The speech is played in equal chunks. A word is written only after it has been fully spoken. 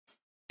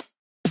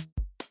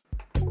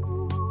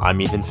I'm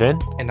Ethan Finn.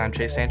 And I'm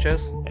Chase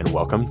Sanchez. And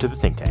welcome to the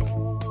Think Tank.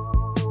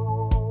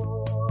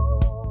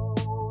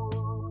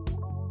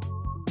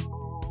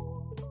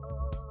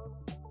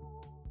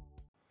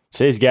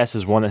 Today's guest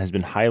is one that has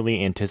been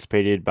highly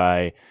anticipated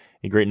by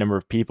a great number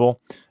of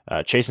people.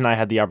 Chase and I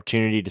had the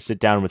opportunity to sit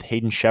down with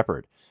Hayden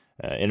Shepard,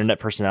 internet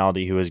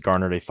personality who has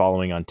garnered a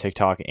following on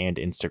TikTok and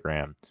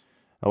Instagram.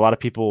 A lot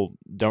of people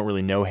don't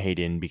really know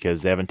Hayden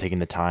because they haven't taken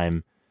the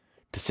time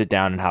to sit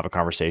down and have a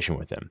conversation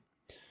with him.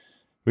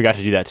 We got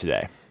to do that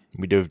today.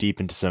 We dove deep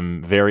into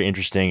some very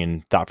interesting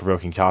and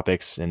thought-provoking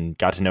topics and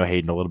got to know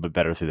Hayden a little bit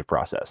better through the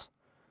process.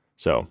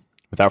 So,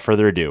 without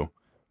further ado,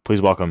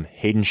 please welcome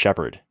Hayden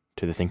Shepard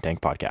to the Think Tank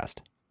Podcast.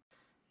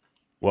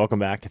 Welcome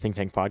back to Think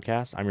Tank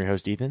Podcast. I'm your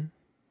host, Ethan.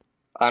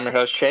 I'm your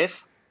host,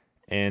 Chase.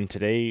 And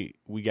today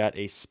we got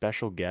a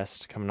special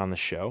guest coming on the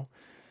show.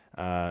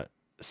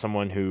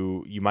 Someone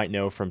who you might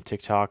know from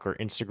TikTok or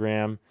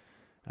Instagram.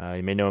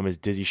 You may know him as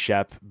Dizzy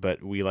Shep,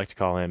 but we like to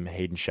call him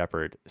Hayden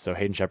Shepard. So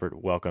Hayden Shepard,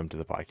 welcome to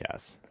the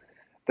podcast.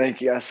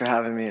 Thank you guys for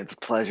having me. It's a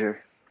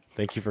pleasure.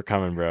 Thank you for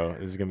coming, bro.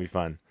 This is going to be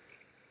fun.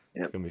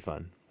 Yep. It's going to be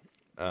fun.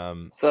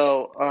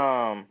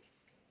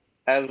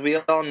 As we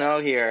all know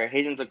here,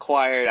 Hayden's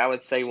acquired, I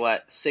would say,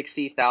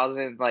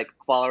 60,000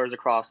 followers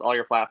across all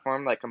your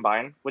platform,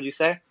 combined, would you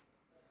say?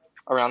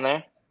 Around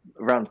there?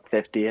 Around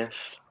 50-ish.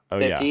 Oh,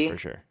 50? Yeah, for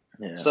sure.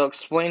 Yeah. So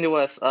explain to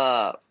us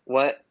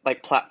what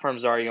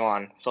platforms are you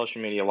on,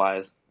 social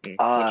media-wise, and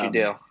what you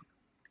do?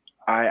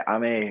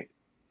 I'm a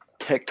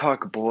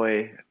TikTok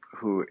boy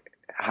who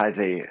has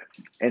a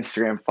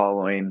Instagram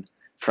following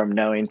from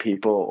knowing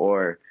people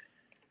or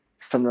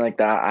something like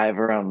that. I have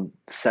around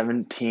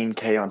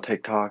 17K on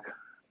TikTok,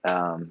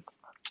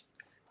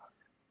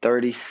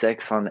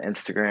 36 on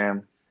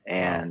Instagram,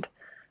 and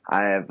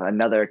I have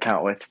another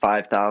account with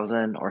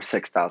 5,000 or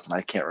 6,000.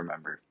 I can't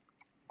remember.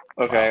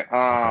 Okay.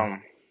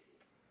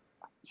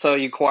 So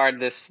you acquired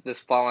this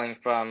following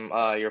from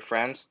your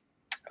friends?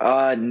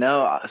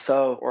 No.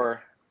 So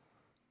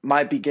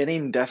my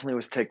beginning definitely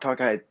was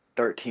TikTok. I had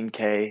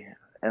 13K,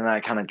 and then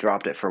I kind of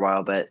dropped it for a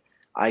while, but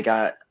I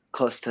got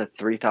close to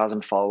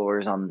 3,000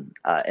 followers on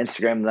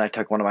Instagram. Then I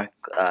took one of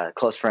my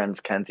close friends,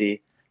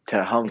 Kenzie,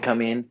 to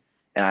homecoming,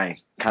 and I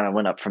kind of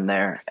went up from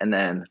there. And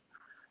then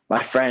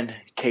my friend,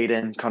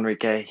 Hayden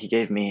Conrique, he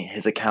gave me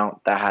his account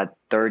that had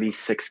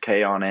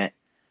 36K on it,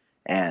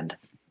 and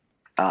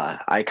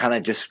I kind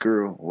of just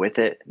grew with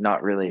it,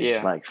 not really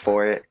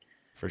for it.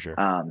 For sure.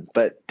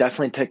 But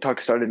definitely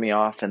TikTok started me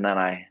off, and then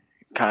I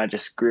kind of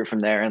just grew from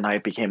there, and I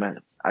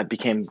became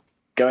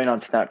going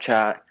on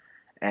Snapchat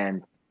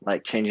and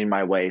changing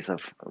my ways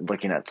of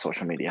looking at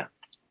social media.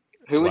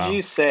 Who would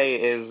you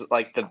say is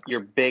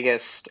your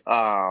biggest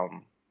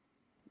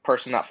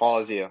person that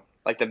follows you?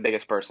 The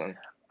biggest person?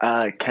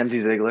 Kenzie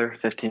Ziegler,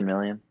 15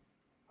 million.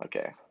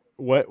 Okay.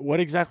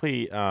 What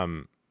exactly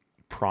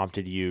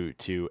prompted you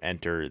to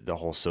enter the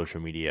whole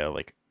social media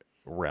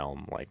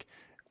realm?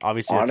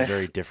 Obviously it's a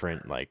very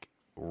different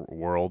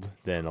world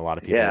than a lot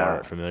of people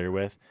are familiar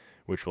with,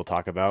 which we'll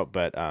talk about,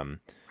 but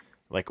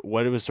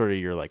what was sort of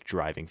your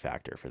driving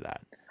factor for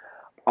that?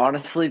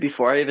 Honestly,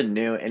 before I even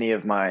knew any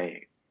of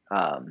my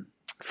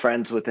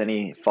friends with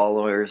any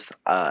followers,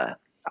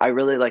 I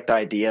really liked the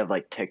idea of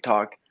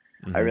TikTok.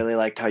 Mm-hmm. I really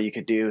liked how you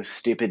could do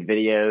stupid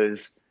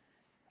videos,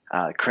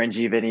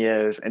 cringy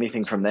videos,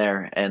 anything from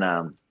there.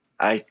 And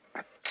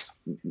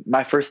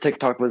my first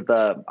TikTok was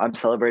I'm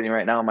celebrating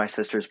right now. My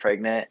sister's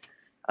pregnant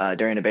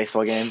during a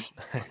baseball game.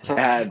 It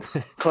had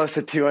close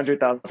to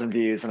 200,000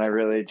 views, and I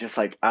really just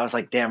I was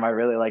like, damn, I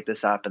really like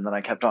this app. And then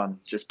I kept on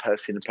just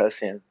posting and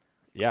posting.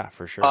 Yeah,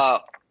 for sure.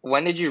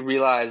 When did you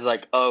realize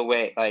oh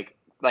wait,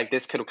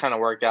 this could kind of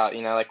work out,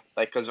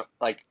 because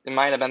it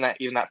might have been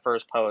that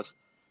first post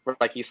where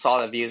you saw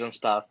the views and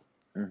stuff,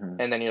 mm-hmm.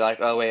 and then you're like,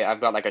 oh wait, I've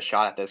got a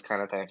shot at this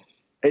kind of thing.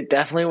 It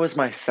definitely was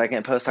my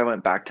second post. I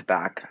went back to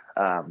back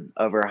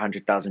over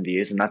 100,000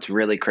 views, and that's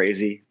really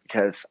crazy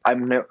because I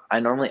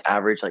normally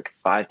average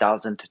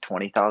 5,000 to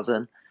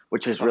 20,000,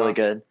 which is really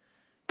good,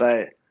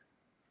 but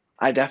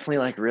I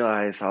definitely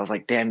realized I was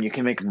damn, you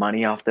can make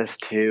money off this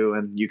too,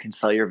 and you can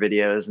sell your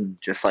videos, and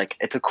just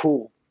it's a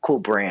cool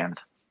brand.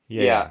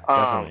 Yeah,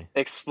 definitely.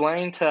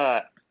 Explain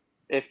for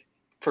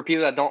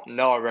people that don't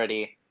know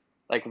already,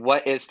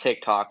 what is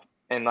TikTok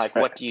and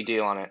what do you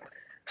do on it?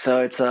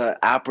 So it's an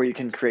app where you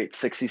can create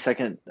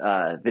 60-second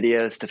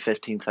videos to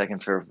 15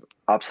 seconds, or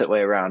opposite way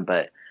around,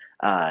 but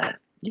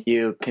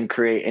you can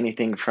create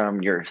anything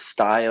from your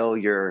style,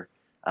 your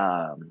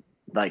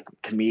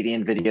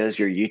comedian videos,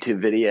 your YouTube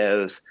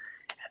videos.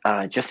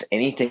 Just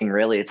anything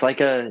really. It's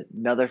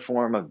another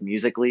form of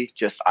Musical.ly.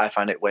 Just I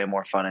find it way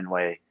more fun and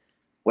way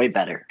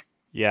better.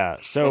 Yeah.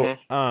 So,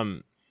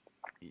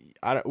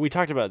 we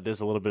talked about this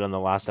a little bit on the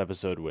last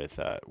episode with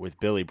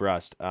Billy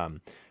Brust.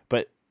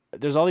 But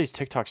there's all these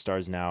TikTok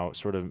stars now,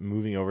 sort of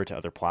moving over to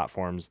other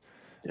platforms.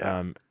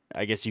 Yeah.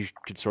 I guess you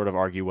could sort of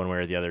argue one way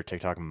or the other,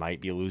 TikTok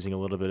might be losing a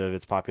little bit of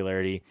its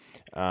popularity.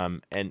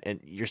 And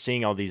you're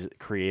seeing all these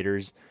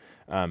creators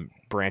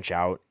branch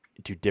out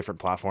to different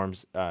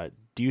platforms.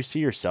 Do you see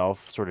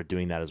yourself sort of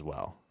doing that as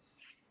well?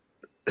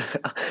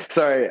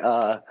 Sorry.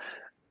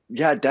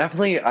 Yeah,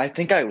 definitely. I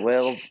think I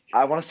will.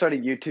 I want to start a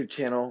YouTube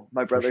channel.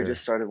 My For brother sure.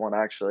 just started one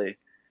actually.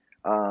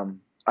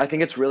 I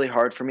think it's really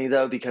hard for me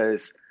though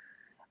because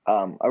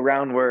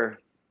around where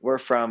we're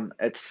from,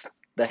 it's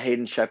the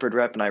Hayden Shepard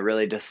rep, and I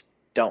really just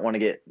don't want to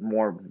get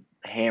more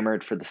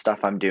hammered for the stuff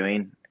I'm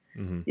doing,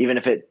 Mm-hmm. even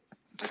if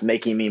it's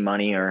making me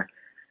money or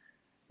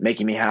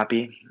making me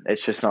happy.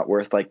 It's just not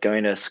worth like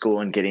going to school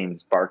and getting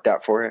barked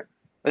at for it.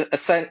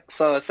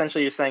 So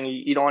essentially, you're saying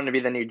you don't want to be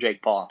the new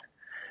Jake Paul.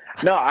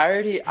 No,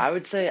 I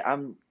would say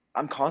I'm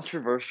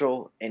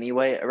controversial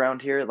anyway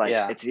around here. Like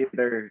Yeah.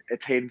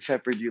 it's Hayden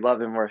Shepard, you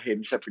love him, or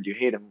Hayden Shepard, you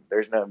hate him.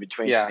 There's no in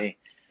between for me.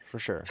 For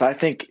sure. So I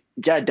think,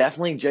 yeah,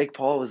 definitely Jake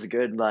Paul was a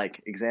good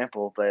like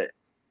example, but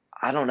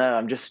I don't know.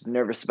 I'm just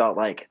nervous about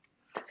like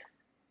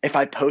if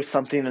I post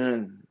something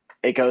and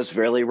it goes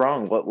really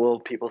wrong, what will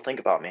people think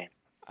about me?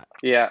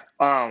 Yeah.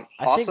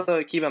 Also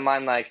think... keep in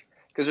mind, like,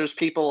 because there's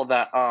people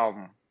that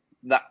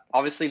that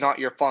obviously not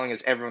your following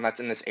is everyone that's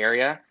in this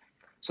area.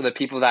 So the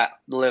people that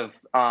live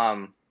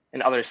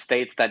in other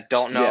states that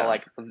don't know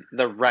like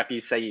the rep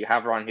you say you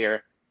have around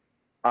here,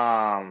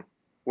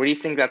 what do you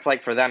think that's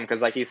like for them?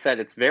 Because like you said,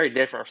 it's very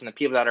different from the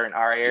people that are in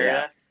our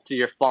area to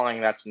your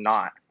following that's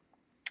not.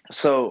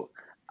 So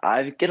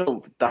I get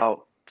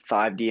about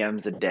 5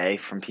 DMs a day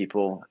from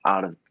people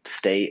out of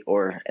state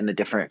or in a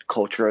different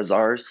culture as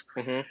ours.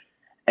 Mm-hmm.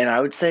 And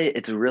I would say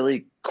it's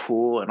really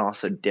cool and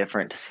also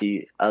different to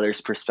see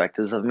others'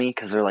 perspectives of me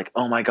because they're like,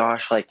 oh my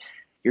gosh, like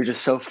you're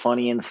just so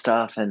funny and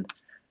stuff. And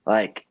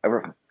like,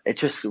 it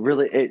just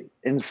really, it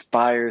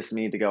inspires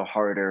me to go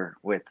harder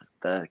with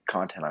the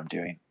content I'm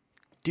doing.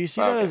 Do you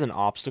see that as an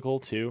obstacle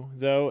too,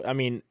 though? I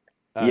mean,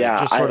 yeah,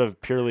 just sort of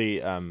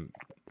purely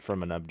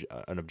from an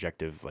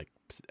objective, like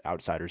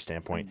outsider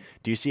standpoint.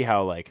 Do you see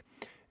how like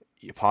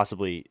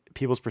possibly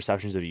people's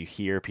perceptions of you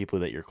here, people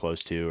that you're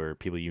close to, or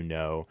people you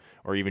know,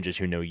 or even just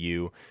who know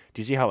you?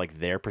 Do you see how like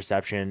their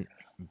perception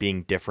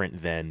being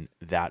different than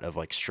that of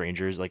like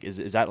strangers? Like,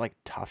 is that like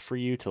tough for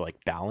you to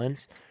like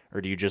balance,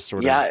 or do you just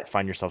sort of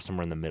find yourself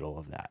somewhere in the middle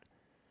of that?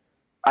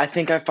 I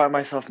think I find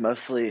myself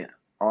mostly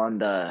on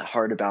the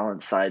hard to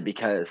balance side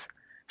because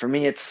for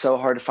me it's so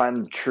hard to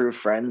find true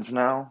friends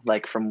now,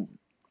 like from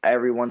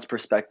everyone's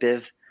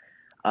perspective.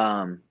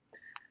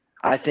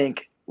 I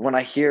think when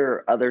I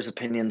hear others'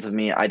 opinions of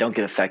me, I don't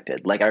get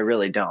affected. Like I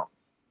really don't.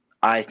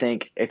 I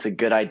think it's a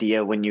good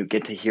idea when you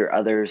get to hear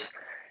others,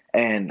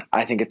 and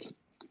I think it's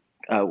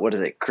what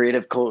is it?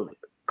 Creative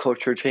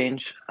culture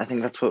change. I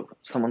think that's what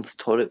someone's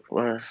told it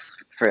was.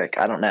 Frick,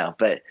 I don't know,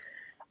 but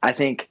I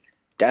think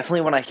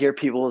definitely when I hear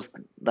people's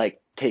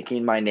like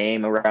taking my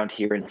name around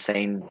here and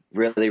saying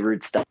really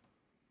rude stuff,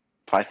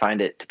 I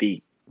find it to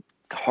be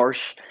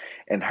harsh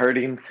and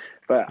hurting.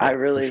 But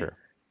Yeah,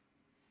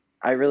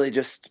 I really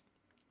just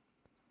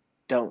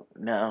don't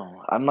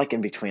know. I'm like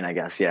in between, I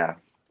guess. Yeah.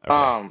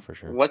 Okay, for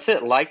sure. What's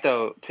it like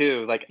though,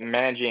 too? Like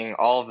managing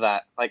all of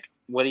that. Like,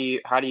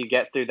 how do you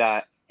get through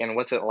that? And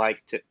what's it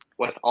like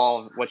with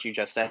all of what you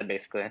just said,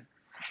 basically?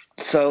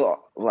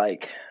 So,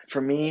 like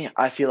for me,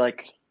 I feel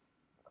like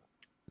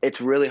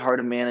it's really hard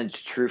to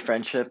manage true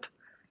friendship.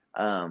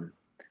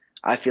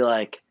 I feel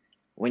like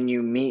when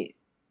you meet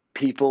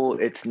people,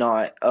 it's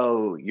not,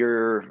 oh,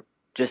 you're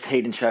just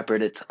Hayden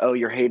Shepard. It's, oh,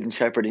 you're Hayden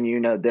Shepard and you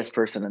know this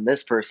person and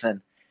this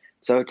person.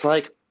 So it's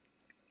like,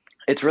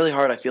 it's really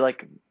hard. I feel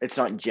like it's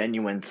not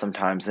genuine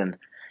sometimes. And,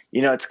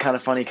 you know, it's kind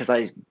of funny because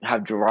I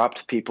have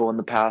dropped people in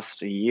the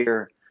past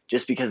year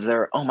just because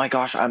they're, oh my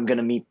gosh, I'm going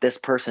to meet this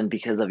person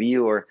because of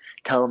you, or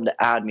tell them to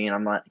add me. And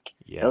I'm like,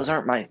 those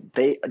aren't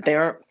they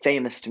aren't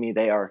famous to me.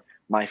 They are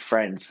my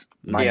friends,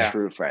 my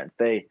true friends.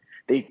 They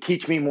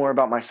teach me more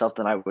about myself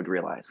than I would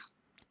realize.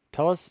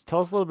 Tell us a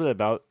little bit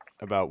about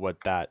what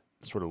that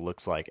sort of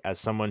looks like as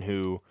someone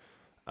who,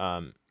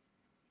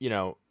 you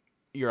know,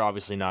 you're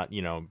obviously not,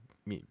 you know,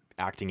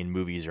 acting in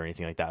movies or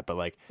anything like that, but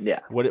like,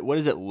 what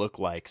does it look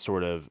like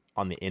sort of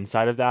on the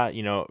inside of that,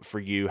 you know, for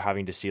you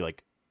having to see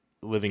like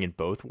living in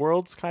both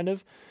worlds kind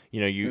of,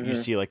 you know, you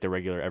see like the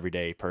regular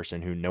everyday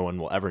person who no one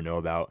will ever know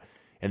about.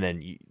 And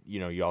then, you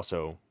know, you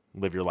also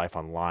live your life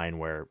online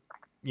where,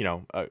 you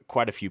know,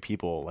 quite a few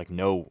people like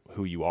know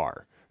who you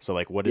are. So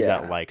like, what is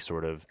that like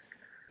sort of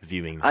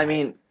viewing that? I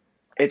mean,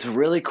 it's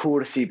really cool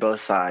to see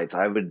both sides.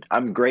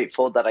 I'm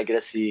grateful that I get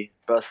to see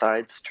both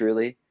sides,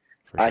 truly.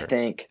 For sure. I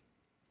think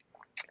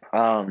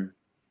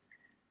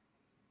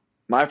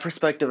my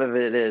perspective of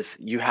it is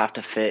you have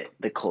to fit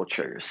the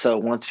culture. So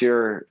once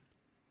you're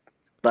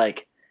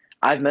like,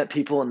 I've met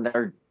people and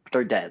they're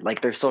dead.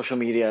 Like their social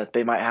media,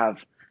 they might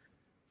have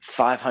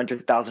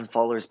 500,000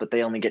 followers, but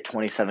they only get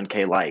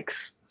 27K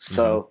likes.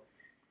 So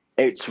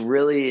it's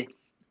really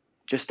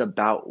just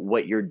about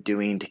what you're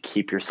doing to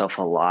keep yourself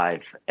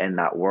alive in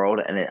that world.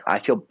 And I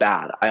feel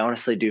bad. I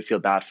honestly do feel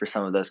bad for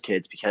some of those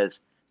kids because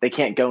they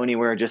can't go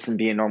anywhere just and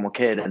be a normal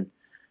kid. And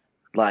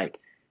like,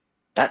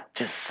 that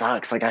just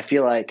sucks. Like, I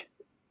feel like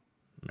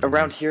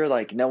around here,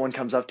 like no one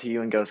comes up to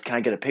you and goes, can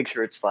I get a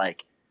picture? It's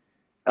like,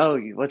 oh,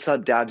 what's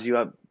up, Dabs? You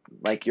up?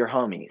 Like your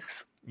homies.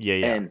 Yeah.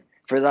 And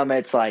for them,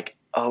 it's like,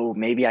 oh,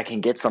 maybe I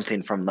can get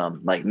something from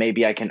them. Like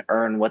maybe I can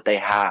earn what they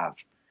have.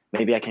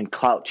 Maybe I can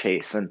clout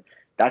chase. And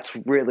that's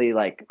really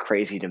like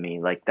crazy to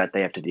me, like that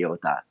they have to deal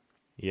with that.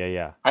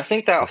 Yeah, I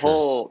think for that sure.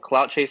 whole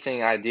clout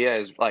chasing idea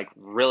is like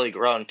really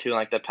grown too,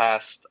 like the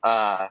past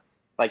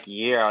like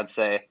year, I'd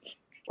say,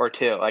 or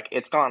two. Like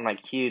it's gone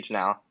like huge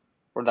now,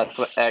 where that's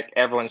what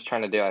everyone's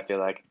trying to do. I feel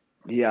like.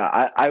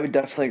 Yeah, I would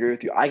definitely agree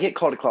with you. I get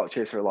called a clout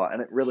chaser a lot,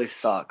 and it really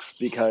sucks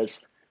because,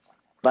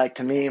 like,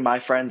 to me, my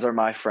friends are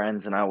my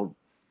friends, and I will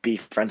be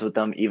friends with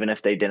them even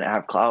if they didn't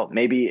have clout.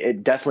 Maybe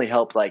it definitely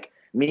helped. Like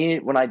me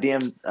when I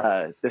DM'd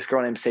this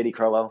girl named Sadie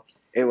Crowell,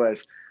 it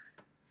was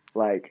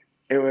like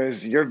it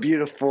was you're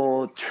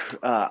beautiful.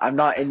 I'm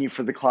not in you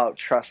for the clout.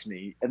 Trust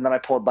me. And then I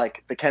pulled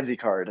like the Kenzie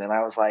card, and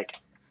I was like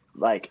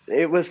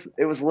it was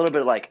a little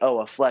bit like, oh,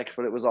 a flex,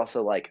 but it was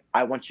also like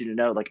I want you to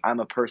know, like, I'm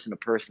a person to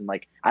person.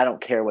 Like I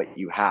don't care what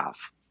you have.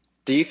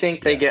 Do you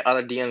think they Yeah. get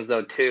other DMs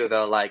though too?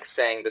 Though, like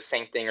saying the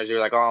same thing as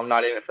you're like, oh, I'm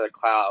not in it for the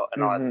clout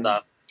and all that Mm-hmm.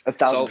 stuff.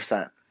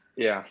 1,000%.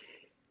 Yeah.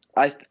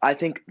 I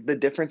think the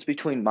difference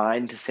between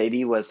mine to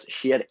Sadie was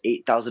she had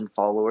 8,000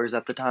 followers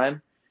at the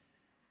time,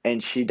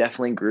 and she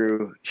definitely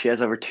grew. She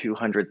has over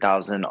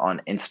 200,000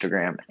 on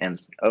Instagram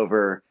and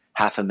over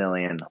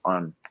 500,000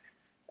 on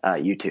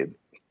YouTube.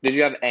 Did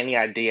you have any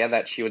idea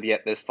that she would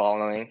get this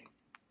following?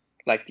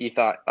 Like you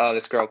thought, oh,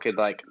 this girl could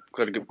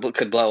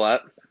blow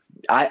up.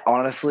 I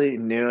honestly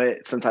knew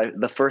it since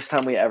the first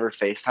time we ever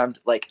FaceTimed.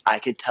 Like I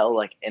could tell,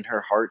 like in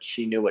her heart,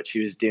 she knew what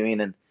she was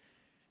doing, and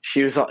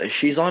she's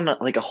on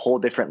like a whole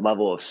different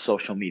level of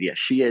social media.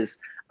 She is.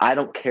 I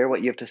don't care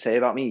what you have to say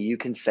about me. You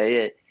can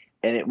say it,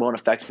 and it won't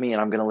affect me.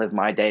 And I'm gonna live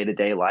my day to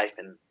day life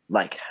and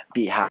like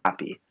be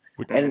happy.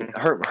 And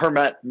her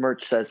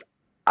merch says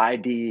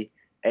IDA.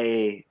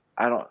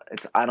 I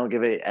don't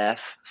give a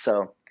F.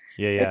 So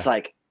Yeah. it's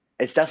like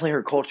it's definitely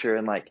her culture,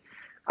 and like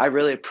I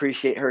really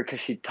appreciate her because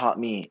she taught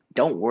me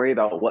don't worry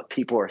about what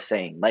people are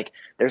saying. Like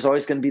there's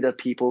always going to be the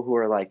people who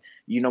are like,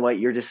 you know what,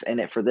 you're just in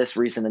it for this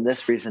reason and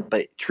this reason,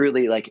 but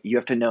truly, like, you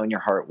have to know in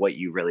your heart what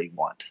you really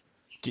want.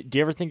 Do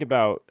you ever think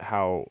about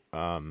how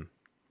do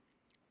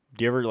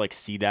you ever like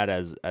see that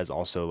as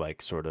also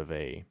like sort of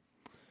a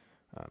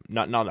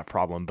not a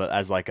problem, but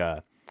as like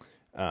a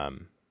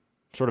um,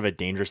 sort of a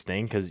dangerous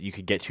thing because you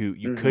could get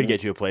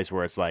to a place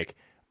where it's like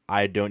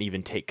I don't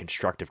even take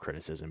constructive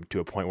criticism to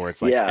a point where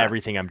it's like Yeah.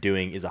 everything I'm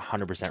doing is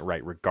 100%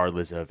 right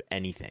regardless of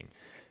anything.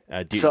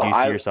 Do So you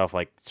see yourself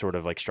like sort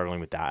of like struggling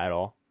with that at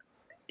all?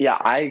 yeah,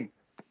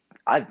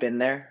 I've been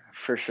there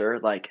for sure.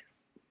 Like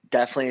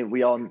definitely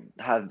we all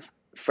have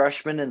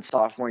freshman and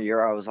sophomore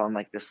year. I was on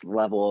like this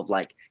level of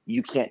like,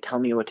 you can't tell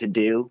me what to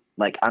do.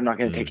 Like I'm not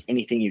going to take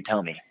anything you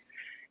tell me.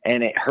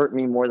 And it hurt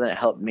me more than it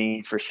helped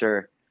me for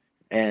sure.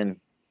 And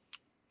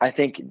I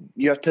think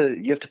you have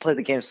to play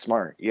the game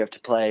smart. You have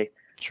to play.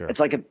 Sure.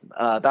 It's like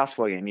a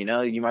basketball game. You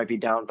know, you might be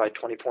down by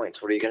 20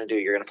 points. What are you going to do?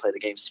 You're going to play the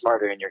game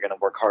smarter, and you're going to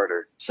work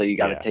harder. So you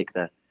got to take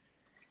the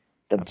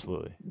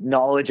absolutely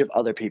knowledge of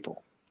other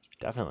people.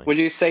 Definitely. Would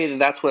you say that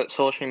that's what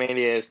social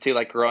media is too?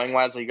 Like growing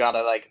wise, you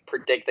gotta like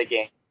predict the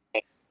game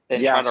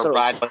and try to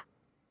ride.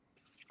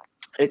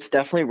 It's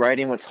definitely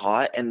writing what's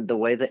hot, and the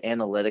way the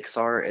analytics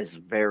are is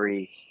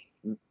very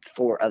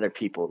for other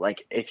people.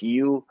 Like if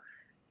you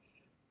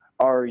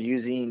are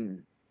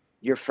using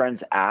your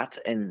friend's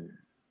and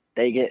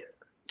they get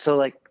so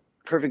like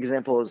perfect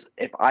example is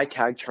if I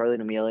tag Charlie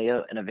and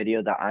Amelia in a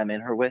video that I'm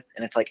in her with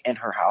and it's like in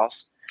her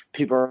house,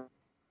 people are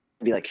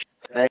gonna be like,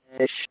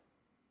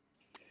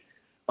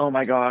 oh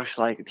my gosh,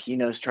 like he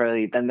knows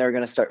Charlie, then they're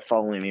gonna start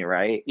following me,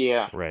 right?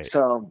 Yeah. Right.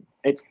 So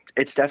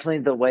it's definitely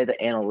the way the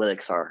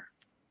analytics are.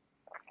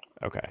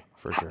 Okay,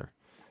 for sure.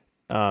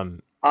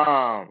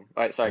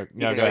 Right, sorry.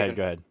 No, go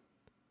ahead.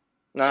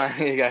 No,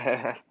 you go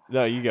ahead.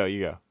 No, you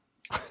go.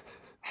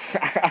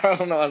 I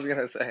don't know what I was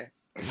gonna say.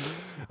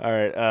 All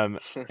right,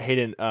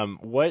 Hayden,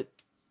 what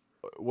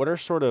are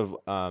sort of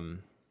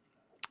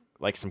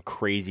like some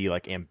crazy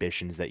like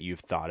ambitions that you've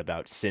thought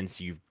about since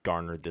you've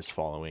garnered this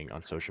following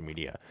on social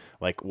media?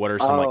 Like, what are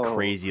some like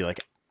crazy like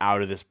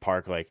out of this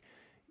park like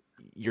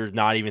you're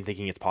not even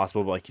thinking it's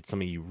possible, but like it's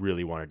something you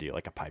really want to do,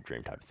 like a pipe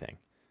dream type of thing?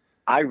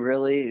 I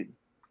really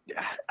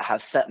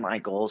have set my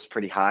goals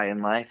pretty high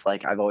in life.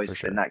 Like I've always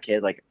been that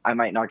kid. Like I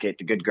might not get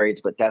the good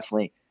grades, but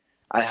definitely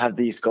I have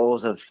these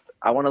goals of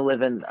I want to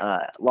live in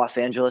Los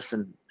Angeles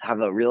and have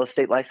a real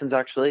estate license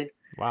actually.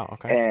 Wow.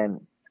 Okay.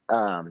 And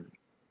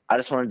I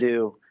just want to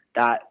do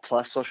that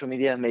plus social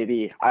media.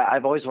 Maybe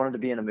I've always wanted to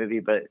be in a movie,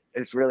 but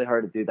it's really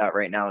hard to do that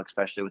right now,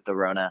 especially with the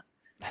Rona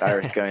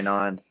virus going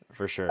on.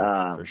 For sure.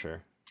 For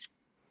sure.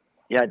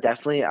 Yeah,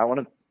 definitely. I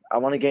want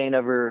to gain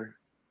over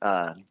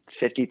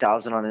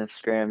 50,000 on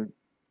Instagram,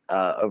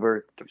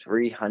 over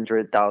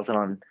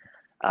 300,000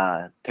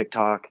 on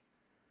TikTok.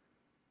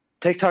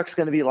 TikTok's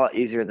going to be a lot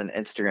easier than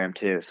Instagram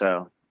too,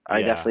 so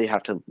I definitely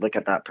have to look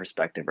at that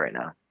perspective right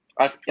now.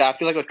 I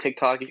feel like with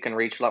TikTok you can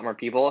reach a lot more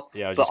people.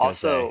 Yeah, I was but just gonna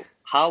also, say.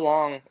 how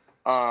long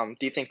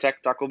do you think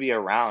TikTok will be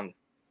around?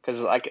 Because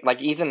like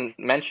Ethan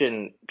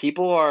mentioned,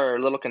 people are a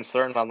little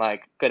concerned on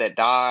like could it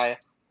die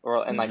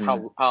or and like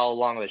how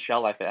long of a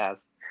shelf life it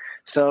has.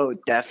 So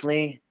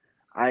definitely,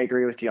 I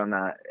agree with you on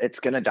that. It's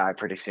gonna die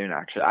pretty soon.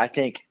 Actually, I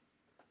think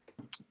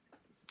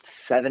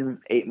 7,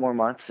 8 more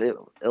months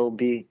it'll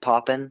be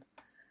popping.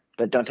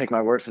 But don't take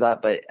my word for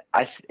that. But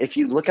if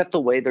you look at the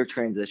way they're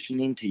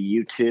transitioning to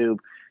YouTube,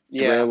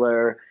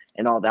 Thriller,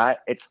 and all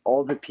that, it's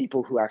all the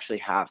people who actually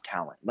have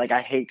talent. Like,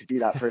 I hate to be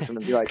that person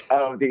and be like,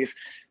 oh, these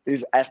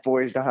F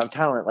boys don't have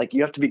talent. Like,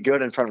 you have to be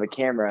good in front of a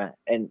camera,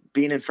 and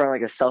being in front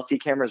of like a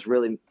selfie camera is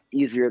really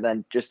easier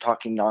than just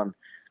talking on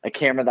a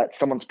camera that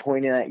someone's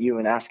pointing at you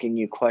and asking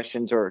you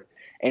questions or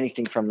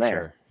anything from there.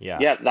 Sure. Yeah.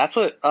 Yeah, that's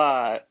what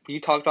you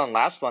talked on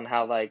last one,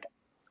 how like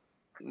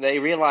they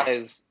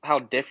realize how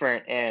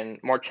different and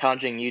more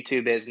challenging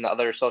YouTube is and the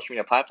other social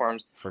media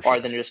platforms are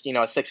than just, a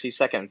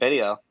 60-second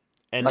video.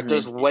 And like,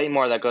 there's way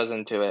more that goes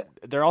into it.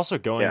 They're also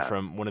going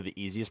from one of the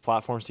easiest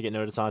platforms to get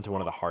noticed on to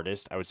one of the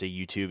hardest. I would say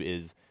YouTube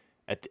is,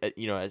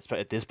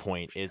 at this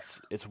point,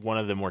 it's one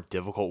of the more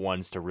difficult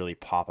ones to really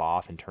pop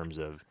off in terms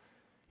of,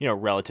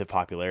 relative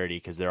popularity,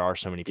 because there are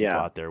so many people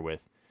out there with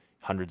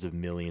hundreds of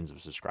millions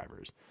of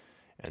subscribers.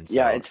 And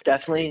so it's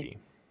definitely crazy.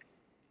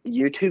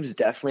 YouTube's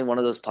definitely one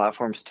of those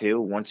platforms too.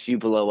 Once you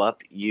blow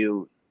up,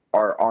 you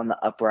are on the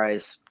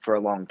uprise for a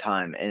long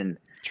time. And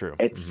true.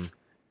 It's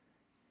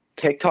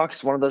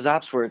TikTok's one of those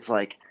apps where it's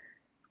like,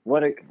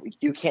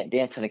 you can't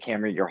dance in a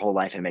camera your whole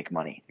life and make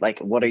money. Like,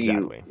 what are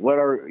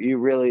you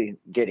really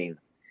getting?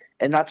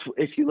 And that's,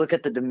 if you look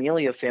at the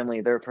D'Amelio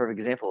family, they're a perfect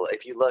example.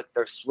 If you look,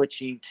 they're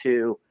switching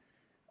to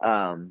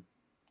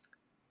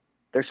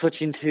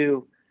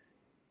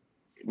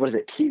what is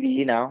it,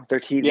 TV now? They're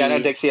TV. Yeah, I know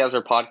Dixie has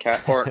her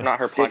podcast, or not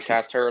her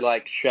podcast, her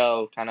like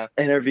show kind of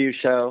interview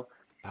show.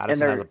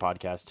 Addison has a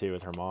podcast too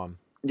with her mom.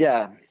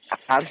 Yeah,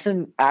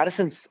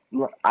 Addison's.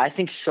 I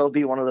think she'll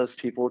be one of those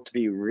people to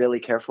be really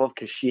careful of,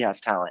 because she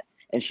has talent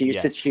and she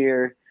used to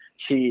cheer.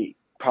 She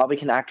probably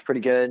can act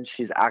pretty good.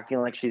 She's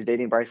acting like she's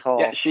dating Bryce Hall.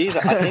 Yeah,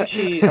 I think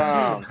she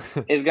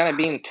is gonna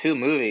be in 2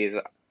 movies.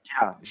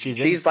 Yeah,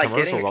 she's like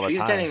commercials all the time.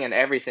 She's getting in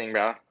everything,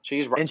 bro.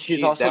 She's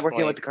also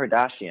working with the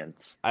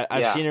Kardashians.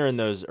 I've seen her in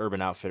those Urban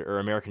Outfitters or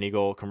American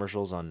Eagle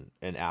commercials and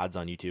ads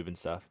on YouTube and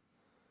stuff.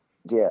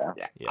 Yeah.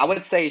 I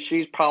would say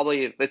she's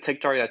probably the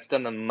TikToker that's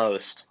done the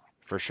most.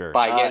 For sure.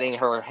 By getting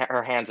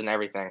her hands in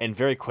everything. And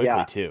very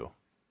quickly too.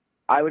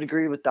 I would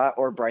agree with that.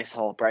 Or Bryce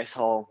Hall. Bryce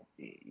Hall,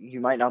 you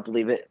might not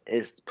believe it,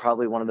 is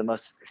probably one of the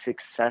most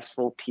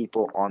successful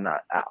people on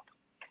that app.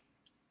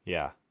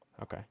 Yeah.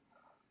 Okay.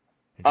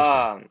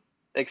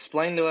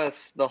 Explain to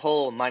us the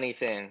whole money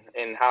thing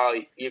and how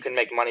you can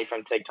make money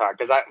from TikTok,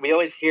 because we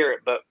always hear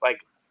it, but like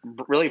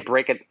really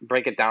break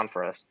it down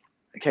for us.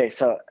 Okay,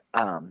 so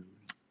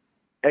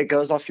it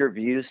goes off your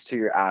views to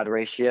your ad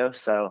ratio.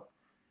 So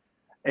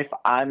if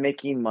I'm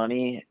making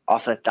money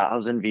off a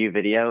 1,000 view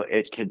video,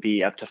 it could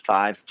be up to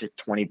 $5 to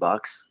 $20.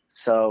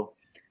 So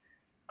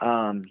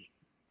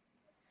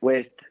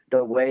with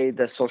the way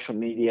the social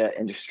media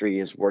industry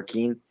is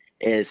working,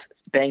 is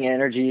Bang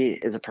Energy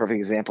is a perfect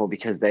example,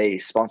 because they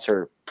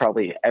sponsor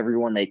probably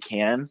everyone they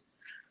can.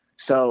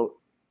 So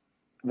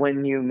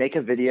when you make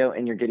a video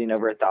and you're getting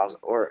over 1,000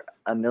 or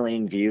 1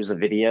 million views a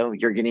video,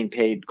 you're getting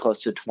paid close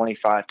to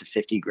 25 to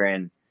 50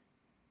 grand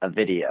a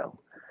video.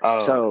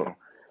 So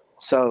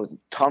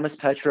Thomas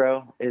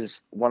Petro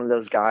is one of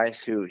those guys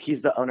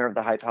he's the owner of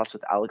the Hype House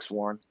with Alex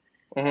Warren,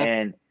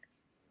 and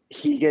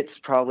he gets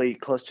probably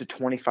close to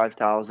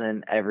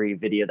 25,000 every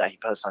video that he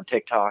posts on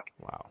TikTok.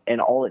 Wow.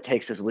 And all it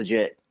takes is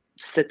legit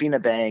sipping a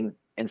bang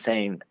and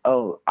saying,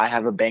 "Oh, I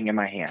have a bang in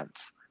my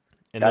hands."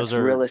 And that's those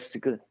are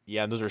realistically.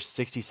 Yeah, those are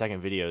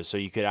 60-second videos, so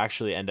you could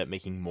actually end up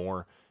making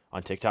more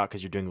on TikTok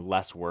because you're doing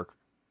less work,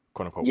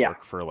 quote unquote,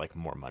 work for like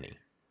more money.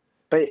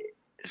 But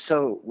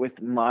so with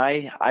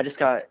I just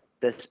got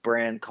this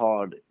brand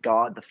called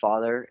God the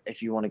Father.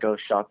 If you want to go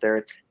shop there,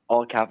 it's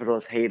all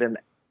capitals, Hayden,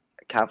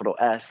 capital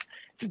S.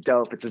 It's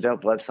dope. It's a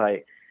dope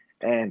website.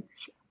 And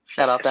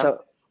shout out them.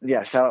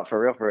 Shout out for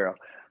real.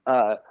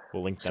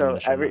 We'll link them in the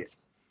show notes.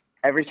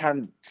 Every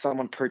time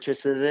someone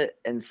purchases it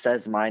and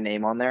says my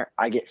name on there,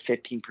 I get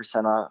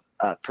 15% off,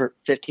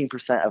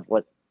 15% of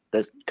what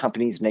the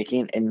company's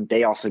making, and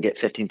they also get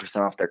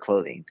 15% off their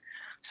clothing.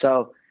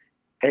 So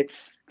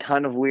it's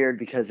kind of weird,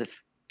 because if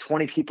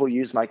 20 people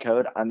use my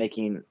code, I'm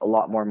making a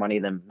lot more money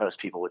than most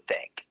people would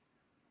think.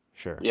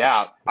 Sure.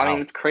 Yeah. I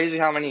mean, it's crazy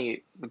how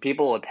many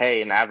people would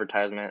pay in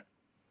advertisement.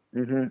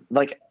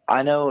 Like,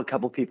 I know a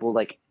couple people,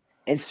 like,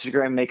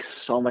 Instagram makes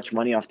so much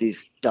money off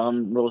these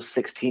dumb little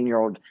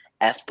 16-year-old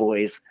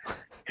F-boys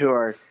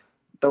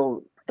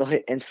they'll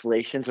hit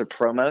installations or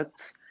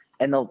promotes,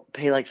 and they'll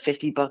pay like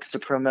 $50 to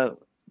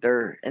promote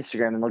their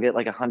Instagram, and they'll get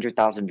like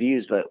 100,000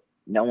 views, but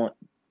no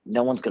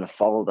one's going to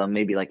follow them.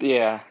 Maybe like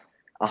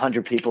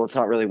 100 people. It's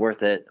not really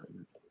worth it.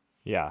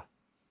 Yeah,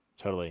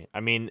 totally. I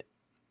mean,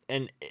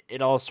 and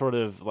it all sort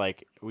of,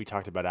 like, we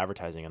talked about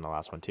advertising in the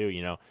last one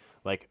too,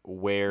 like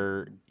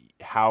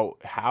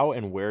how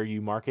and where you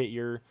market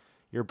your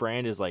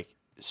brand is like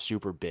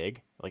super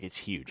big. Like, it's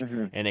huge.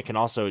 And it can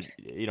also,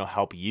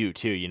 help you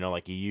too,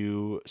 like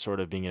you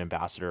sort of being an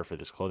ambassador for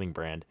this clothing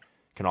brand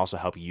can also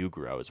help you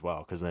grow as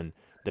well. 'Cause then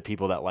the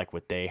people that like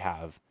what they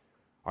have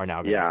are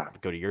now going to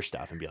go to your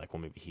stuff and be like,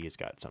 well, maybe he has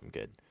got something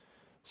good.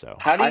 So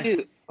how do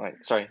you?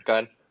 Sorry, go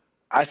ahead.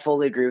 I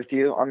fully agree with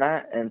you on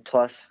that. And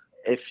plus,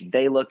 if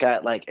they look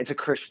at like it's a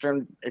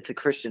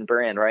Christian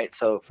brand, right?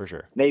 So for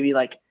sure, maybe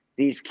like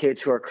these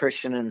kids who are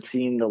Christian and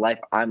seeing the life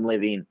I'm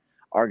living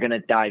are gonna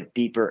dive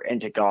deeper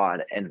into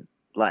God and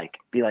like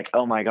be like,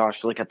 oh my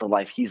gosh, look at the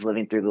life he's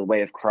living through the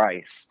way of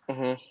Christ.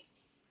 Mm-hmm.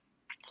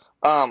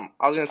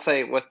 I was gonna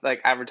say with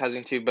like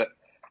advertising too, but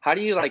how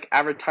do you like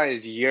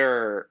advertise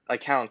your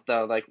accounts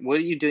though? Like, what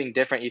are you doing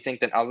different, you think,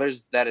 than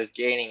others that is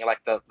gaining like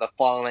the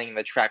following and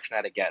the traction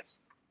that it gets?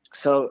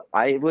 So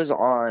I was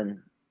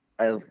on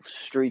a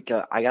streak.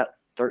 I got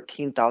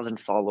 13,000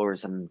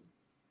 followers in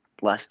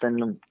less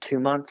than 2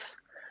 months.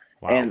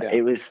 Wow. And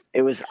it was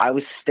I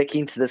was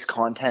sticking to this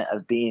content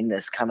of being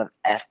this kind of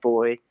F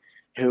boy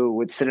who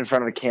would sit in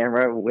front of a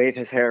camera, wave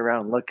his hair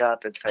around, look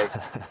up and say,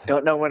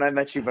 don't know when I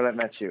met you, but I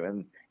met you.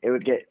 And it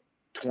would get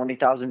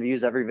 20,000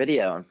 views every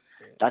video. And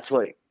that's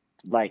what,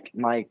 like,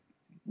 my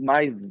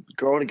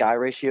girl to guy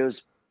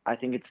ratios, I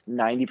think it's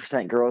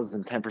 90% girls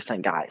and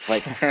 10% guys.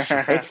 Like,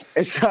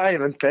 it's not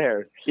even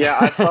fair. Yeah,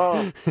 I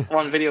saw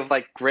one video of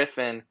like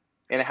Griffin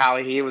and how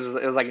it was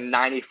like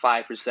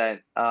 95%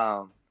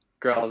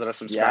 girls that are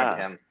subscribed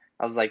to him.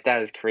 I was like,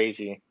 that is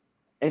crazy.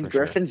 And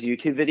Griffin's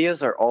YouTube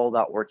videos are all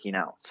about working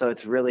out. So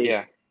it's really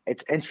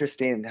it's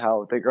interesting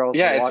how the girls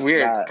it's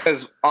weird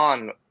because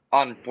on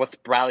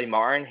with Bradley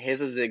Martin,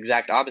 his is the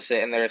exact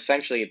opposite, and they're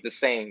essentially the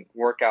same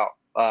workout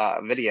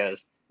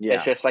videos. Yeah.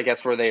 It's just like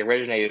that's where they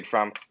originated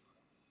from.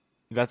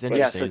 That's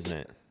interesting, isn't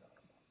it?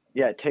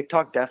 Yeah,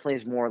 TikTok definitely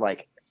is more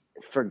like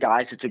for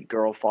guys. It's a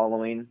girl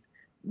following.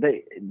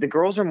 The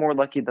girls are more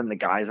lucky than the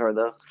guys are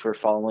though for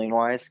following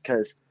wise,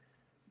 because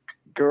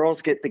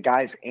girls get the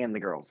guys and the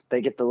girls.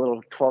 They get the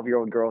little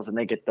 12-year-old girls, and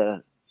they get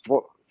the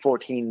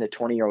 14 to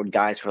 20-year-old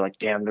guys who are like,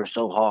 damn, they're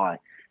so hot.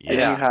 Yeah. And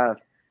then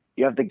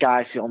you have the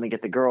guys who only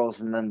get the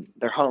girls, and then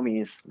their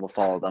homies will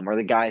follow them, or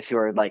the guys who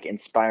are like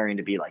inspiring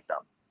to be like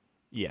them.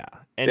 Yeah,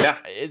 and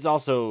it's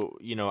also,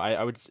 you know,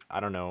 I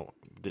don't know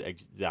the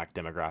exact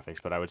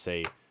demographics, but I would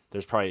say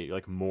there's probably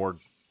like more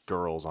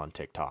girls on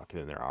TikTok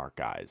than there are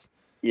guys.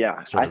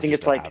 Yeah, I think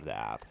it's like have the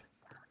app.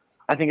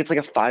 I think it's like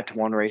a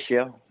 5-to-1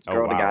 ratio,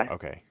 girl to guy.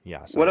 Okay,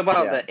 yeah. So what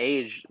about the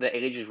age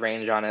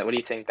range on it? What do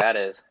you think that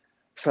is?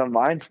 So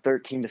mine's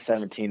 13 to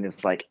 17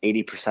 is like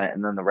 80%,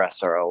 and then the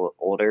rest are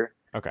older.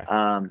 Okay.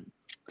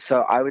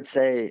 So I would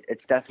say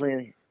it's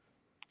definitely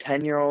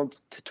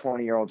 10-year-olds to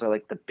 20-year-olds are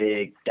like the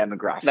big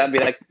demographic. That'd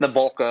be like the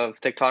bulk of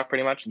TikTok,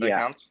 pretty much. The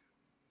accounts.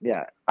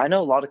 Yeah, I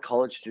know a lot of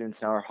college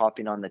students now are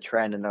hopping on the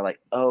trend, and they're like,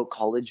 "Oh,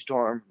 college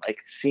dorm, like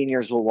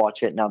seniors will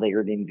watch it now. They're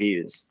earning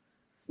views."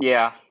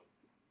 Yeah.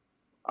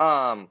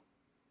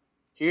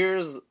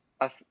 Here's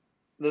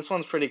this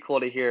one's pretty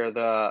cool to hear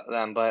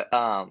them, but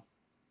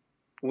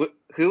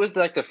who was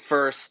like the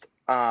first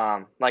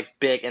like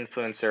big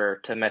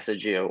influencer to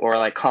message you or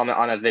like comment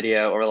on a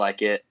video or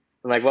like it?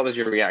 Like, what was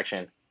your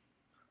reaction?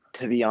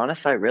 To be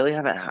honest, I really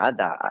haven't had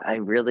that.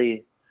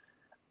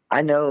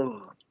 I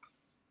know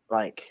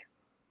like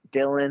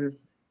Dylan,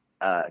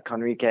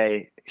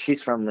 Conrique,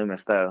 she's from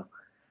Loomis though.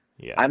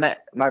 Yeah.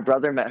 My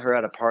brother met her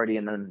at a party,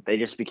 and then they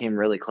just became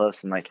really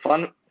close and like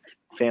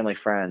family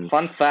friends.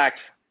 Fun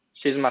fact,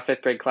 she's in my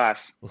 5th grade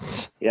class.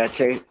 Yeah,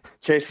 Chase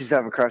used to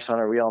have a crush on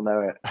her. We all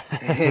know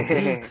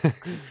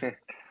it.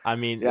 I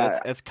mean,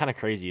 that's kind of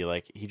crazy.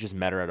 Like, he just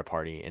met her at a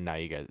party, and now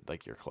you guys,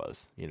 like, you're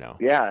close, you know?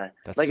 Yeah.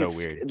 That's like, so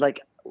weird.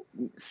 Like,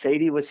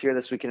 Sadie was here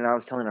this weekend, and I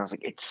was telling her, I was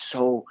like, it's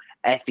so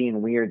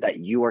effing weird that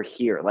you are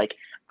here. Like,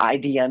 I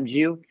DM'd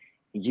you,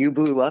 you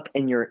blew up,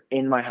 and you're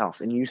in my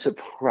house, and you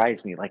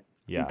surprised me. Like,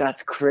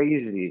 that's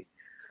crazy.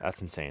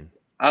 That's insane.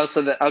 Oh,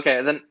 so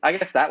then I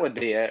guess that would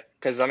be it.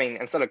 Because, I mean,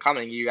 instead of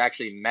commenting, you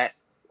actually met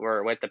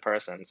or with the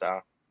person. So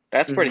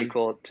that's pretty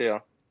cool, too.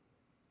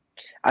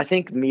 I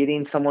think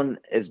meeting someone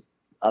is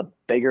a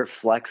bigger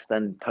flex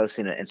than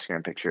posting an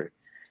Instagram picture.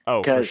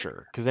 Oh, for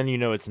sure. Because then you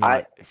know it's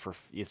not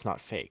it's not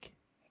fake.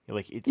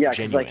 Like, it's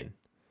genuine.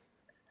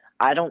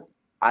 Like,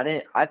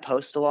 I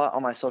post a lot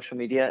on my social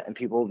media, and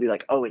people will be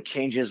like, oh, it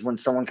changes when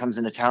someone comes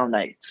into town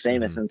that's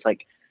famous. And it's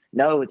like,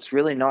 no, it's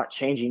really not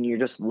changing. You're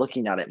just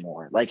looking at it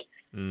more. Like,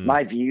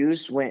 my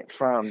views went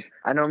from,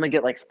 I normally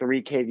get like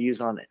 3K views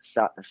on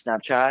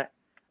Snapchat,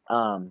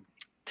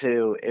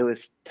 to it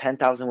was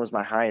 10,000 was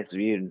my highest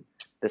viewed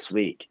this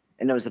week.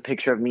 And it was a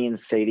picture of me and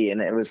Sadie, and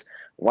it was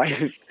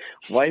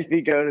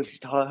wifey go to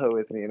Tahoe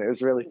with me, and it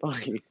was really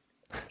funny.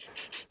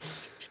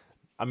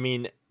 I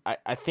mean,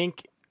 I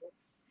think,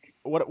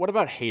 what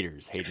about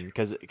haters, Hayden?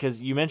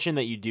 Because you mentioned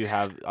that you do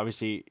have,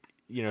 obviously,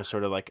 you know,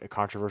 sort of like a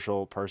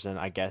controversial person,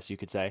 I guess you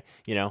could say,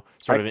 you know,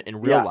 sort of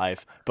in real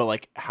life. But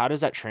like, how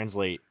does that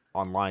translate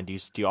online? Do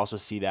you also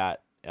see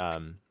that,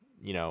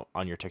 you know,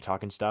 on your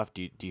TikTok and stuff?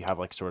 Do you have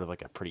like sort of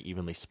like a pretty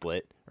evenly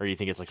split, or do you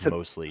think it's like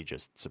mostly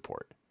just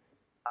support?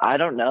 I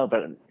don't know,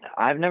 but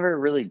I've never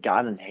really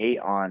gotten hate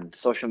on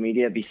social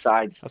media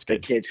besides the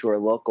kids who are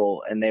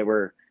local, and they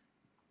were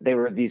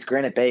these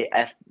Granite Bay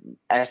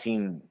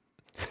effing.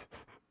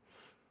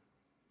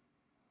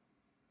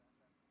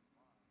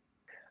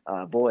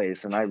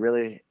 boys, and I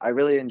really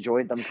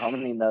enjoyed them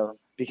commenting though,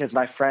 because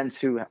my friends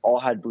who all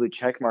had blue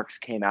check marks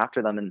came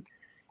after them, and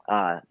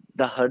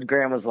the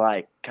Hoodgram was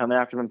like coming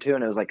after them too,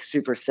 and it was like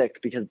super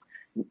sick because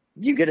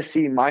you get to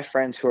see my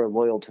friends who are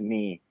loyal to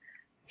me.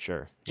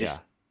 Sure.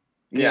 Just,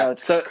 yeah. You know,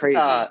 it's so crazy.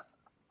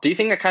 Do you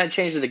think that kind of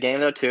changes the game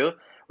though too?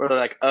 Where they're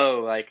like,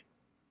 oh, like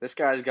this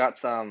guy's got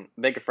some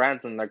bigger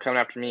friends and they're coming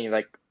after me.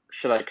 Like,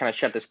 should I kind of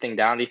shut this thing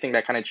down? Do you think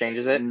that kind of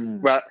changes it?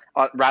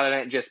 Rather than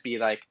it just be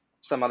like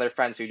some other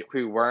friends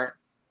who weren't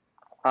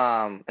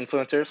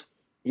influencers?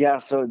 Yeah,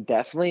 so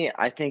definitely,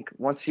 I think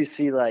once you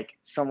see like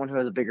someone who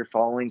has a bigger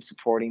following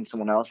supporting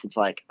someone else, it's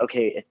like,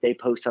 okay, if they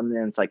post something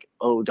and it's like,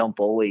 oh, don't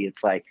bully,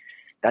 it's like,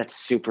 that's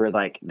super,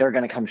 like, they're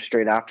going to come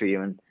straight after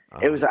you. And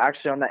it was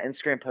actually on that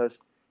Instagram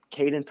post,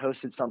 Hayden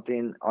posted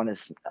something on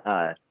his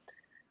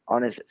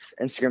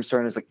Instagram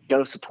story, and it was like,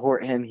 go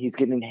support him, he's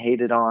getting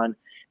hated on.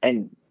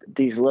 And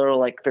these little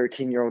like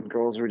 13-year-old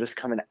girls were just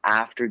coming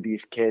after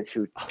these kids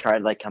who tried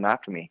to like come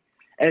after me.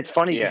 And it's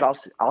funny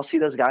because I'll see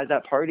those guys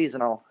at parties,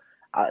 and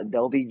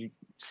they'll be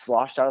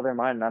sloshed out of their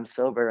mind, and I'm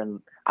sober, and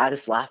I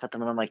just laugh at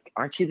them, and I'm like,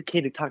 aren't you the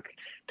kid who talk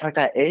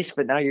that ish?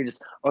 But now you're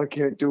just, I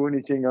can't do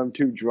anything, I'm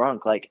too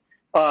drunk. Like,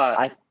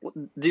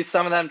 do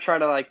some of them try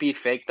to like be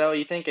fake though,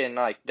 you think, and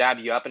like dab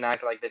you up and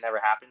act like they never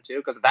happened too?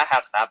 Because that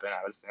has to happen,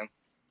 I would assume.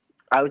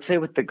 I would say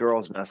with the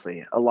girls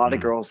mostly. A lot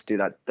of girls do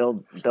that.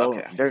 They'll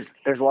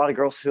there's a lot of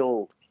girls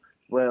who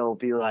will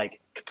be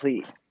like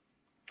complete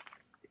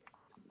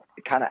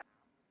kind of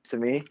to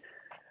me,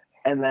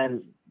 and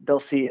then they'll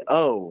see,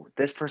 oh,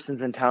 this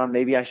person's in town,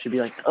 maybe I should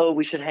be like, oh,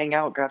 we should hang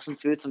out, grab some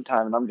food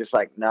sometime, and I'm just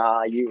like,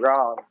 nah, you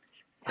wrong.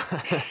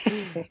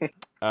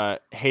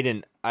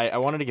 Hayden, I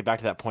wanted to get back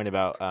to that point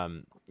about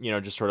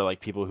just sort of like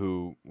people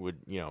who would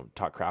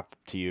talk crap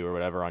to you or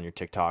whatever on your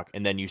TikTok,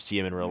 and then you see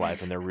them in real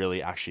life and they're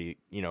really actually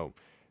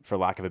for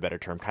lack of a better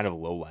term, kind of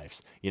low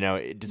lifes.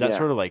 Does that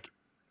sort of like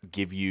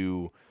give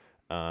you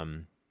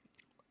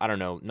I don't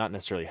know, not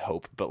necessarily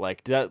hope, but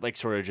like does that like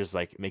sort of just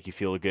like make you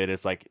feel good?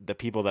 It's like the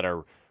people that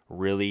are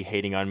really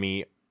hating on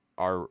me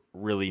are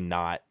really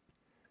not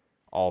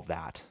all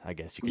that, I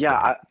guess you could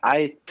say.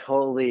 I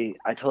totally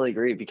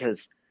agree,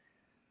 because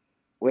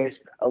with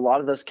a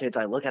lot of those kids,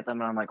 I look at them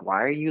and I'm like,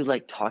 why are you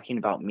like talking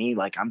about me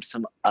like I'm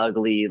some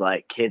ugly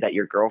like kid that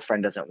your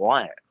girlfriend doesn't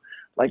want?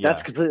 Like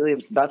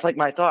that's like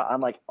my thought.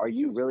 I'm like, are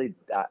you really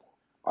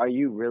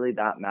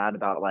that mad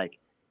about like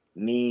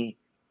me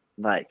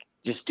like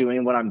just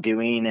doing what I'm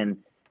doing and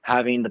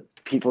having the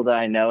people that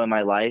I know in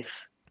my life?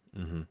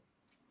 Mm-hmm.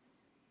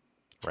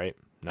 Right.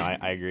 No,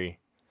 I agree.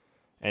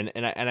 And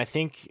I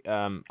think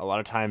a lot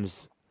of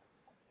times,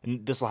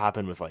 and this will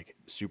happen with like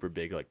super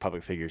big like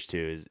public figures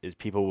too, is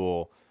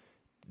people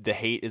the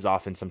hate is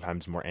often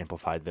sometimes more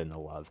amplified than the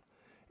love.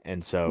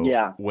 And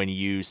so when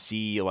you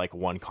see like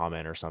one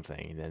comment or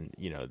something, then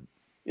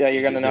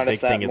you're gonna notice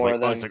big thing that is more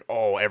like, it's like,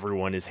 oh,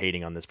 everyone is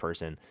hating on this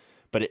person,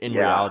 but in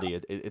reality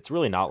it's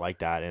really not like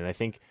that. And I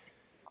think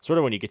sort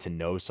of when you get to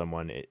know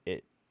someone,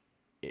 it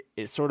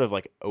sort of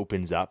like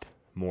opens up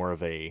more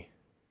of a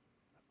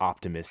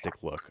optimistic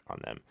look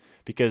on them,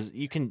 because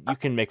you can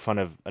make fun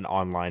of an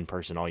online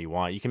person all you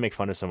want. You can make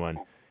fun of someone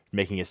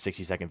making a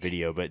 60-second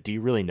video, but do you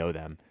really know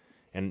them?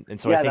 And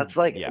so I think that's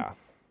like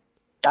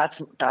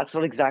that's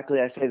what exactly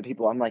I say to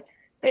people. I'm like,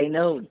 they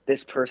know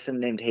this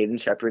person named Hayden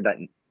Shepard that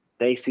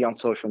they see on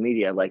social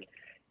media. Like,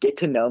 get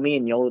to know me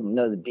and you'll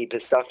know the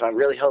deepest stuff. And I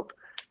really hope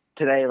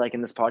today, like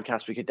in this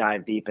podcast, we could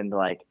dive deep into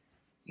like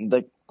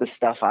the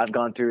stuff I've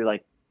gone through,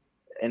 like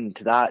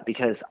into that,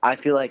 because I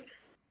feel like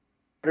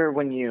better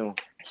when you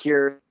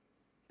hear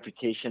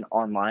reputation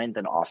online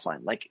than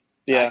offline. Like,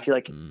 I feel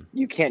like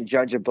you can't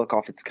judge a book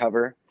off its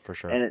cover. For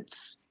sure. And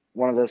it's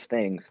one of those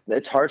things.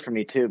 It's hard for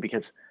me too,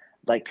 because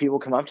like people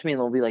come up to me and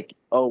they'll be like,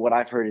 oh, what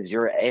I've heard is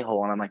you're an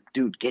a-hole. And I'm like,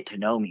 dude, get to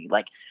know me.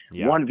 Like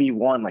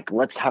 1v1, like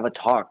let's have a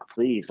talk,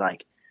 please.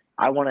 Like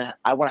I want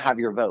to have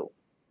your vote.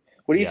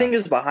 What do you think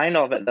is behind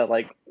all of it though?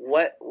 Like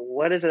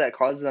what is it that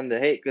causes them to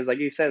hate? Because like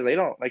you said, they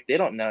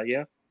don't know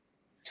you.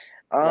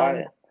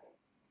 Why?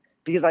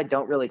 Because I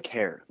don't really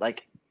care.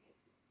 Like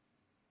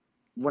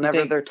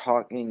whenever they're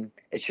talking,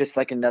 it's just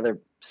like another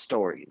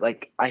story.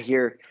 Like I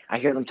hear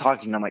them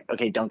talking, and I'm like,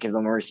 okay, don't give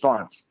them a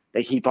response.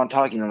 They keep on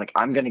talking. I'm like,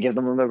 I'm going to give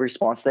them the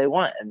response they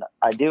want. And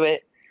I do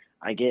it.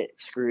 I get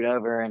screwed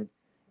over, and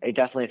it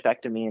definitely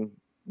affected me in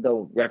the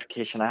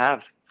reputation I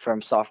have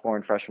from sophomore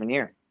and freshman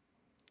year.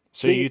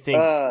 So you think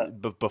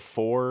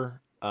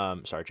before,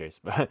 sorry, Chase,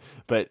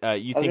 but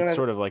you think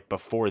sort of like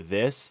before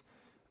this,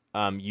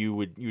 you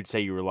would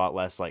say you were a lot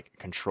less like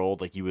controlled,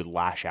 like you would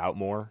lash out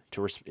more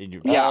to be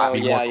more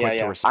quick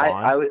to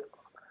respond.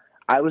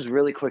 I was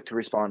really quick to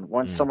respond.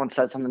 Once someone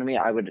said something to me,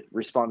 I would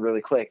respond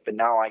really quick. But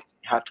now I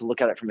have to look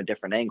at it from a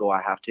different angle.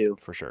 I have to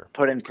for sure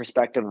put in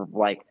perspective of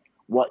like,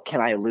 what can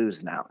I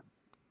lose now?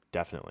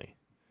 Definitely.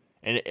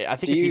 And I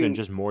think it's even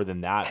just more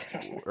than that.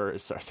 Or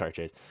sorry,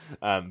 Chase.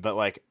 But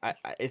like,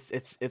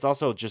 it's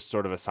also just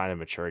sort of a sign of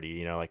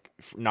maturity. Like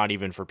not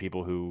even for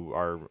people who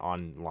are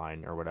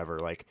online or whatever.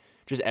 Like,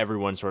 just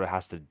everyone sort of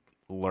has to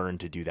learn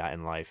to do that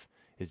in life.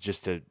 Is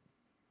just to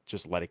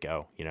just let it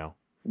go, you know?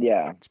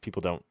 Yeah, 'Cause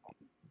people don't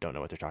know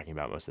what they're talking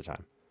about most of the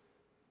time.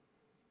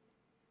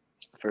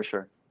 for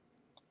sure.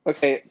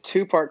 Okay,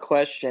 two-part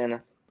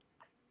question.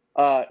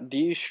 Do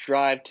you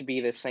strive to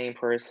be the same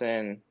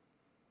person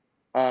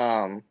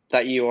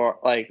that you are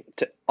like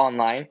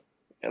online,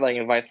 like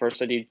and vice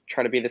versa? Do you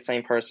try to be the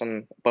same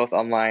person both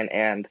online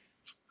and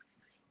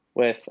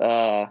with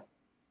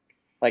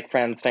like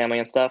friends, family,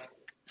 and stuff?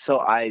 So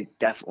I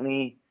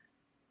definitely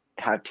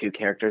have two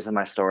characters in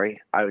my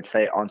story. I would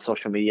say on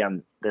social media,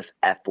 I'm this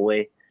F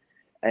boy,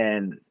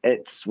 and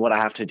it's what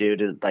I have to do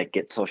to like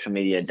get social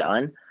media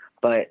done.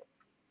 But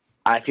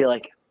I feel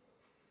like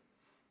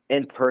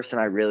in person,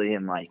 I really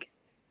am like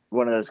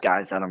one of those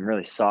guys that I'm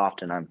really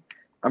soft, and I'm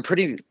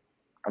pretty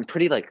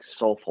like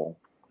soulful.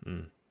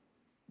 Mm.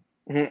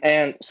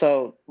 And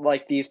so,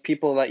 like these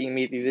people that you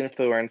meet, these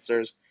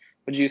influencers,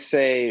 would you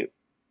say,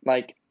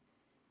 like,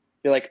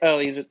 you're like, oh,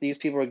 these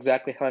people are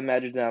exactly how I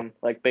imagined them,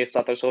 like based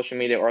off their social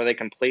media, or are they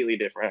completely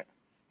different?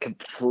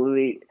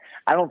 Completely,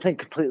 I don't think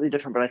completely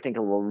different, but I think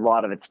a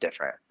lot of it's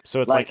different.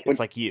 So it's Like, it's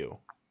like you.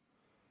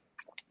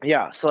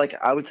 Yeah, so like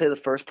I would say the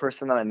first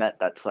person that I met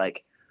that's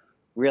like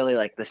really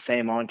like the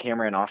same on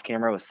camera and off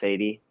camera was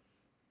Sadie.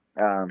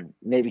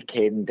 Maybe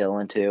Cade and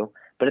Dylan too.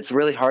 But it's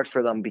really hard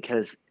for them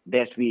because they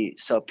have to be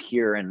so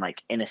pure and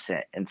like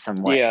innocent in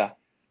some way. Yeah.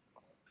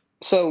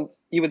 So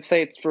you would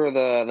say it's for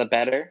the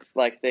better,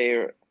 like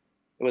it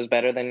was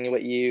better than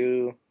what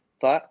you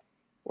thought,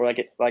 or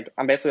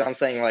I'm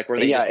saying like were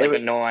they Yeah, just like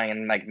annoying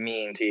and like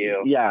mean to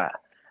you? Yeah,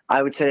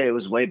 I would say it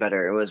was way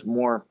better. It was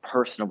more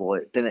personable.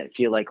 It didn't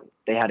feel like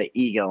they had an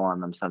ego on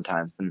them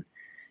sometimes. And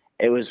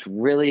it was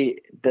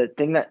really the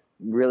thing that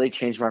really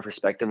changed my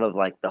perspective of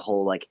like the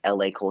whole like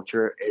LA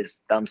culture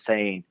is them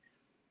saying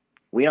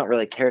we don't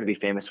really care to be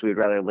famous. We would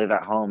rather live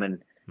at home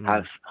and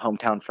have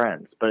hometown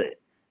friends. But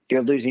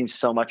you're losing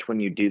so much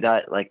when you do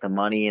that, like the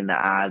money and the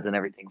ads and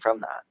everything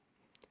from that.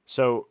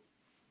 So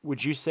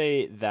would you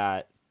say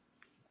that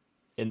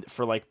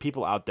for like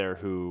people out there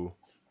who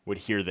would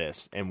hear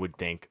this and would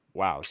think,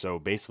 wow, so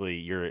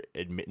basically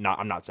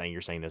I'm not saying you're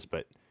saying this,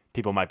 but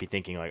people might be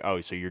thinking like, oh,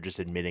 so you're just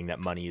admitting that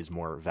money is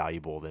more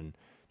valuable than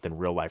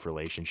real life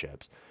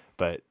relationships.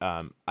 But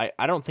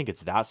I don't think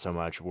it's that so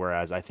much.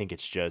 Whereas I think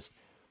it's just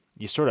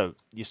you sort of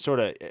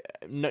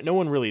no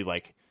one really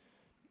like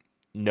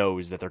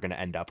knows that they're going to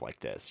end up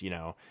like this, you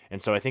know?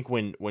 And so I think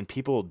when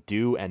people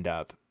do end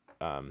up,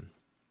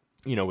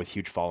 you know, with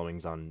huge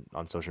followings on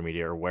social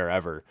media or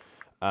wherever,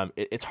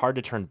 it's hard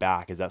to turn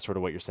back. Is that sort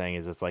of what you're saying?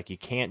 Is it's like, you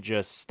can't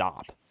just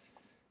stop,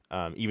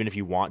 even if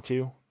you want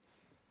to,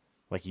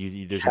 like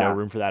there's no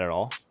room for that at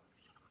all.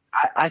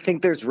 I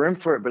think there's room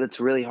for it, but it's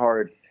really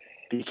hard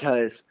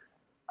because,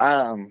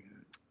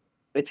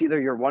 it's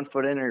either you're 1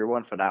 foot in or you're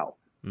 1 foot out.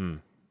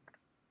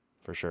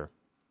 For sure.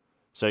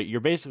 So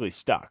you're basically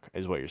stuck,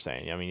 is what you're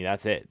saying. I mean,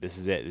 that's it. This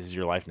is it. This is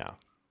your life now.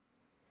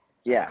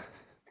 Yeah,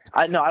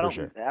 I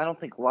don't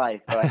think life,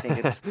 but I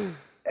think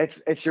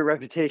it's your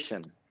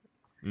reputation.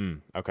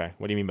 Okay.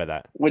 What do you mean by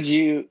that? Would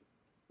you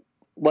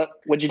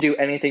do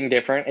anything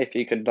different if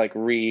you could like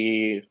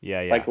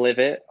like live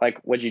it? Like,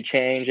 would you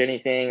change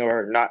anything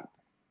or not?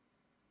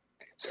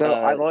 So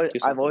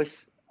I've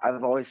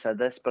always said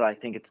this, but I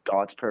think it's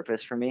God's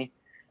purpose for me.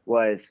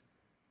 Was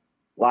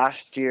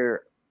last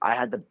year I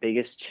had the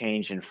biggest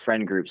change in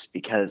friend groups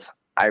because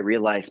I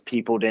realized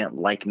people didn't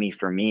like me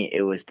for me.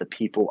 It was the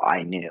people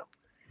I knew.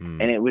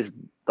 And it was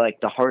like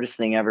the hardest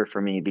thing ever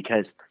for me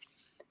because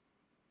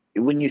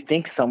when you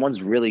think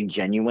someone's really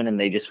genuine and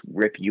they just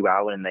rip you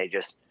out and they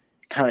just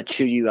kind of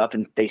chew you up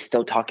and they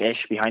still talk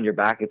ish behind your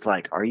back, it's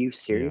like, are you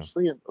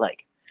seriously? Yeah.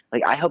 Like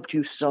I helped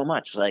you so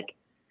much. Like,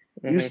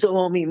 you still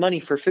owe me money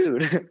for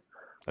food.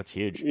 That's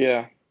huge.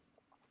 Yeah.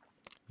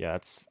 Yeah,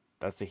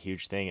 that's a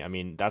huge thing. I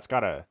mean, it's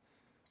gotta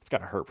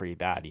hurt pretty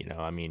bad, you know.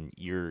 I mean,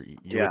 you're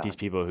with these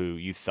people who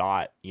you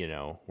thought, you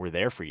know, were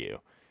there for you,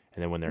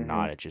 and then when they're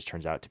not, it just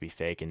turns out to be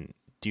fake. And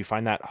do you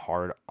find that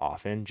hard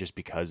often, just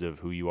because of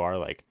who you are,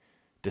 like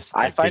just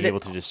like being able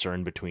to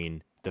discern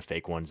between the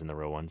fake ones and the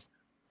real ones?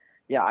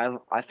 Yeah,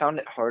 I found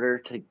it harder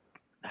to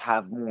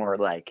have more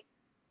like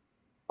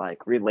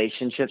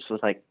relationships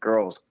with like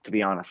girls, to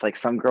be honest. Like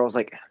some girls,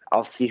 like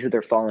I'll see who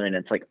they're following and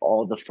it's like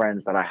all the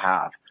friends that I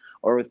have.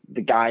 Or with the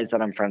guys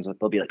that I'm friends with,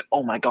 they'll be like,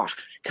 oh my gosh,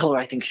 tell her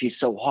I think she's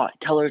so hot.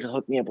 Tell her to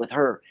hook me up with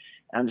her.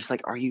 And I'm just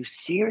like, are you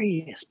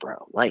serious,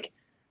 bro? Like,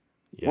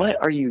 what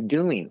are you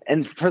doing?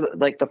 And for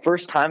the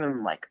first time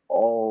in like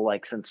all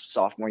like since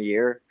sophomore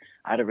year,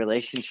 I had a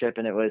relationship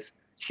and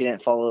she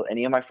didn't follow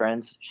any of my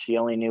friends. She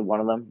only knew one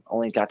of them,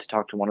 only got to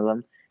talk to one of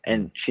them.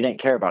 And she didn't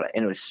care about it.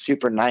 And it was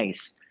super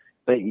nice.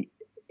 But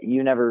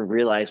you never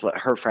realize what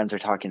her friends are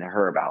talking to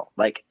her about.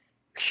 Like,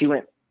 she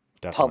went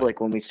public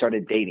when we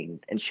started dating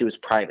and she was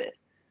private.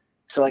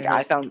 So like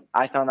I found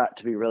that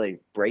to be really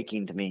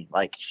breaking to me.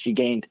 Like, she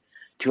gained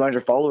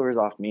 200 followers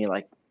off me.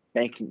 Like,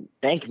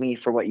 thank me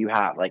for what you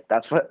have. Like,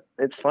 that's what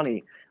it's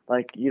funny.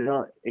 Like, you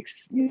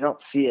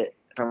don't see it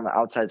from the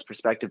outside's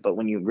perspective, but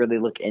when you really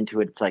look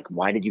into it, it's like,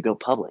 why did you go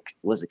public?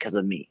 Was it because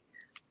of me?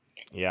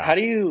 How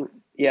do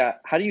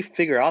you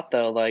figure out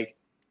though, like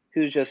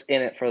who's just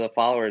in it for the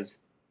followers.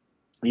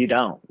 You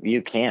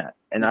can't,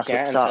 and that's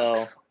what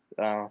sucks.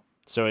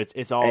 So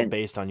it's all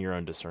based on your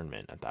own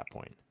discernment at that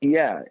point.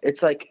 Yeah,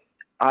 it's like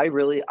I'm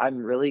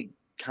really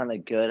kind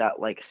of good at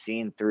like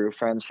seeing through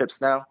friendships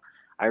now.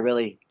 I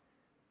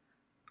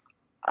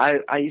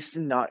used to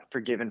not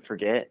forgive and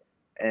forget,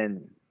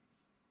 and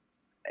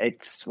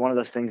it's one of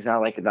those things now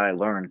like that I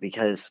learned,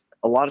 because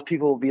a lot of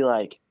people will be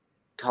like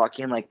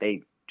talking like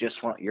they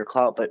just want your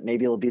clout, but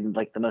maybe it'll be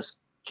like the most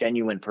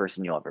genuine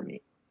person you'll ever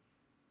meet.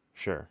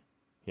 Sure.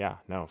 Yeah,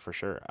 no, for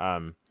sure.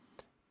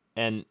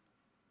 And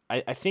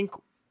I think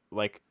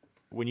like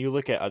when you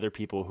look at other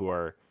people who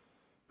are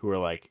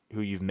like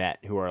who you've met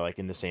who are like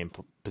in the same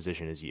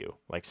position as you,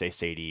 like say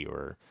Sadie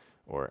or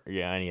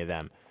any of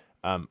them.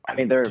 I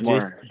mean,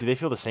 do they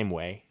feel the same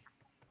way?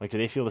 Like, do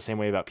they feel the same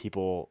way about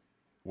people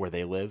where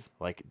they live?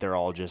 Like they're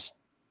all just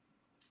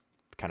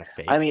kind of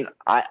fake? I mean,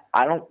 I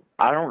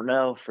don't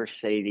know for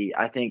Sadie.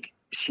 I think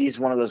she's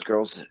one of those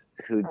girls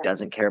who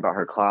doesn't care about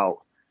her clout,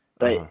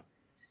 but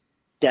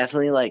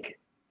definitely like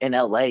in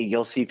LA,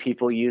 you'll see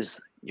people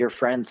use your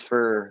friends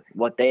for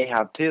what they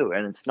have too.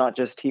 And it's not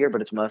just here,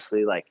 but it's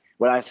mostly like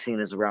what I've seen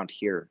is around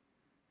here.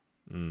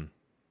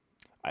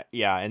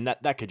 Yeah. And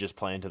that could just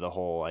play into the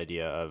whole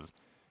idea of,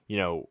 you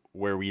know,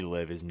 where we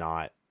live is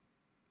not,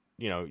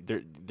 you know,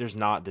 there's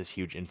not this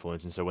huge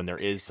influence. And so when there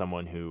is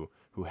someone who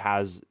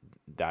has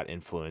that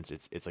influence,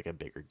 it's like a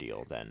bigger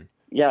deal than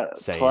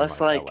say plus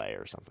in like LA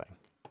or something.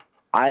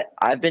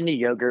 I've been to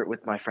Yogurt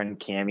with my friend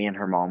Cammie and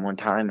her mom one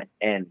time,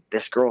 and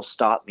this girl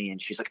stopped me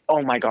and she's like,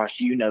 "Oh my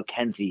gosh, you know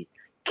Kenzie.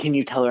 Can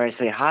you tell her I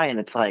say hi?" And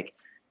it's like,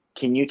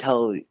 can you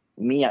tell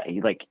me,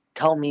 like,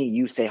 tell me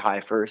you say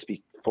hi first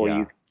before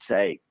you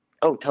say,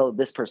 "Oh, tell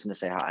this person to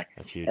say hi."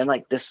 That's huge. And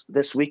like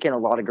this weekend, a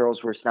lot of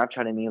girls were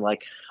Snapchatting me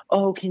like,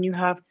 "Oh, can you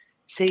have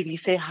Sadie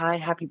say hi,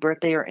 happy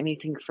birthday, or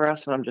anything for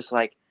us?" And I'm just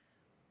like,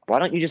 why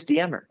don't you just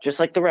DM her? Just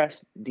like the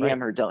rest, DM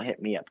her, don't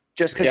hit me up.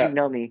 Just because you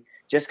know me,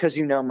 just because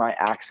you know my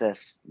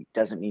access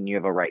doesn't mean you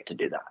have a right to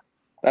do that.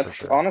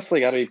 That's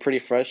honestly got to be pretty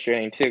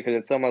frustrating too, because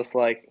it's almost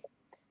like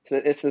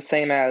it's the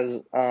same as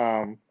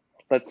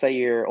let's say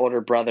your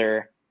older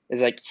brother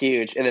is like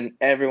huge, and then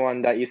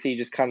everyone that you see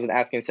just comes and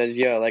asks and says,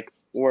 "Yo, like,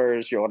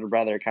 where's your older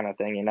brother?" kind of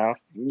thing, you know?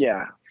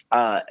 Yeah,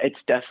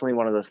 it's definitely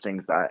one of those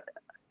things that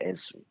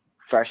is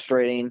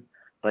frustrating,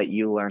 but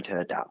you learn to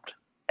adapt.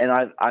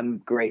 And I'm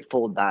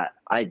grateful that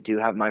I do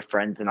have my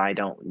friends, and I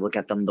don't look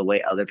at them the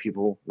way other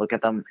people look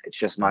at them. It's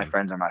just my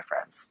friends are my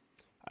friends.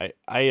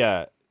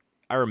 I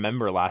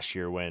remember last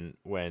year when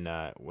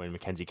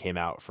Mackenzie came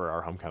out for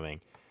our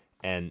homecoming,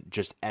 and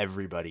just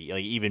everybody,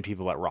 like even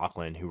people at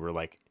Rockland who were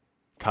like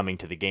coming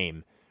to the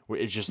game,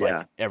 it's just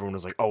like everyone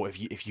was like, "Oh,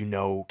 if you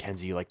know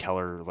Kenzie, like tell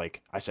her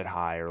like I said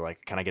hi, or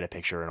like can I get a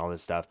picture," and all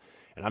this stuff.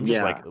 And I'm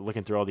just like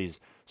looking through all these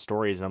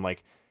stories, and I'm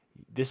like,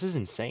 this is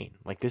insane.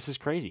 Like, this is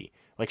crazy.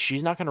 Like,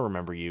 she's not going to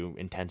remember you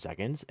in 10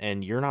 seconds,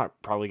 and you're not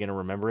probably going to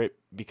remember it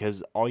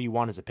because all you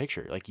want is a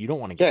picture. Like, you don't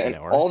want to get to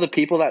know her. All the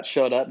people that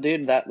showed up,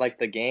 dude, that, like,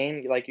 the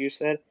game, like you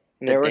said,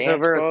 and the dance,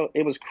 bro,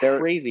 it was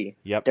crazy.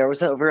 Yep. There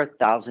was over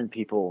 1,000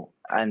 people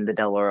on the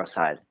Del Oro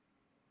side.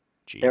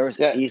 Jeez. There was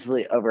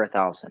easily over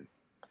 1,000.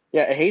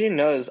 Yeah, Hayden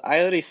knows. I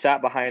already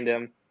sat behind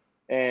him,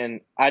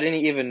 and I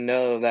didn't even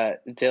know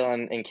that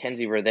Dylan and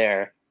Kenzie were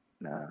there.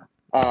 No.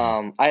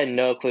 I had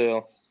no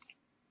clue.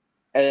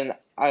 And then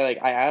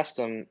I asked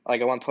him,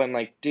 like, at one point, I'm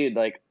like, dude,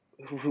 like,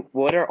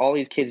 what are all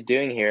these kids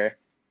doing here?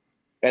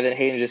 And then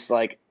Hayden just,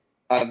 like,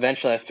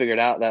 eventually I figured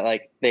out that,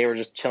 like, they were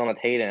just chilling with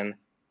Hayden.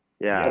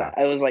 Yeah.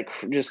 I was, like,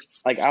 just,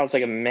 like, I was,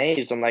 like,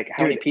 amazed. I'm like,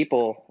 how many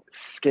people?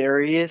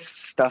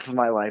 Scariest stuff of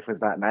my life was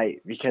that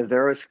night, because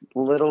there was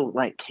little,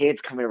 like, kids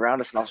coming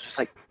around us, and I was just,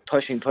 like,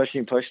 pushing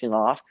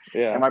off.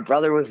 Yeah. And my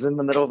brother was in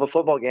the middle of a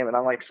football game, and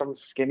I'm, like, some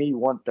skinny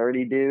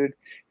 130 dude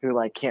who,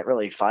 like, can't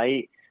really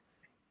fight.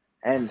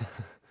 And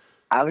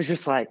I was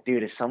just like,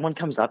 dude, if someone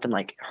comes up and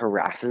like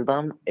harasses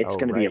them, it's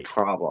going to be a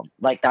problem.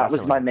 Like that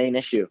was my main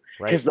issue.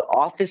 Because the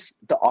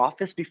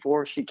office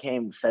before she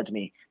came said to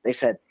me, they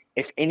said,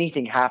 if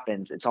anything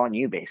happens, it's on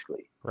you,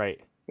 basically.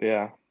 Right.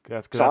 Yeah.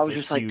 That's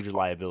a huge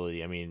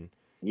liability. I mean,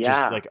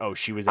 just like, oh,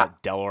 she was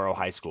at Del Oro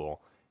High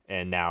School,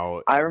 and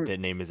now the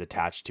name is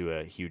attached to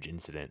a huge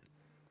incident.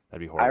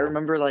 That'd be horrible. I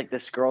remember like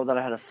this girl that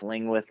I had a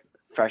fling with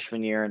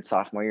freshman year and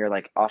sophomore year,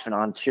 like off and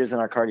on. She was in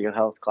our cardio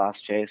health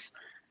class, Chase.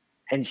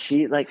 And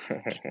she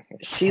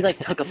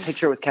took a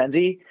picture with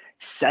Kenzie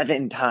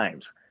 7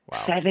 times. Wow.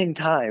 7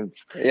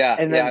 times. Yeah,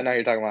 and then I know what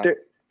you're talking about.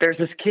 There's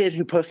this kid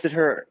who posted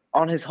her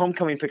on his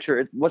homecoming picture.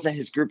 It wasn't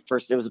his group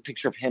first. It was a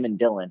picture of him and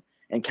Dylan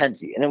and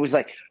Kenzie. And it was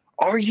like,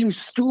 are you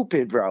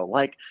stupid, bro?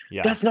 Like,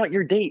 that's not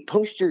your date.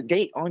 Post your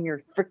date on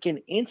your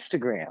freaking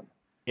Instagram.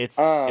 It's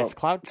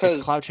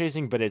cloud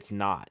chasing, but it's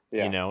not.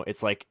 You know,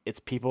 it's like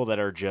it's people that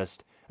are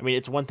just. I mean,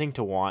 it's one thing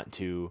to want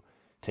to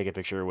take a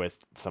picture with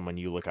someone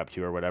you look up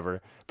to or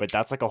whatever, but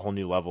that's like a whole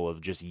new level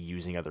of just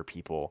using other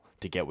people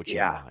to get what you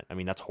want. I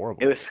mean, that's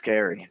horrible. It was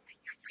scary.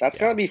 That's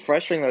gotta be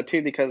frustrating though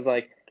too, because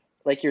like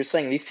you're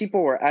saying, these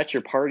people were at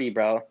your party,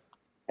 bro,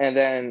 and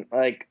then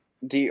like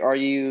do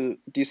you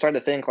start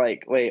to think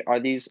like, wait, are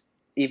these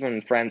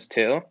even friends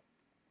too.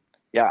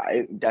 Yeah,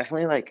 it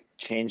definitely like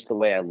changed the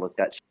way I looked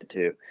at shit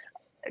too,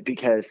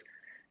 because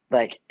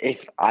like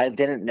if I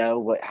didn't know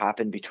what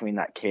happened between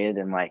that kid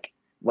and like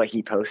what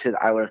he posted,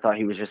 I would have thought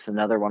he was just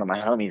another one of my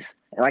homies.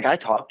 And like I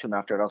talked to him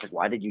after it, I was like,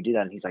 "Why did you do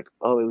that?" And he's like,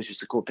 "Oh, it was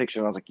just a cool picture."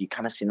 And I was like, "You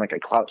kind of seem like a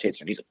clout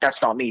chaser." And he's like,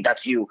 "That's not me,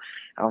 that's you."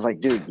 And I was like,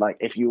 "Dude, like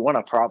if you want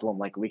a problem,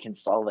 like we can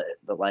solve it,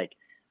 but like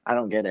I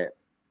don't get it."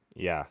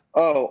 Yeah.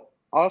 Oh,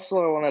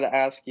 also I wanted to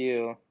ask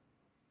you,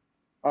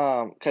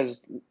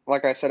 because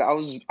like I said, I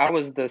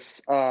was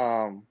this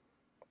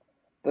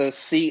the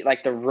seat,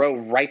 like the row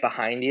right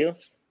behind you,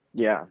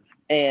 Yeah,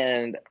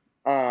 and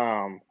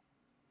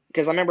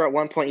because I remember at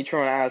one point you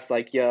turned and asked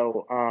like,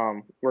 "Yo,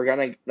 we're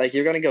gonna like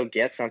you're gonna go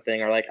get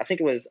something," or like I think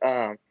it was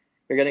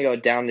you're gonna go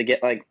down to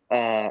get like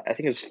I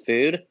think it was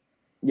food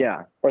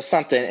yeah, or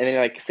something, and then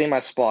you're like, "See my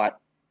spot,"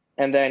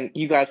 and then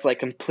you guys like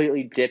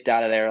completely dipped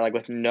out of there like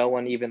with no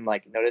one even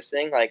like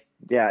noticing like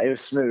yeah. It was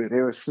smooth.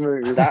 It was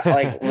smooth. that.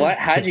 Like, what?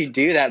 How'd you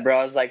do that, bro?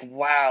 I was like,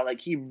 wow, like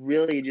he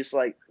really just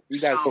like you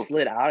guys So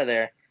slid out of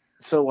there.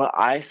 So what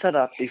I set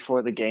up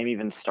before the game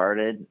even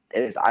started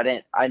is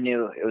I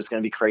knew it was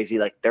going to be crazy.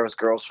 Like there was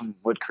girls from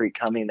Wood Creek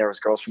coming, there was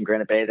girls from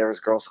Granite Bay, there was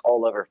girls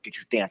all over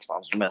because dance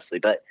moms were mostly.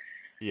 But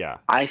Yeah.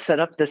 I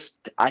set up this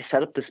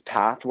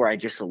path where I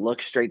just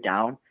look straight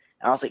down,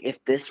 and I was like,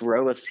 if this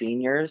row of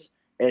seniors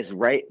is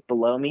right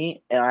below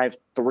me and I have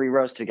 3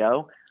 rows to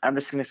go, I'm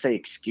just going to say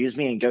excuse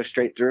me and go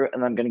straight through,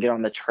 and I'm going to get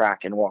on the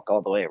track and walk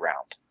all the way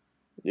around.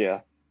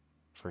 Yeah.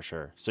 For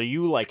sure. So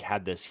you like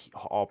had this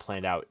all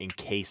planned out in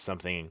case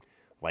something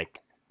like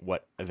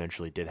what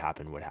eventually did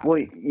happen would happen.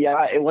 Well,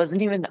 yeah, it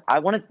wasn't even. I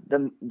wanted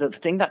them. The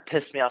thing that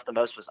pissed me off the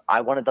most was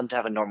I wanted them to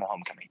have a normal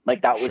homecoming.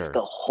 Like that was Sure.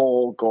 the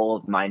whole goal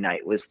of my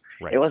night. Was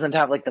Right. It wasn't to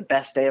have like the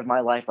best day of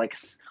my life. Like,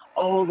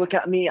 oh look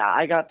at me,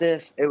 I got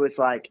this. It was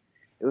like,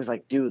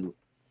 dude,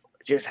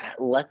 just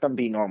let them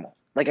be normal.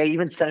 Like I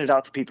even sent it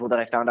out to people that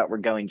I found out were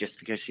going just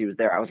because she was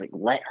there. I was like,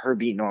 let her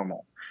be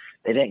normal.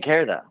 They didn't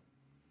care though.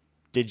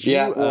 Did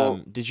Yeah, you well-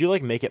 did you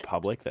like make it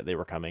public that they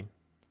were coming?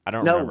 I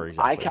don't No, remember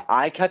exactly.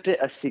 I kept it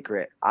a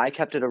secret. I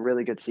kept it a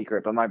really good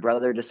secret. But my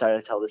brother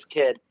decided to tell this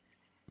kid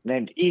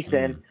named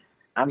Ethan.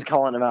 I'm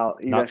calling him out.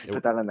 You guys can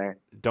put that in there.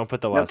 Don't put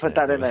the No, last put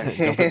name. that in there.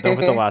 Don't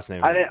put the last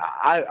name. I didn't.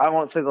 I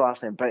won't say the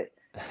last name, but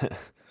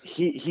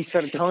he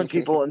started telling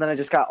people, and then I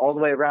just got all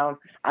the way around.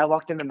 I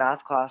walked into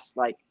math class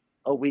like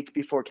a week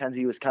before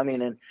Kenzie was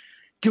coming, and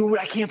dude,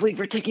 I can't believe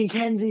we're taking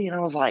Kenzie. And I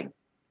was like,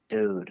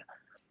 dude,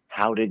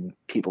 how did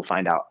people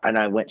find out? And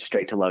I went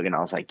straight to Logan. I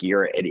was like,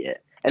 you're an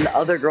idiot. And the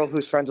other girl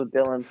who's friends with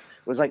Dylan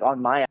was like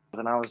on my ass,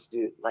 and I was,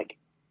 dude, like,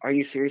 are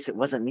you serious? It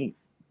wasn't me.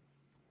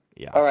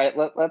 Yeah. All right,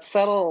 let's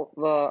settle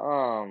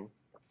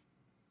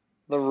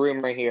the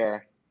rumor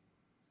here.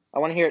 I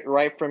want to hear it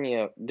right from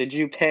you. Did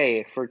you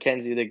pay for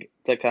Kenzie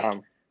to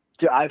come?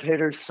 Dude, I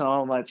paid her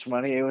so much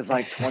money. It was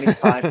like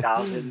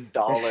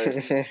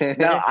 $25,000.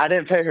 No, I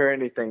didn't pay her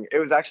anything. It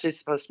was actually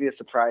supposed to be a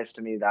surprise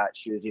to me that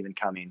she was even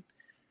coming.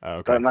 Oh,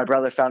 okay. But my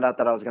brother found out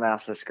that I was going to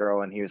ask this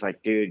girl, and he was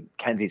like, dude,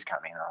 Kenzie's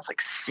coming. And I was like,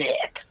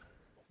 sick.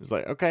 It was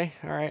like, okay,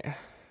 all right.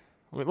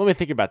 Let me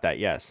think about that.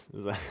 Yes.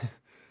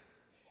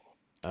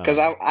 Because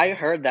I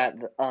heard that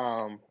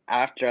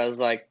after I was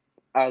like,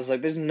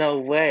 there's no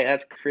way,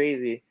 that's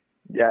crazy.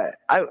 Yeah,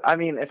 I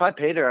mean, if I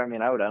paid her, I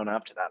mean, I would own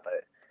up to that,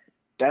 but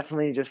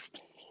definitely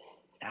just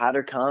had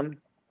her come,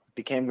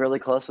 became really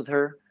close with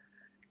her,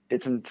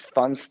 did some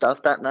fun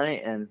stuff that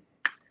night, and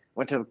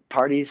went to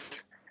parties,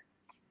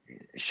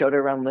 showed her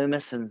around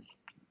Loomis, and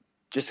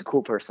just a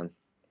cool person.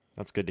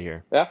 That's good to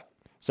hear. Yeah.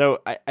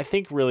 So I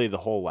think really the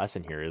whole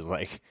lesson here is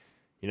like,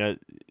 you know,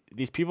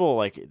 these people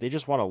like they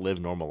just want to live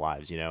normal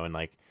lives, you know, and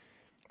like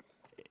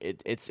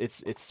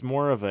it's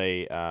more of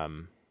a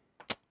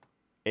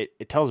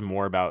it tells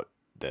more about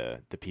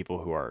the people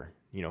who are,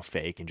 you know,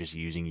 fake and just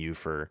using you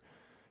for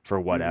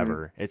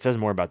whatever. Mm-hmm. It says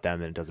more about them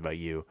than it does about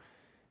you.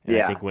 And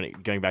I think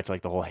going back to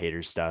like the whole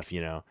haters stuff,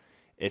 you know,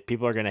 if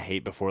people are going to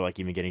hate before like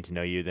even getting to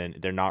know you, then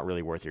they're not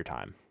really worth your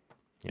time.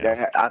 You know?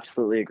 Yeah, I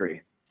absolutely agree.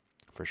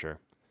 For sure.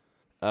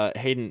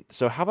 Hayden,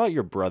 so how about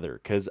your brother?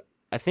 Because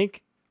I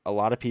think a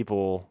lot of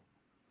people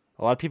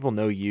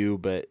know you,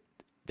 but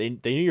they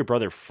knew your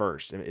brother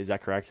first. Is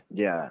that correct?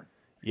 Yeah.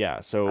 Yeah.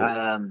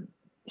 So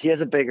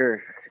he's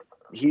bigger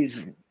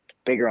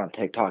on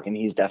TikTok, and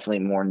he's definitely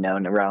more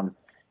known around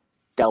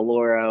Del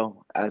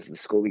Loro as the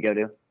school we go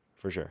to.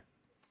 For sure.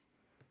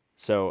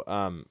 So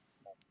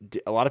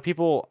a lot of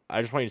people,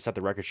 I just want you to set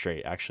the record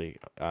straight. Actually,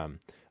 a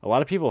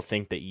lot of people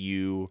think that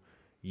you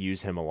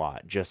use him a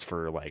lot just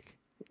for like.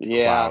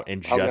 Yeah,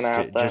 and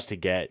just to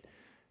get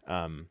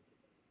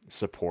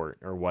support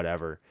or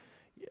whatever.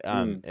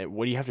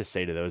 What do you have to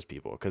say to those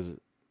people? Because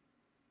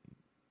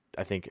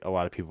I think a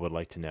lot of people would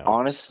like to know.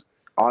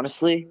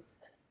 Honestly,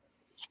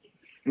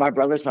 my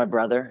brother's my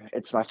brother.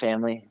 It's my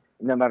family.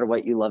 No matter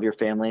what, you love your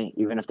family,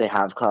 even if they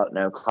have clout,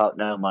 no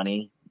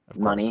money,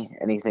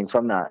 anything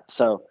from that.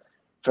 So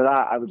for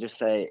that, I would just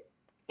say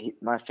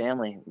my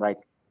family, like,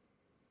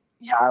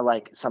 yeah,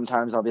 like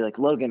sometimes I'll be like,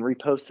 Logan,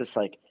 repost this,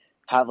 like,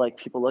 have like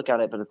people look at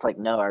it, but it's like,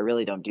 no, I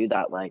really don't do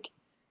that. Like,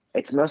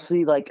 it's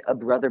mostly like a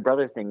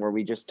brother thing where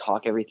we just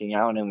talk everything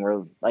out, and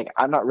we're like,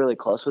 I'm not really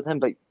close with him,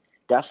 but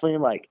definitely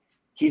like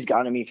he's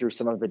gotten me through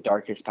some of the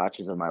darkest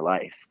patches of my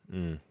life.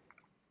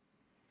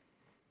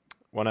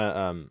 Want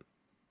to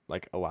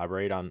like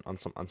elaborate on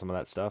some of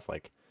that stuff?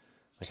 Like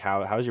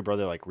how has your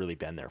brother like really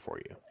been there for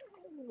you?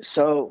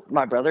 So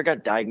my brother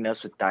got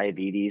diagnosed with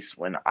diabetes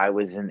when I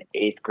was in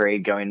 8th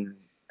grade, going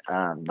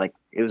like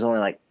it was only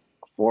like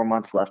 4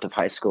 months left of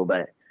high school,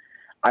 but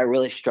I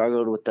really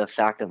struggled with the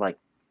fact of like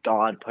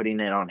God putting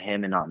it on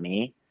him and not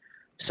me.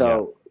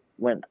 So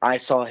when I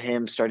saw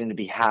him starting to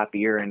be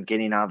happier and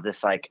getting out of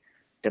this like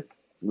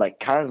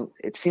kind of,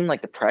 it seemed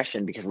like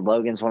depression, because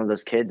Logan's one of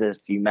those kids that if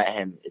you met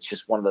him, it's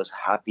just one of those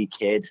happy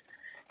kids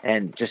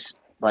and just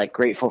like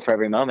grateful for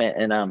every moment.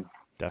 And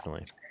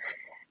Definitely.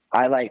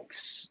 I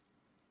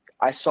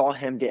saw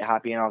him get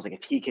happy, and I was like,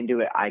 if he can do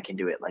it, I can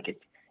do it. Like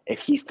if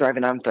he's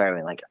thriving, I'm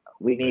thriving. Like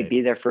we need to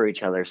be there for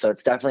each other. So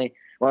it's definitely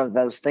one of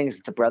those things.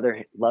 It's a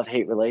brother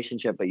love-hate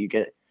relationship, but you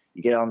get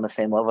on the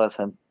same level as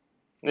him.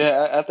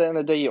 Yeah, at the end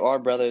of the day, you are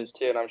brothers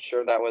too, and I'm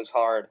sure that was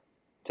hard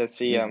to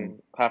see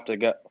him have to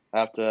go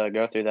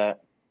through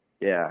that.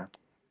 Yeah.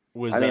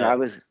 Was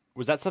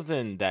that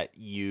something that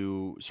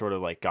you sort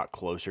of like got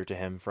closer to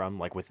him from?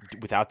 Like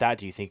without that,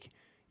 do you think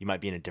you might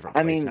be in a different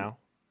place now?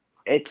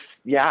 I mean,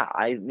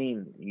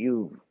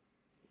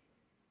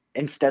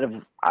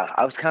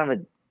 I was kind of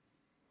a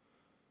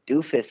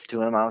doofus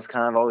to him. I was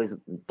kind of always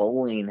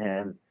bullying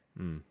him.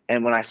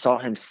 And when I saw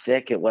him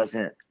sick, it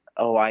wasn't,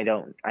 oh, I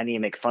need to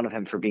make fun of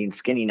him for being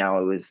skinny now.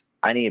 It was,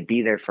 I need to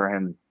be there for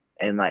him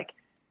and like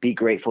be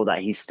grateful that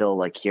he's still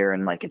like here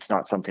and like it's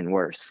not something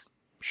worse.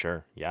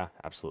 Sure. Yeah,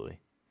 absolutely.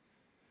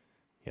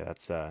 Yeah,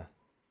 that's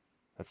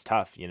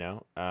tough, you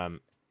know?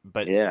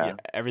 But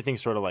everything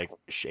sort of like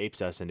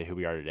shapes us into who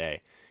we are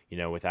today, you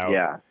know,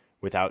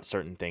 without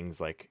certain things,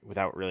 like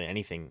without really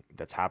anything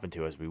that's happened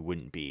to us, we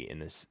wouldn't be in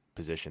this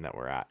position that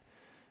we're at.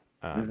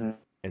 And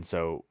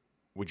so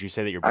would you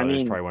say that your brother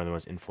is probably one of the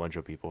most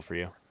influential people for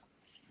you?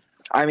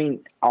 I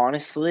mean,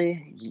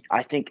 honestly,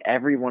 I think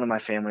every one of my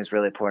family is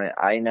really important.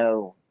 I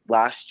know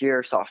last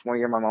year, sophomore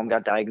year, my mom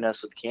got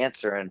diagnosed with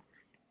cancer, and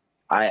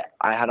I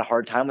had a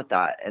hard time with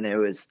that. And it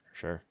was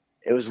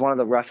one of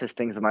the roughest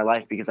things in my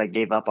life, because I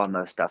gave up on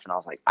those stuff, and I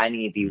was like, I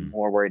need to be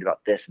more worried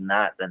about this and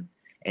that than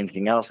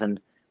anything else. And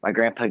my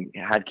grandpa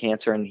had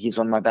cancer, and he's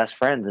one of my best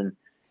friends, and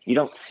you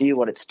don't see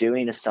what it's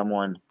doing to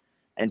someone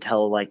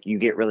until like you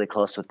get really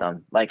close with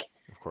them. Like,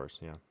 of course,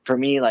 yeah. For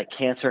me, like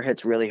cancer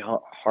hits really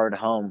hard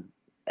home,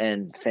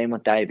 and same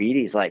with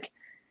diabetes. Like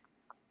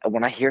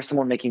when I hear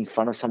someone making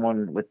fun of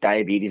someone with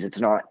diabetes, it's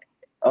not,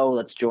 oh,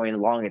 let's join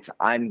along. It's,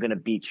 I'm gonna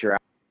beat your ass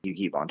if you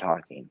keep on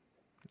talking.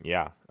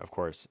 Yeah, of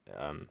course,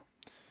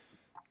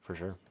 for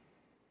sure.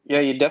 Yeah,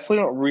 you definitely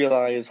don't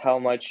realize how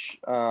much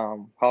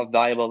how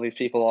valuable these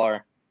people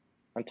are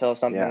until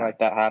something like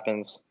that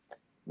happens.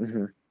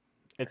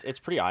 It's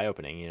pretty eye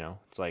opening, you know.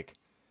 It's like,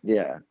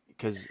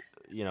 because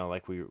you know,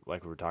 like we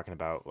were talking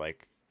about,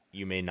 like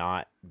you may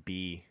not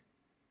be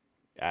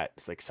at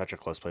like such a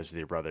close place with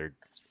your brother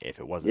if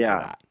it wasn't for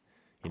that,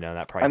 you know.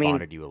 That probably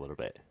bonded you a little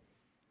bit.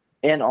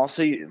 And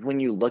also, when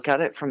you look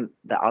at it from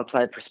the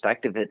outside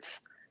perspective, it's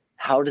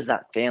how does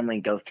that family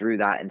go through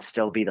that and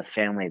still be the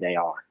family they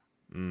are?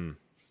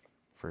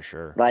 For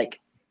sure. Like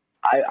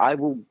I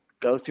will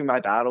go through my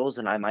battles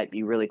and I might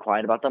be really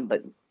quiet about them,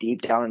 but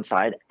deep down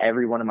inside,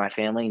 everyone in my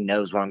family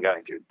knows what I'm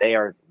going through.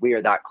 We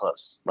are that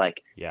close.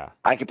 Like,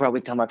 I could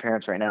probably tell my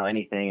parents right now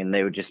anything, and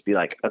they would just be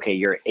like, okay,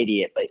 you're an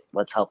idiot, but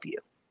let's help you.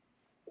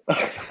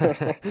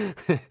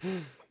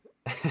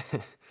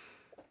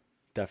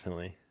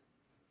 Definitely.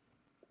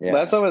 Yeah.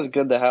 That's always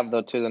good to have,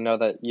 though, too, to know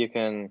that you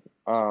can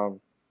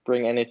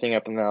bring anything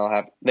up and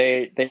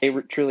they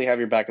truly have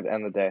your back at the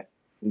end of the day.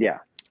 Yeah.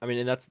 I mean,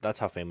 and that's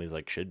how families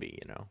like should be,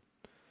 you know.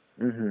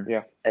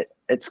 Yeah.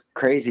 It's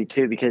crazy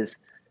too, because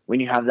when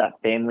you have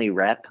that family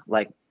rep,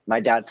 like my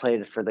dad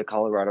played for the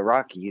Colorado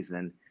Rockies,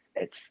 and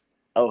it's,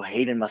 oh,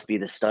 Hayden must be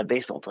the stud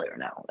baseball player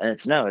now. And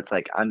it's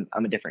like I'm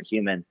a different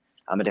human.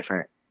 I'm a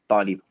different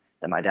body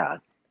than my dad.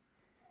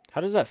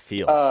 How does that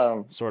feel?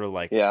 Sort of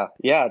like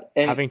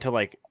having to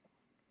like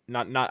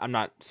not I'm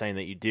not saying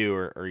that you do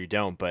or you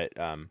don't, but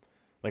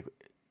like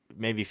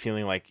maybe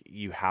feeling like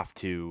you have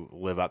to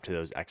live up to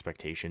those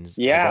expectations.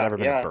 Has that ever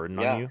been a burden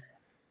on you?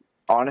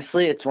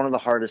 Honestly, it's one of the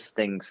hardest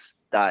things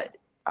that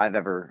I've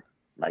ever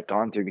like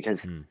gone through,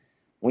 because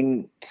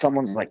when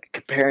someone's like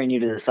comparing you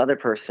to this other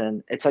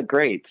person, it's like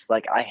grades.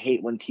 Like I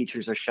hate when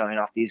teachers are showing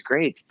off these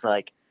grades. It's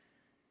like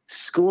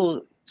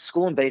school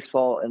and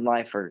baseball and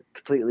life are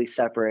completely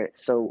separate.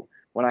 So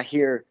when I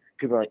hear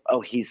people are like,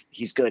 oh, he's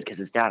good because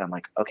his dad, I'm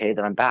like, okay,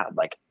 then I'm bad.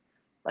 Like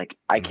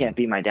I can't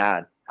be my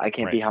dad. I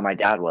can't be how my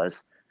dad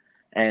was.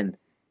 And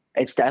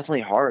it's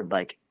definitely hard,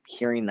 like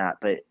hearing that,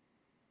 but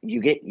you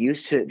get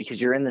used to it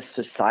because you're in the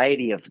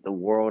society of the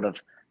world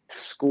of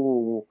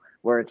school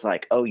where it's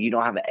like, oh, you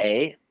don't have an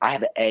A? I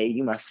have an A,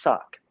 you must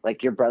suck.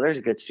 Like, your brother's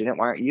a good student,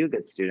 why aren't you a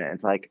good student?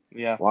 It's like,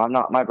 well, I'm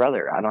not my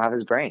brother. I don't have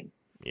his brain.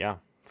 Yeah,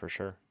 for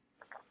sure.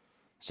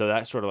 So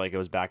that sort of like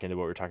goes back into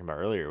what we were talking about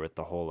earlier with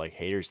the whole like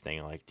haters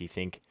thing. Like, do you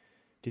think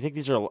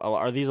these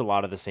are these a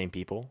lot of the same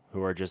people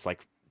who are just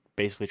like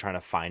basically trying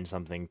to find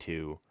something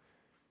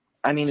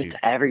I mean, to it's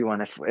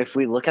everyone. If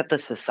we look at the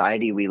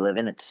society we live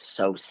in, it's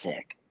so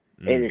sick.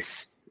 It mm,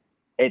 is.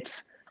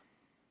 It's.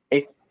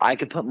 If I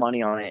could put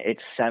money on it,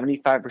 it's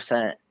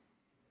 75%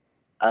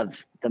 of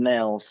the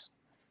males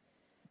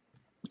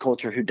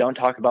culture who don't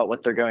talk about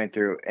what they're going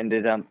through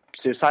ended up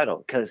suicidal,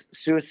 because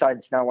suicide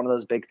is now one of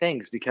those big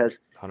things, because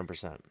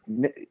 100%.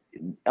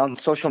 on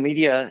social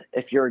media,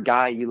 if you're a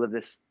guy, you live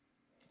this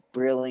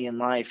brilliant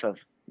life of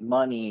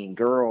money,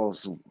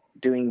 girls,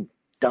 doing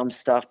dumb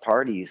stuff,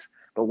 parties.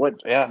 But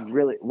what's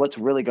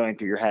really going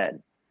through your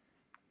head?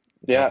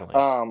 Yeah.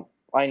 Definitely.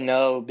 I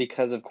know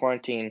because of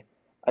quarantine,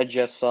 I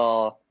just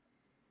saw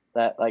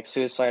that like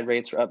suicide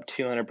rates are up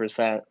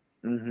 200%.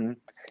 Hmm.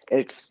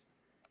 It's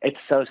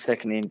so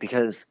sickening,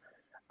 because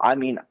I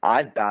mean,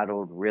 I've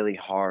battled really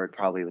hard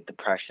probably with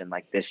depression.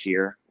 Like this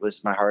year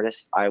was my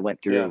hardest. I went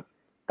Yeah. through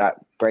that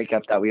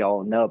breakup that we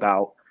all know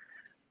about,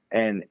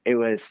 and it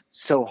was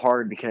so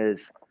hard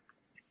because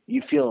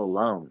you feel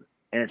alone.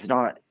 And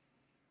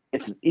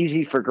it's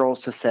easy for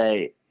girls to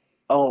say,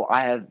 "Oh,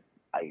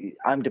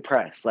 I'm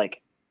depressed."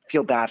 Like,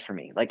 feel bad for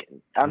me. Like,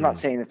 I'm not Mm,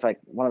 saying it's like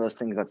one of those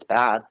things that's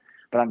bad,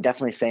 but I'm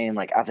definitely saying,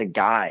 like, as a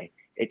guy,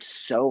 it's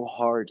so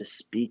hard to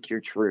speak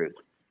your truth,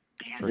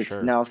 because for it's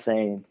sure. now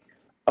saying,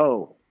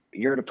 "Oh,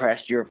 you're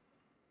depressed. You're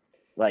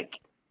like,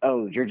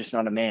 oh, you're just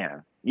not a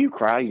man. You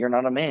cry. You're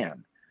not a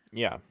man."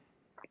 Yeah.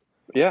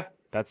 Yeah.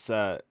 That's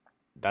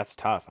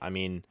tough. I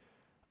mean,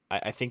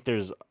 I think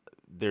there's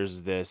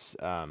this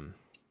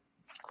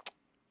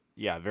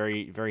yeah,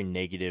 very very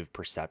negative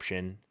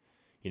perception.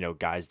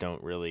 Guys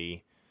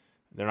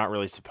they're not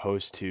really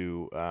supposed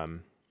to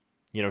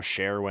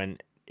share when, and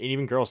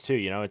even girls too.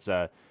 It's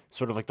a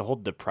sort of like the whole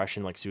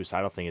depression, like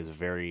suicidal thing is a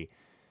very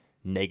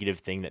negative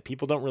thing that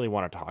people don't really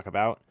want to talk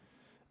about,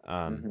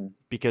 Hmm.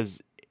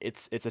 because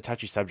it's a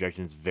touchy subject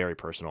and it's very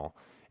personal,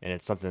 and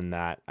it's something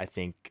that I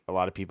think a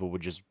lot of people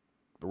would just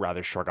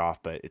rather shrug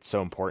off, but it's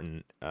so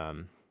important.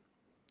 And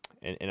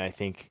I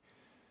think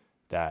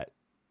that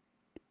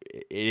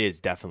it is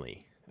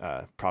definitely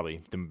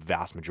probably the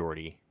vast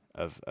majority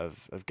of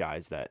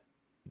guys that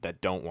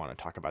don't want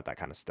to talk about that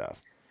kind of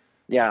stuff.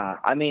 Yeah,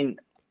 I mean,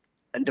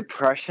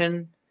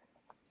 depression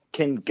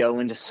can go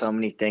into so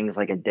many things,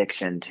 like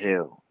addiction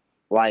too.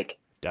 Like,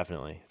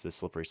 Definitely, it's a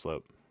slippery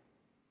slope.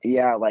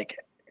 yeah, like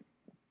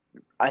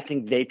I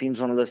think vaping's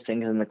one of those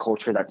things in the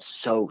culture that's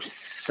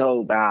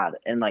so bad,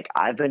 and like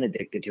I've been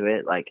addicted to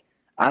it. Like,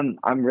 I'm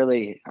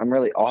really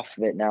off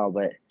of it now,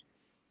 but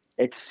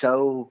it's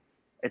so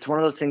it's one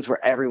of those things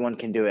where everyone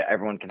can do it,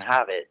 everyone can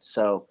have it.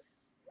 So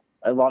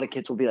a lot of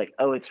kids will be like,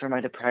 "Oh, it's for my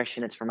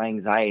depression, it's for my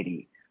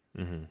anxiety."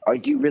 Hmm. Or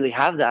do you really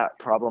have that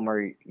problem, or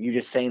are you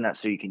just saying that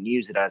so you can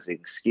use it as an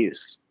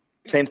excuse?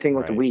 Same thing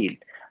with the Right.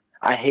 weed.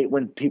 I hate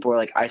when people are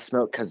like, "I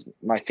smoke because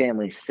my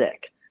family's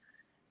sick."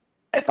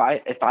 If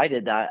I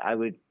did that, I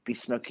would be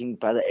smoking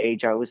by the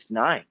age I was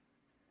 9.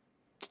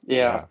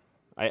 Yeah.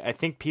 Yeah. I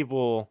think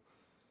people,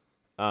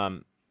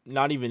 um,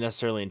 not even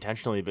necessarily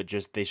intentionally, but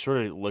just they sort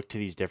of look to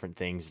these different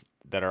things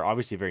that are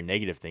obviously very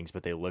negative things,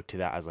 but they look to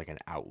that as like an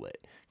outlet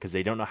because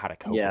they don't know how to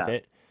cope with Yeah,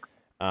 it.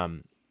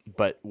 Um,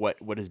 but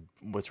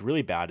what's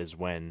really bad is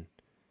when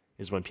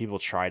people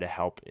try to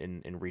help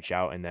and reach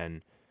out, and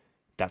then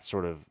that's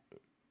sort of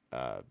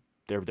uh,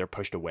 they're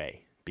pushed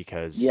away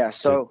because yeah. the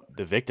So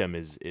the victim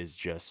is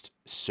just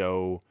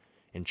so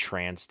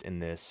entranced in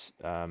this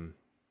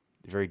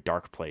very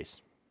dark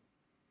place.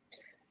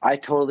 I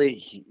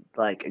totally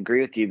like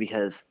agree with you,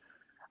 because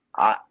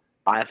I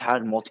I've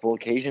had multiple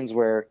occasions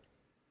where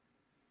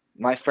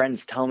my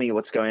friends tell me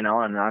what's going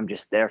on, and I'm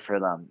just there for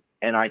them,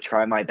 and I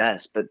try my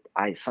best, but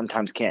I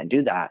sometimes can't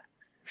do that.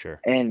 Sure.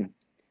 And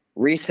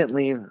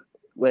recently,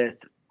 with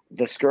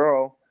this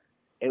girl,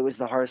 it was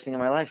the hardest thing in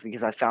my life,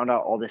 because I found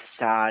out all this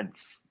sad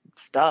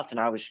stuff, and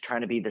I was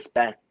trying to be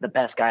the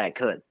best guy I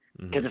could.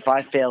 Hmm. Because if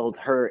I failed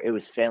her, it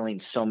was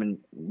failing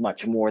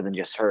much more than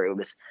just her. It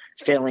was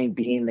failing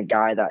being the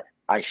guy that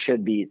I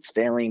should be. It's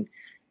failing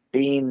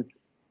being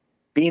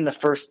the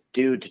first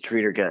dude to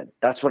treat her good.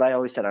 That's what I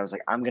always said. I was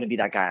like, I'm gonna be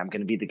that guy. I'm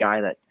gonna be the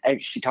guy that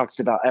she talks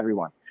about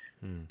everyone,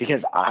 Mm.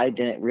 because I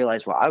didn't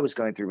realize what I was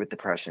going through with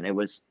depression. It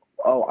was,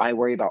 oh, I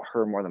worry about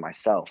her more than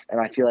myself. And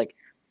I feel like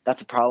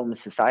that's a problem in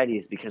society,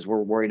 is because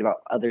we're worried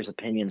about others'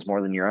 opinions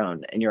more than your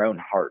own and your own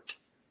heart.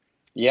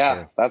 Yeah.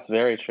 Sure. That's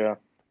very true.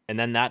 And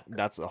then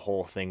that's a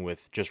whole thing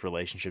with just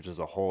relationships as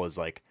a whole is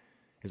like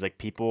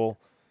people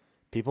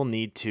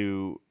need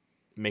to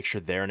make sure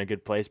they're in a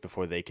good place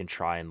before they can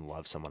try and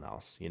love someone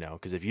else,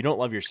 because if you don't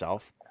love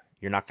yourself,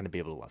 you're not going to be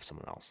able to love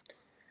someone else.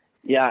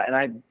 Yeah,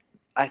 and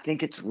I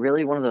think it's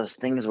really one of those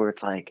things where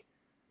it's like,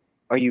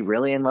 are you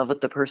really in love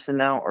with the person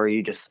now, or are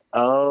you just,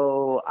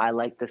 oh, I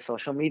like the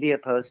social media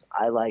post,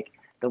 I like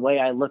the way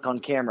I look on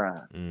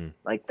camera. Mm.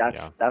 Like,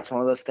 Yeah. that's one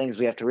of those things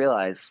we have to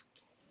realize.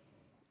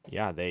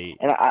 Yeah, they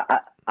And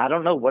I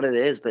don't know what it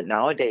is, but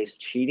nowadays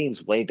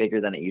cheating's way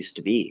bigger than it used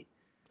to be.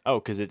 Oh,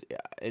 because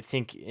I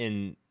think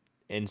in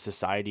in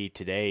society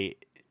today,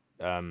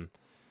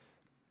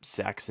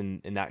 sex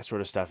and that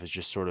sort of stuff is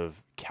just sort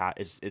of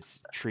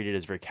it's treated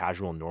as very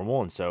casual and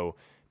normal, and so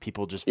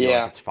people just feel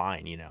like it's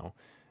fine,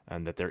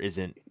 and that there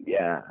isn't,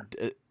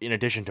 in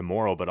addition to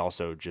moral, but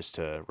also just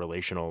to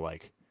relational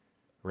like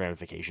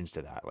ramifications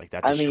to that. Like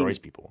that destroys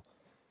people.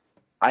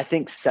 I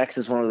think sex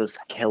is one of those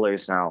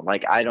killers now.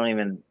 Like I don't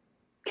even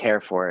care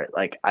for it.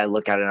 Like I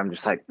look at it and I'm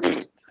just like,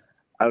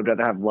 I would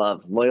rather have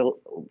love,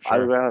 I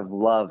would rather have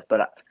love.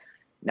 But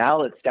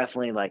now it's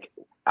definitely like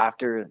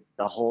after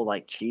the whole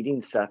like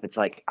cheating stuff, it's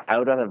like I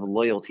would rather have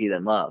loyalty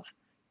than love.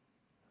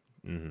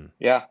 Mm-hmm.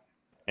 Yeah.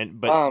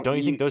 But don't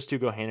you think those two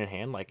go hand in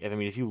hand? Like,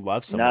 if you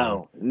love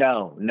someone,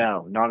 no,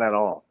 not at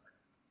all.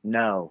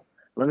 No,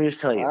 let me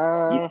just tell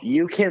you,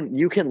 you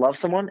can love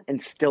someone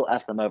and still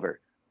F them over.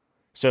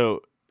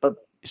 So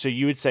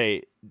you would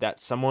say that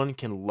someone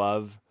can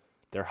love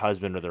their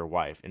husband or their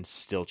wife and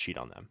still cheat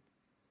on them?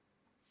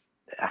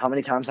 How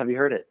many times have you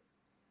heard it?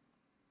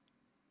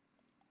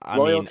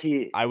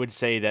 Loyalty. I would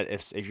say that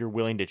if you're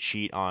willing to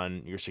cheat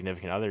on your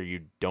significant other,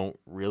 you don't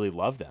really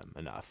love them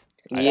enough.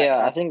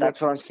 I think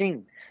that's what I'm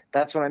seeing.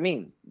 That's what I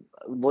mean.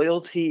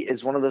 Loyalty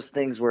is one of those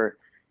things where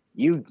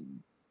you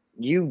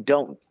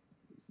don't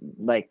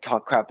like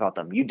talk crap about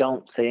them. You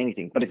don't say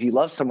anything. But if you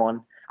love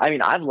someone,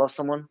 I've loved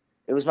someone.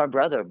 It was my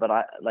brother, but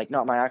I like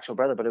not my actual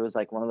brother, but it was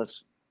like one of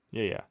those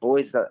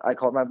boys that I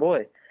called my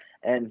boy,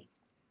 and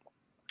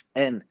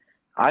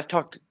I've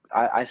talked.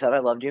 I said I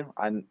loved you.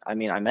 I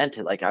meant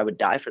it. Like I would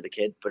die for the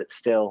kid, but it's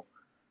still,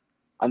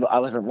 I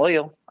wasn't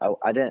loyal.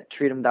 I didn't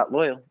treat him that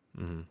loyal.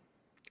 Mm-hmm.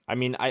 I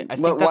think that's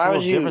a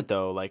little different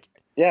though. Like,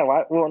 yeah.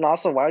 Why? Well, and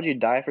also, why would you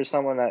die for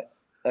someone that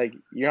like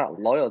you're not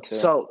loyal to?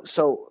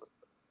 So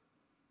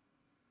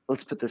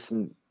let's put this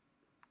in.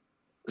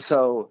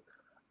 So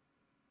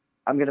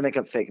I'm gonna make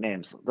up fake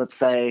names. Let's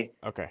say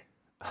okay.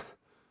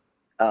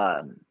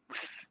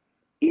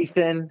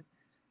 Ethan.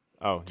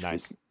 Oh,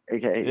 nice.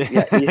 Okay,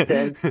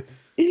 yeah,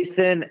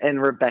 Ethan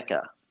and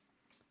Rebecca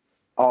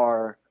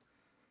are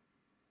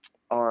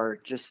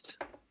just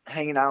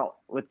hanging out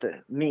with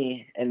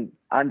me, and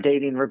I'm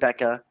dating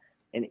Rebecca,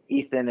 and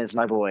Ethan is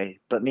my boy,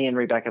 but me and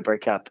Rebecca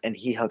break up, and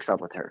he hooks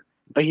up with her.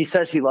 But he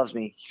says he loves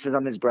me. He says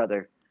I'm his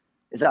brother.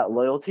 Is that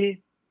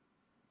loyalty?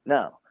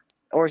 No.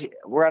 Or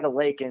we're at a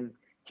lake, and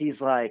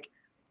he's like,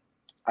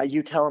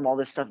 you tell him all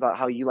this stuff about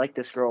how you like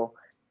this girl,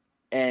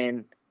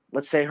 and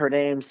let's say her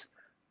name's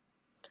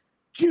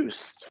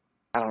Juice.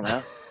 I don't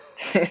know.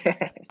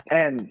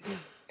 And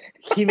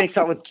he makes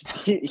out with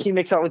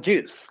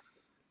Juice.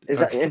 Is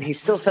that, and he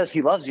still says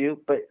he loves you,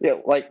 but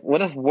like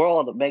what if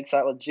World makes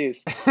out with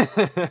Juice?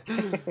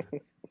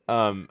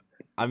 I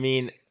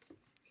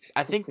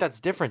think that's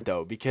different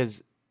though,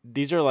 because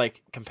these are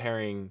like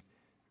comparing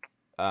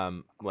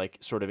like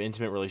sort of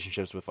intimate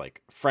relationships with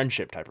like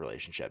friendship type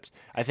relationships.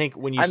 I think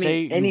when you say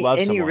you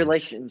love someone,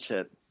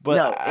 relationship, but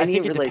no, I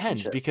think it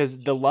depends, because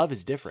the love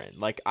is different.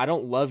 Like I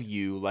don't love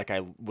you like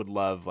I would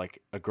love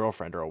like a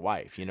girlfriend or a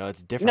wife.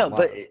 It's different. No,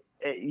 love.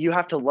 But you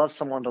have to love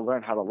someone to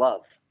learn how to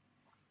love.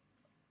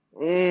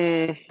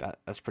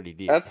 That's pretty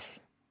deep.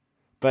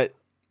 But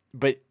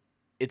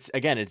it's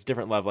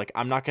different love. Like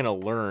I'm not gonna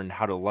learn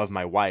how to love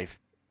my wife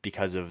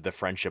because of the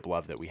friendship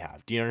love that we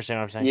have. Do you understand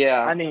what I'm saying?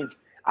 Yeah.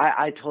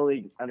 I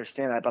totally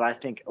understand that, but I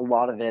think a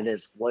lot of it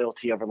is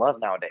loyalty over love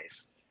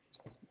nowadays.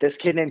 This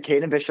kid named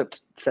Hayden Bishop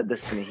said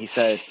this to me. He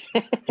said,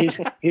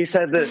 he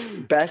said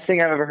the best thing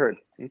I've ever heard.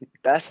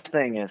 Best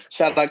thing is,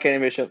 shout out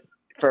Hayden Bishop.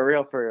 For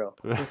real.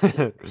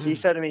 He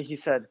said to me,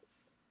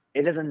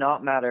 it does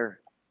not matter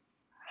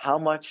how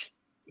much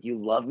you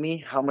love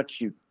me, how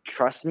much you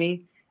trust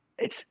me.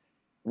 It's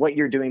what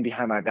you're doing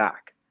behind my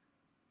back.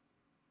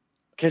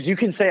 Because you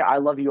can say I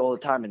love you all the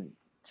time and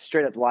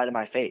straight up lie to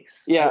my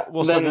face. Yeah.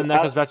 Well, so then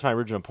that goes back to my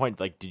original point.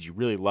 Like, did you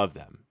really love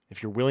them?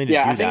 If you're willing to do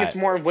that. Yeah, I think it's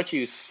more of what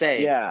you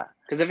say. Yeah.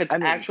 Because if it's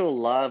actual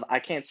love, I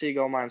can't see you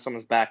go on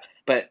someone's back.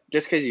 But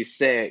just because you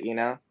say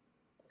it,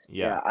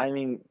 Yeah.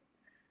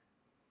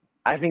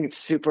 I think it's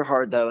super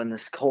hard, though, in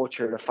this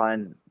culture to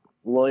find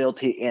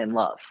loyalty and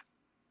love.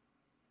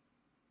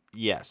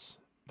 Yes.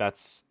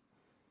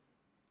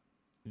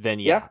 Then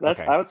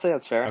okay. I would say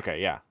that's fair. Okay,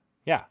 yeah.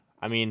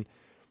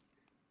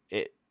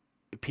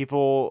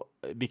 People,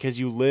 because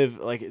you live,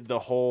 like, the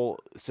whole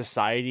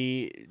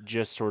society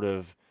just sort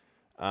of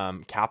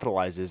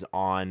capitalizes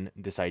on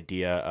this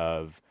idea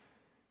of,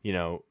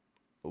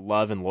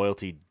 love and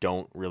loyalty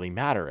don't really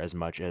matter as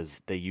much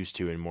as they used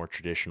to in more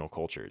traditional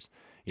cultures.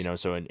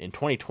 So in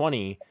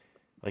 2020,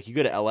 like you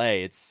go to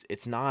LA,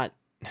 it's not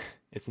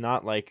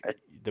like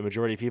the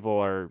majority of people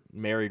are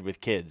married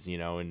with kids,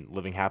 and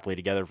living happily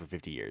together for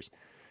 50 years.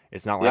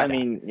 It's not like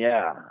that.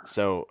 Yeah.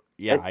 So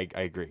I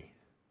agree.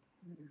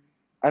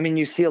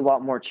 You see a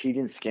lot more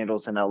cheating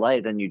scandals in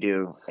LA than you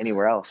do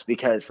anywhere else,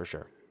 because for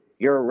sure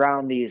you're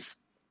around these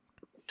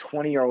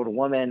 20-year-old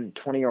women,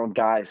 20-year-old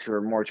guys who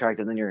are more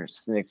attractive than your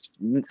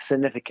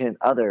significant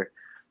other.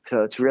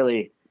 So it's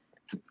really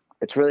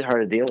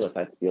hard to deal with,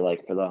 I feel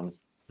like, for them.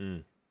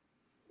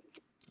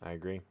 I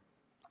agree.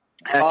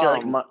 I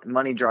feel like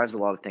money drives a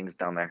lot of things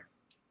down there.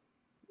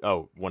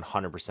 Oh,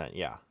 100%.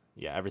 Yeah.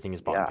 Yeah. Everything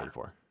is bought and Yeah. paid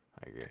for.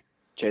 I agree.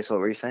 Chase, what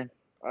were you saying?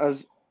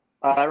 As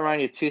I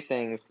remind you two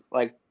things.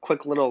 Like,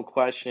 quick little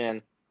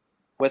question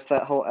with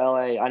that whole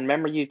LA. I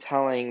remember you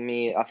telling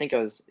me, I think it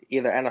was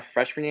either end of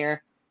freshman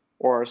year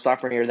or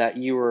sophomore year, that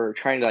you were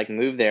trying to like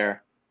move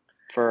there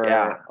Yeah.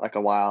 for like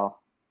a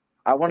while.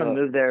 I want to So,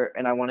 move there,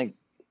 and when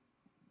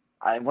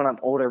I'm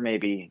older,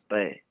 maybe,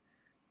 but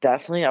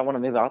definitely I want to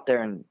move out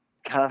there and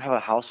kind of have a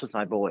house with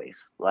my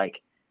boys.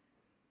 Like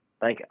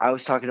I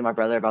was talking to my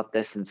brother about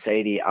this and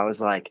Sadie. I was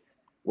like,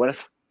 what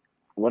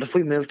if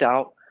we moved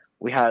out?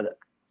 We had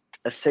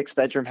a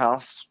 6-bedroom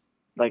house.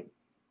 Like,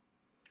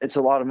 it's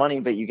a lot of money,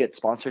 but you get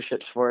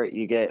sponsorships for it.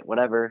 You get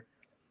whatever.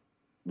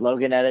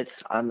 Logan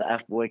edits. I'm the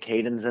F boy.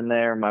 Hayden's in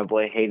there. My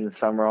boy Hayden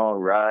Summerall,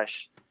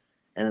 Rush,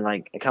 and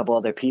like a couple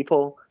other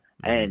people.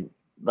 Mm-hmm. And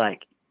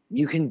like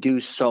you can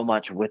do so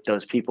much with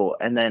those people.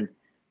 And then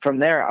from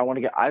there,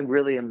 I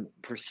really am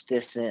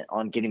persistent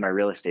on getting my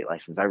real estate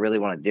license. I really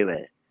want to do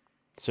it.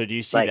 So do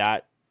you see Like,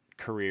 that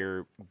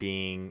career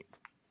being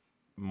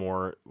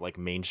more like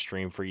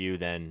mainstream for you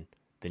than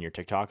your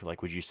TikTok?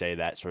 Like, would you say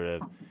that sort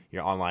of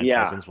your online yeah,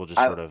 presence will just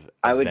sort of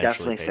I would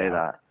eventually definitely fade say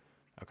out?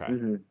 that. Okay.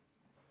 Mm-hmm.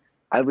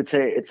 I would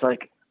say it's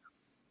like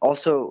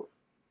also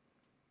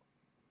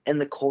in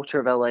the culture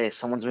of LA, if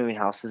someone's moving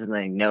houses and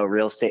they know a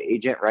real estate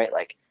agent, right?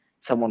 Like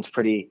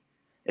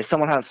if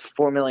someone has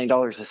 $4 million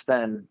to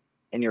spend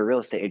and you're a real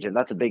estate agent,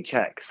 that's a big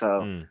check.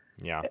 So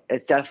Yeah.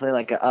 it's definitely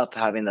like a up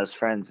having those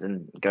friends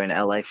and going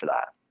to LA for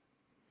that.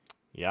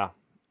 Yeah.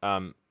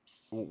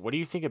 What do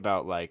you think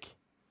about like,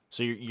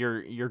 so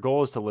your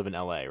goal is to live in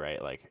LA,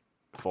 right? Like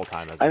full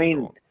time as an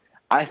adult.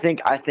 I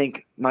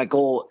think my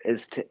goal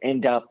is to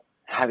end up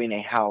having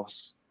a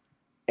house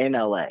in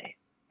LA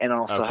and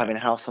also having a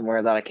house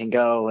somewhere that I can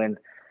go and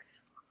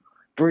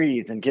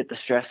breathe and get the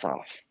stress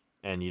off.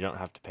 And you don't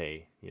have to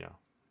pay,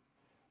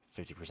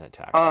 50%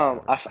 tax.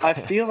 I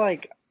feel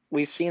like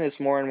we've seen this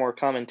more and more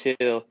common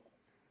too.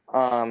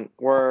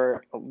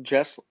 Where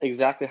just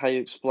exactly how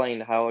you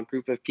explained, how a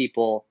group of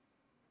people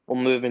will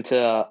move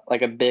into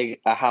like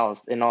a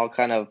house and all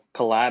kind of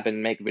collab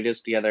and make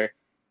videos together.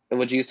 And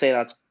would you say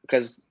that's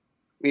because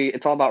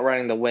it's all about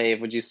riding the wave?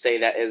 Would you say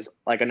that is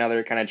like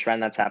another kind of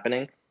trend that's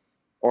happening,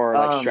 or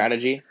like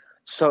strategy?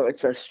 So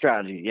it's a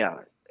strategy. Yeah,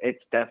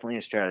 it's definitely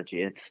a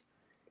strategy.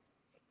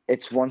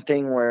 It's one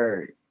thing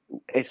where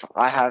if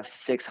I have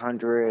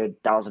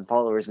 600,000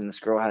 followers and this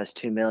girl has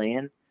 2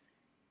 million,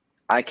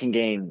 I can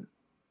gain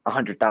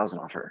 100,000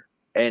 off her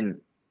and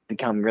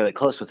become really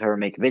close with her,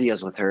 make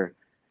videos with her,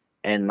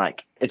 and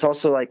like it's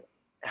also like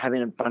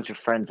having a bunch of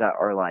friends that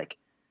are like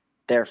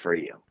there for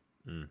you.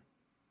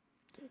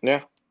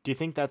 Yeah. Do you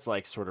think that's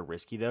like sort of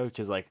risky though?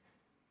 Because like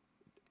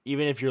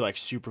even if you're like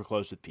super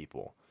close with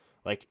people,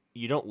 like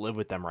you don't live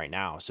with them right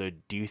now. So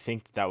do you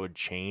think that would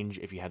change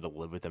if you had to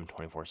live with them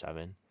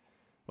 24/7?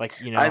 Like,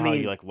 how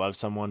you like love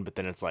someone, but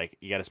then it's like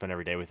you got to spend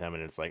every day with them,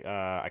 and it's like,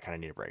 I kind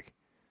of need a break.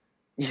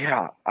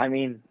 Yeah,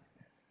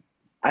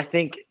 I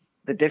think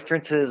the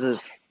difference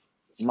is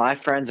my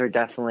friends are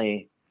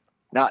definitely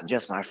not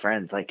just my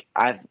friends. Like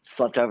I've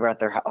slept over at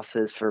their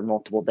houses for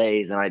multiple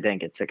days and I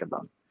didn't get sick of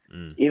them.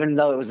 Even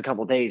though it was a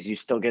couple of days, you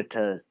still get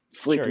to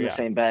sleep in the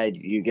same bed.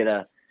 You get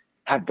to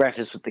have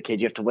breakfast with the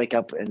kid. You have to wake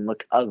up and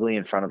look ugly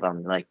in front of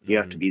them. Like you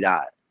have to be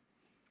that.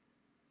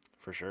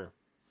 For sure.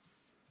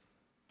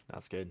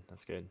 That's good.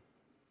 That's good.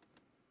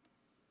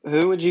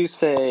 Who would you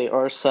say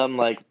are some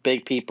like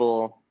big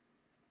people?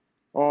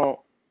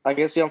 Well, I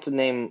guess you don't have to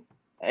name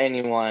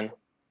anyone,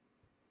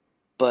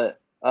 but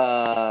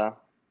because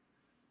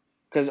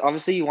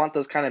obviously you want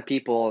those kind of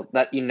people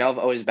that have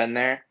always been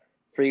there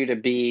for you to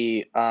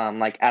be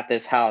like at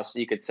this house.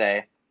 You could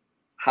say,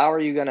 how are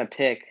you gonna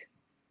pick?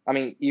 I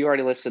mean, you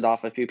already listed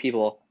off a few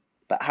people,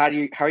 but how are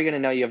you gonna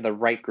know you have the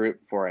right group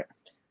for it?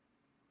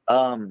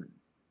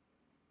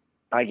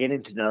 By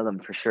getting to know them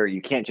for sure.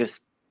 You can't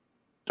just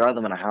throw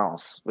them in a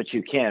house, which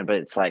you can, but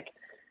it's like,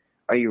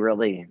 are you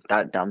really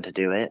that dumb to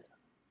do it?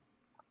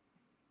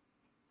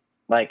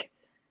 Like,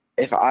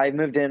 if I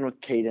moved in with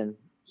Caden,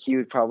 he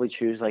would probably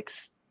choose like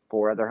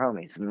 4 other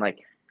homies, and like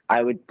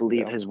I would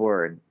believe his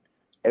word.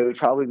 It would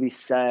probably be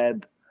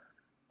Seb,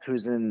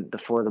 who's in the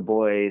For the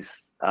Boys,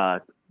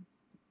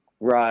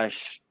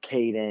 Rush,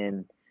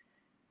 Caden,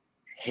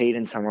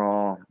 Hayden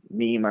Summerall,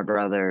 me, my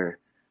brother.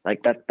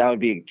 Like that would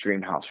be a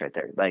dream house right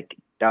there. Like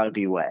that would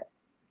be wet.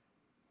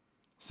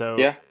 So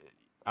yeah,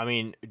 I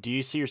mean, do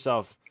you see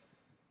yourself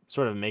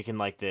sort of making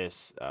like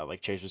this,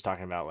 like Chase was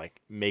talking about, like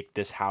make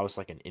this house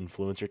like an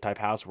influencer type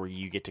house where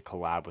you get to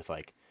collab with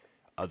like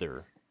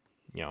other,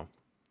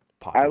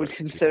 popular I would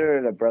consider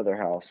it a brother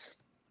house.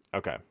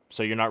 Okay,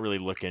 so you're not really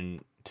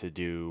looking to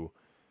do,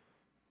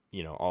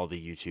 all the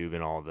YouTube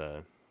and all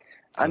the.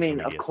 I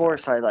mean, of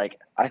course, stuff.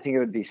 I think it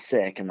would be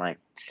sick and like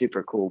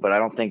super cool, but I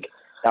don't think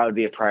that would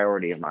be a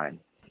priority of mine.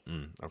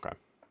 Okay,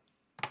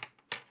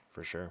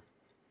 for sure.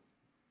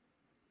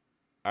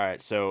 All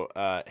right, so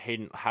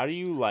Hayden, how do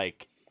you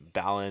like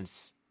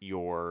balance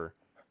your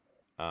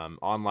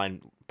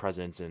online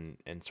presence and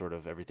sort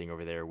of everything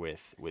over there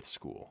with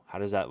school? How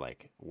does that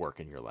like work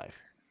in your life?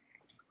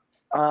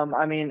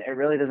 I mean, it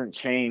really doesn't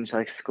change,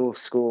 like,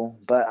 school,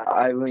 but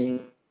I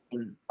mean,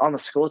 on the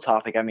school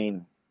topic, I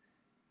mean,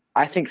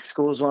 I think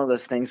school is one of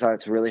those things that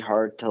it's really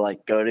hard to,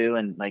 like, go to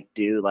and, like,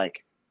 do,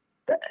 like,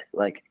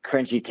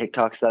 cringy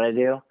TikToks that I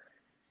do,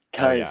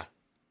 Oh yeah. because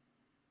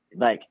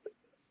like,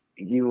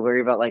 you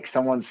worry about, like,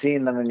 someone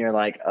seeing them and you're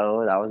like,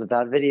 "Oh, that was a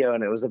bad video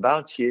and it was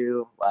about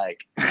you,"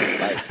 like,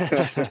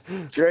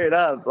 straight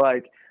up,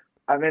 like,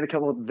 I made a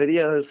couple of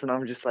videos and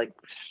I'm just, like,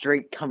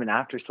 straight coming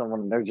after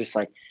someone and they're just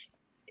like,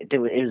 it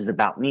was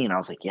about me, and I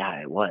was like, "Yeah,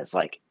 it was."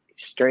 Like,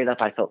 straight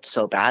up, I felt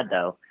so bad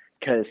though,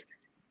 because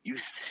you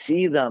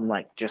see them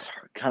like just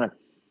kind of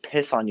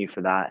piss on you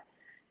for that,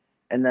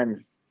 and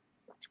then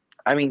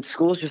I mean,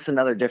 school's just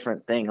another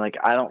different thing. Like,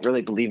 I don't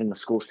really believe in the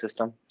school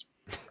system.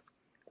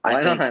 Why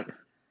I think not?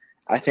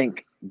 I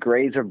think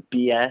grades are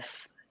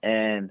BS,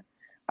 and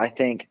I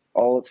think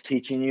all it's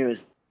teaching you is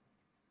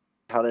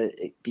how to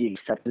be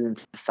accepted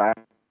into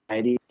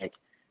society, like,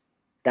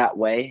 that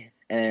way.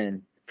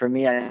 And for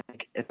me, I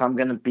think if I'm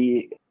gonna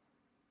be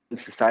in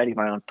society,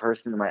 my own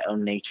person, my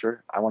own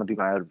nature, I want to be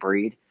my own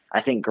breed.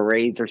 I think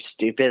grades are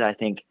stupid. I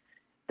think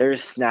they're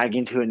just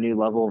snagging to a new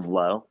level of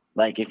low.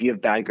 Like, if you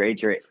have bad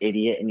grades, you're an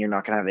idiot and you're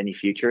not gonna have any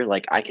future.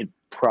 Like, I could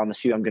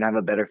promise you, I'm gonna have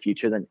a better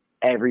future than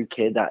every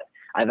kid that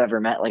I've ever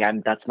met. Like,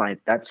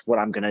 that's what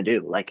I'm gonna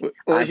do. Like,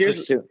 Well, I'm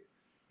pursuing.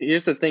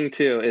 here's the thing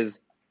too,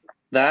 is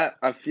that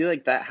I feel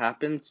like that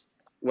happens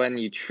when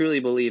you truly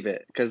believe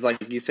it, because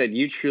like you said,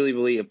 you truly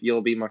believe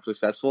you'll be more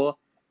successful.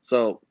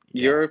 So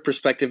Yeah. your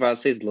perspective, I would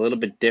say, is a little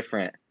bit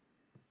different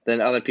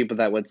than other people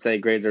that would say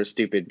grades are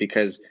stupid,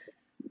 because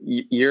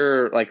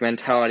your like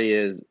mentality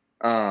is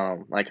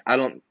like, I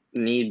don't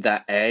need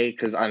that A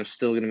because I'm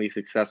still gonna be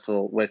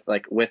successful with or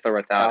without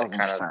it, Thousand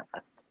kind of. percent,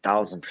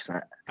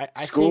 1,000%.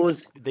 I School think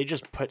is they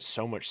just put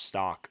so much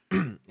stock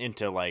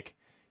into like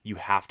you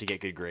have to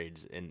get good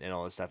grades and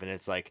all this stuff, and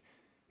it's like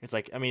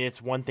I mean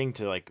it's one thing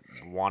to like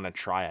want to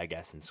try I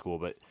guess in school,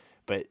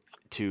 but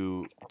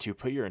to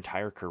put your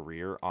entire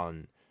career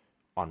on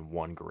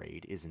one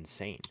grade is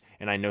insane.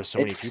 And I know so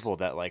many it's people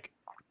that like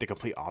the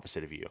complete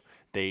opposite of you.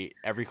 They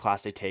every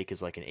class they take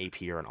is like an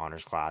AP or an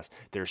honors class.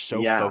 They're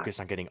so yeah.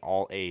 focused on getting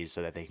all A's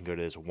so that they can go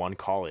to this one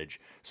college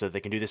so that they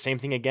can do the same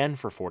thing again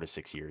for 4 to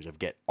 6 years of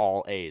get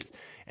all A's.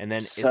 And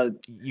then it's So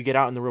you get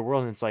out in the real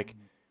world and it's like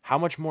how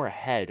much more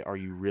ahead are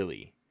you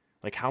really?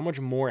 Like how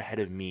much more ahead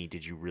of me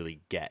did you really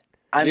get?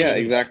 I Yeah, mean,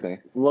 exactly.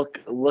 look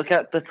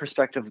at the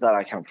perspective that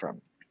I come from.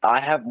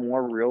 I have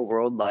more real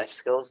world life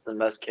skills than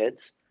most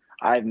kids.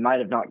 I might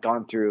have not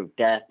gone through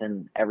death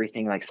and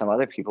everything like some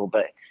other people,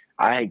 but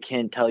I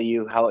can tell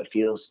you how it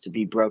feels to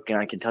be broken.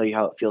 I can tell you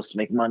how it feels to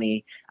make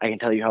money. I can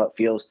tell you how it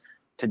feels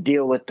to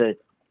deal with the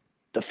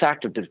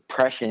fact of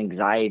depression,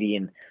 anxiety,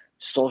 and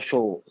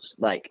social,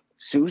 like,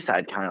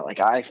 suicide. Kind of like,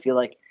 I feel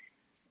like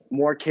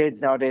more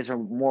kids nowadays are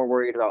more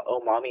worried about,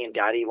 oh, mommy and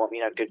daddy want me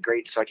to have good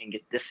grades so I can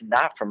get this and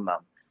that from them.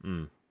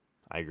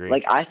 I agree.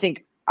 Like, I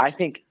think I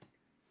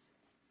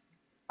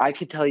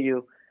could tell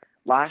you,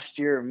 last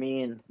year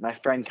me and my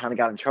friend kind of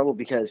got in trouble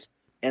because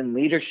in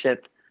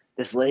leadership,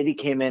 this lady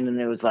came in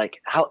and it was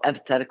like, how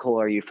empathetical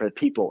are you for the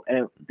people?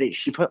 And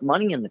she put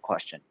money in the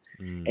question.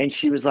 And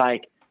she was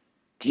like,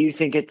 do you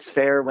think it's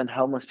fair when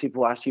homeless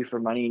people ask you for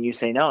money and you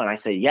say no? And I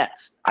say,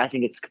 yes, I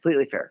think it's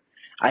completely fair.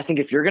 I think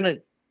if you're going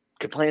to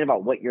complain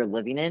about what you're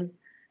living in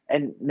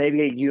and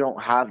maybe you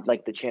don't have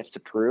like the chance to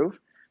prove,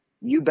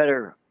 you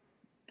better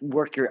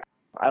work your,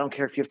 I don't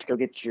care if you have to go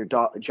get your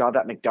job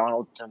at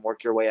McDonald's and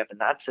work your way up in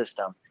that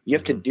system. You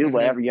have to do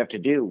whatever you have to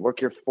do.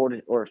 Work your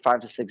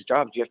 5 to 6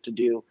 jobs. You have to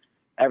do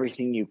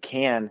everything you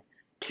can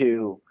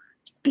to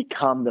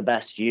become the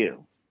best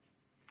you.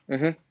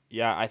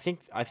 Yeah, I think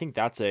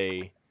that's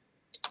a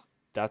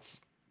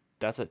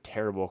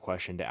terrible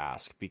question to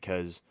ask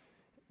because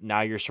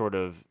now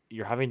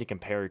you're having to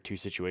compare two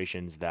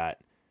situations that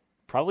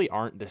probably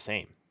aren't the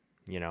same,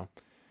 you know?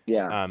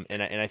 Yeah.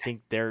 And I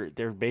think they're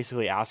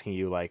basically asking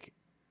you like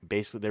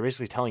they're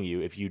basically telling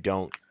you if you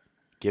don't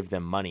give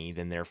them money,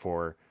 then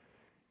therefore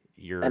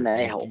An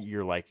a-hole.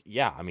 you're like,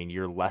 yeah, I mean,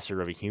 you're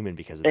lesser of a human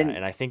because of And- that.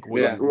 And I think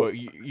Yeah.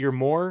 you're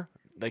more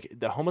like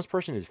the homeless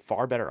person is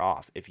far better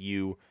off if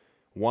you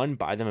one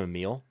buy them a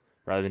meal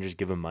rather than just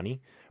give them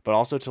money, but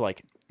also to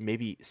like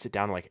maybe sit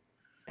down and like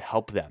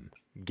help them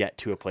get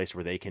to a place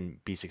where they can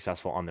be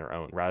successful on their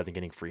own rather than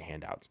getting free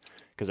handouts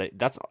because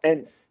that's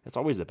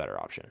always the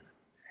better option.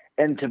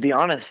 And to be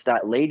honest,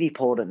 that lady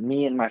pulled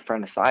me and my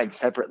friend aside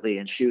separately,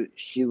 and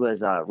she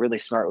was really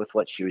smart with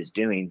what she was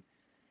doing,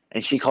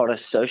 and she called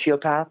us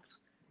sociopaths.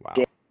 Wow.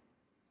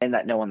 And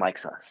that no one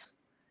likes us.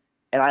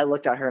 And I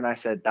looked at her and I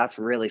said, that's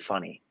really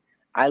funny.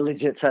 I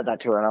legit said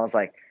that to her, and I was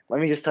like, let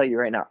me just tell you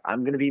right now,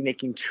 I'm going to be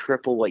making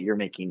triple what you're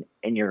making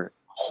in your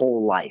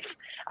whole life.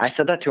 I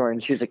said that to her,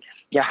 and she was like,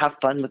 yeah, have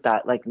fun with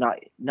that, like not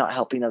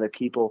helping other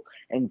people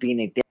and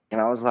being a dick.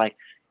 And I was like,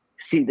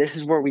 see, this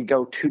is where we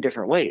go two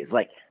different ways.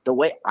 Like, the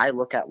way I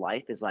look at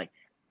life is like,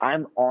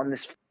 I'm on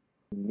this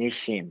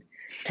mission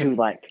to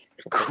like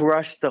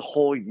crush the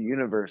whole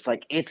universe.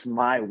 Like, it's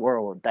my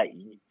world that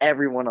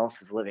everyone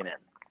else is living in.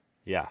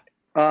 Yeah.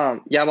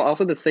 Yeah, but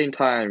also at the same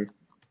time,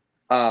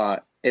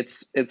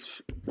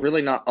 it's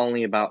really not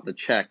only about the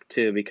check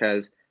too,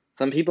 because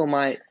some people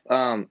might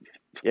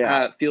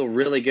feel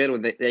really good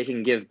when they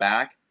can give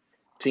back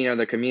to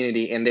the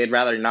community, and they'd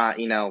rather not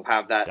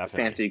have that Definitely.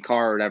 fancy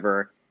car or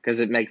whatever, because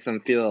it makes them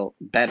feel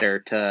better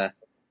to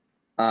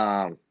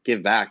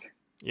give back.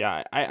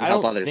 Yeah, I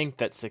don't think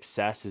that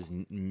success is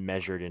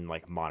measured in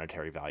like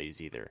monetary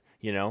values either.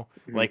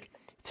 Mm-hmm. Like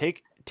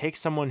take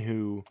someone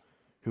who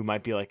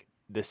might be like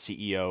the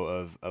CEO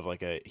of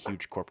like a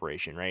huge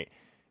corporation, right?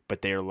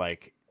 But they're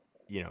like,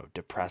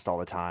 depressed all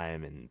the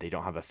time, and they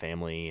don't have a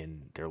family,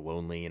 and they're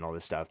lonely and all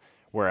this stuff.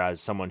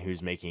 Whereas someone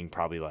who's making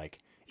probably like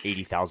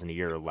 80,000 a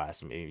year or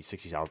less, maybe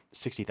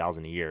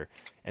 60,000 a year,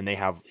 and they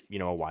have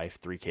a wife,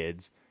 3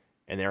 kids,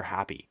 and they're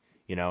happy.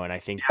 And I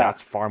think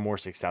that's far more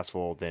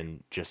successful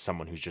than just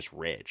someone who's just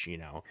rich,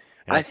 And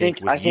I think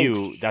with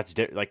you, that's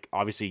like,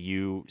 obviously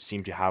you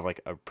seem to have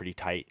like a pretty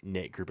tight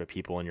knit group of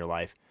people in your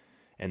life,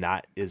 and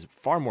that is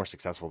far more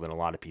successful than a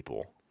lot of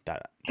people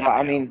that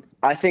I mean,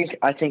 I think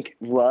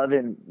love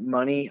and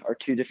money are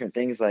 2 different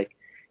things. Like,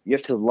 you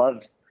have to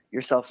love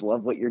yourself,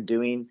 love what you're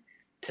doing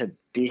to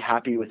be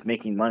happy with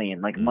making money.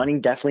 And like money,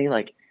 definitely,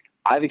 like,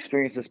 I've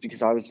experienced this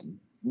because I was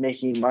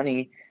making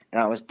money and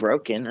I was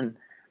broken, and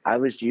I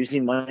was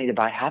using money to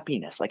buy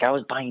happiness. Like, I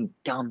was buying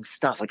dumb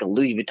stuff. Like, a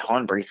Louis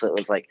Vuitton bracelet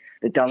was like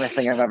the dumbest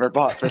thing I've ever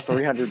bought for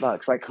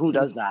 $300. Like, who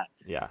does that?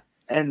 Yeah.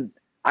 And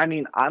I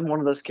mean, I'm one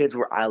of those kids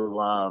where I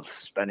love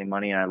spending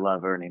money and I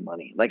love earning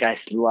money. Like, I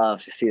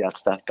love to see that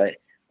stuff. But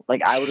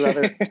like, I would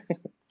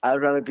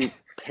rather be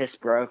piss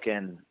broke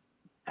and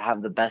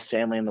have the best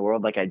family in the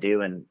world like I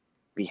do and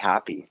be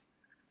happy.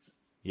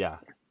 Yeah,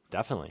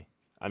 definitely.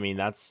 I mean,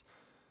 that's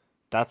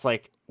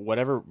like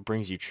whatever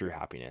brings you true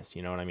happiness.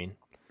 You know what I mean?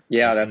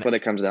 Yeah, that's what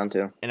it comes down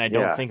to. And I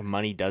don't think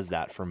money does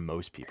that for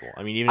most people.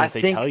 I mean, even if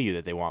they tell you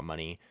that they want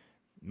money,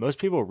 most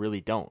people really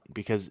don't,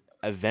 because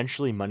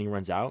eventually money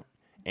runs out,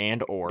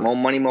 and or more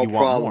money, more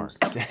problems.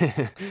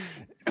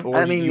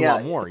 Or you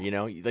want more,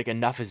 like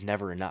enough is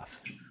never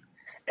enough.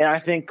 And I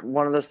think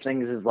one of those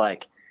things is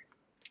like,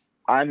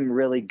 I'm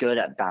really good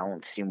at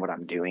balancing what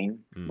I'm doing.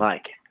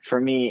 Like, for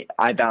me,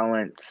 I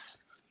balance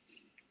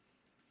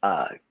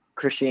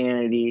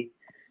Christianity,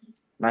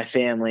 my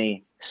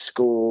family,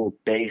 school,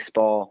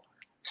 baseball,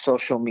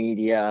 social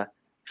media,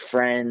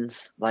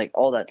 friends, like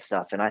all that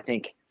stuff. And I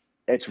think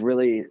it's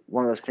really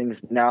one of those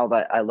things now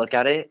that I look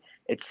at it,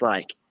 it's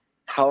like,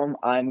 how am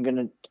I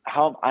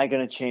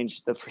gonna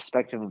change the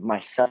perspective of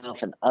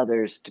myself and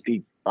others to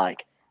be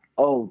like,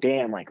 oh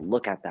damn, like,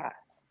 look at that.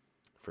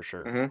 For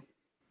sure. Mm-hmm.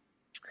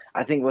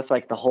 I think with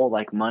like the whole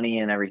like money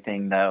and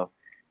everything though,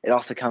 it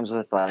also comes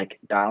with like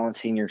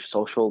balancing your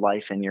social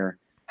life and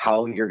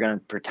how you're going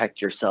to protect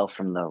yourself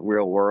from the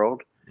real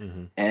world.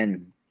 Mm-hmm.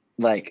 And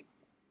like,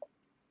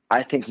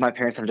 I think my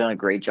parents have done a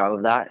great job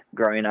of that,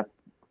 growing up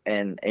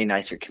in a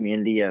nicer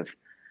community of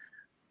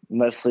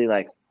mostly,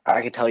 like,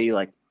 I could tell you,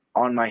 like,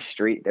 on my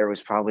street, there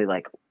was probably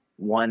like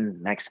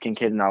 1 Mexican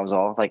kid, and that was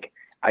all. Like,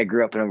 I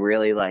grew up in a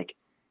really like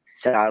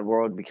sad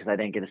world because I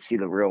didn't get to see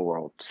the real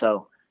world.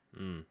 So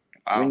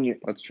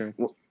that's true.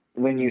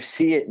 When you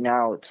see it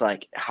now, it's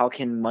like, how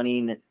can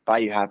money buy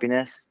you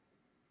happiness?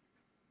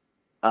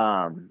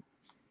 And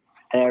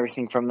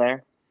everything from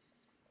there.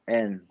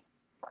 And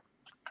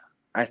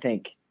I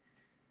think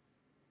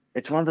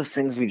it's one of those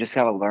things we just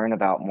got to learn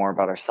about more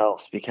about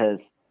ourselves,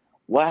 because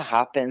what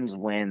happens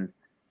when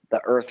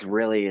the earth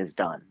really is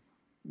done?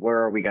 Where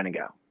are we going to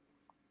go?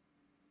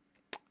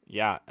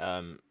 Yeah.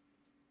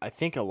 I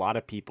think a lot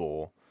of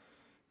people,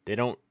 they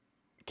don't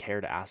care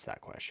to ask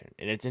that question.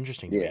 And it's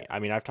interesting to me. I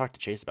mean, I've talked to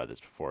Chase about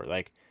this before.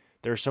 Like,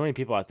 there are so many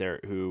people out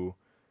there who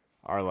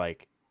are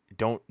like,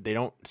 don't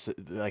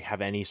like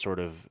have any sort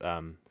of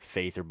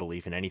faith or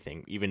belief in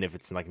anything, even if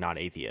it's like not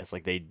atheist.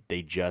 Like,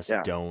 they just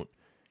don't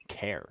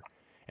care.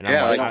 And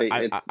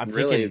I'm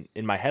really thinking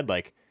in my head,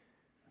 like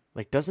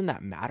doesn't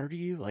that matter to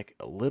you, like,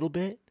 a little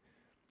bit?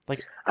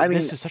 Like, I mean,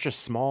 this is such a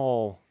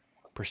small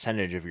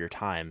percentage of your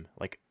time.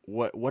 Like,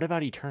 what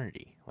about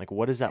eternity? Like,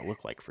 what does that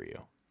look like for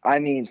you? I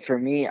mean, for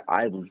me,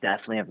 I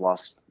definitely have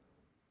lost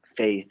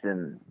faith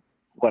in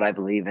what I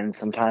believe in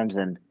sometimes,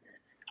 and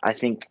I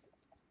think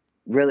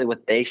really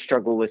what they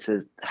struggle with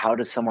is, how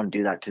does someone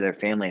do that to their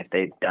family if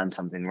they've done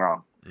something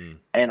wrong?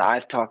 And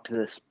I've talked to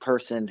this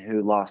person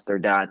who lost their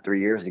dad 3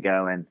 years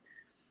ago, and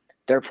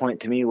their point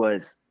to me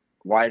was,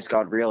 why is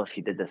God real if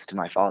he did this to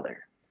my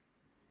father?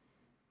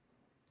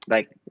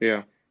 Like,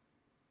 yeah.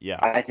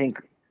 I think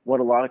what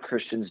a lot of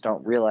Christians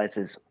don't realize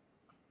is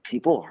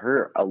people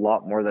hurt a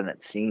lot more than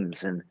it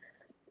seems, and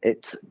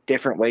it's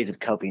different ways of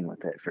coping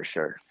with it, for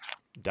sure.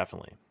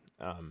 Definitely.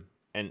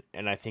 And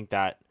I think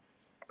that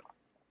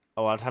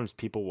a lot of times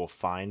people will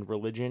find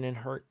religion in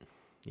hurt,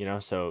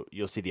 so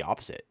you'll see the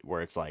opposite,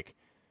 where it's like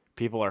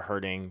people are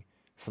hurting,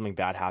 something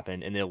bad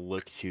happened, and they'll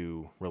look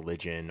to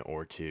religion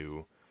or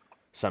to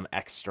some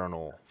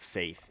external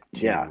faith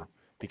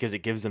because it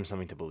gives them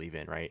something to believe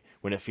in, right?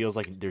 When it feels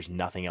like there's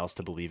nothing else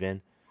to believe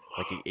in,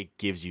 like it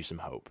gives you some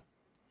hope.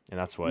 And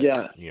that's what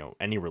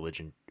any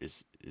religion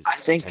is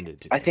intended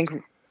to do. I think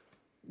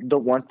the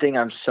one thing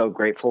I'm so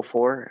grateful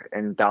for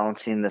in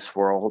balancing this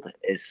world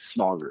is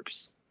small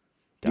groups.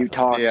 Definitely. You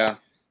talk Yeah.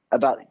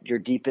 about your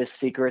deepest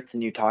secrets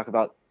and you talk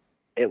about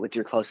it with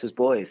your closest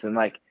boys. And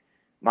like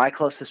my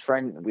closest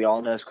friend, we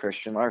all know is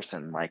Christian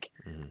Larson. Like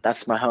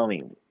that's my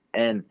homie.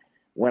 And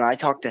when I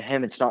talk to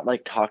him, it's not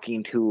like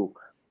talking to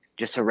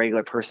just a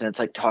regular person. It's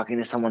like talking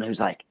to someone who's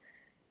like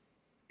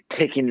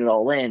taking it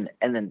all in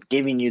and then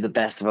giving you the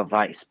best of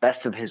advice,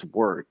 best of his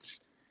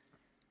words.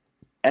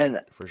 And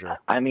For sure.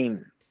 I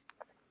mean,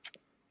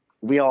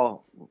 we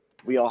all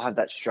have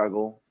that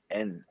struggle.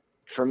 And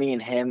for me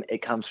and him,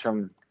 it comes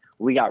from,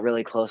 we got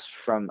really close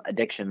from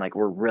addiction. Like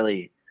we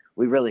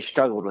really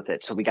struggled with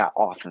it. So we got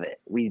off of it.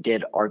 We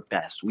did our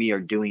best. We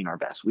are doing our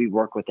best. We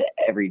work with it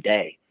every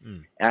day.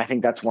 And I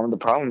think that's one of the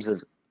problems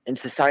is in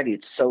society,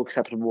 it's so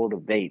acceptable to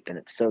vape and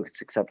it's so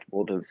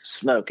acceptable to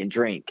smoke and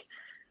drink.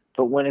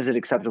 But when is it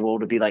acceptable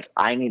to be like,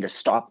 I need to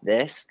stop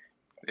this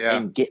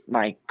and get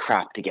my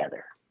crap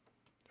together?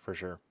 For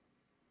sure.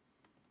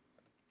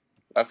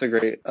 That's a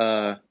great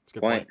That's a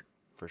good point.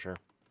 For sure.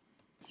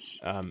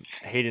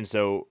 Hayden,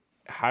 so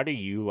how do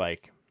you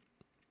like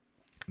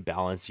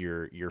balance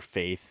your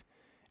faith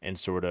and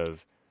sort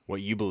of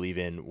what you believe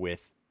in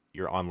with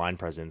your online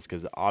presence?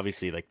 Because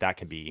obviously like that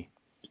can be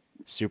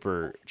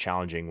super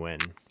challenging when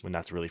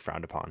that's really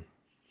frowned upon.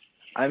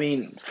 I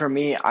mean, for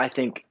me, I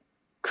think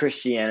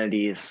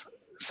Christianity is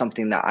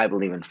something that I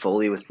believe in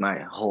fully with my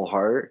whole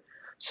heart.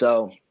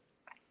 So,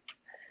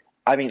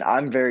 I mean,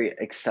 I'm very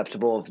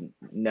acceptable of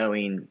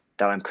knowing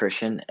that I'm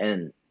Christian,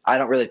 and I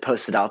don't really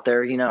post it out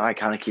there. You know, I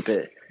kind of keep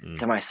it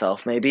to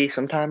myself maybe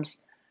sometimes.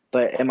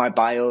 But in my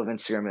bio of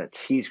Instagram, it's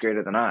He's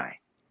greater than I.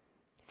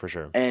 For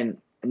sure. And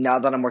now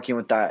that I'm working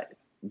with that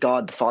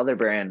God the Father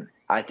brand,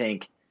 I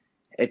think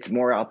it's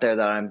more out there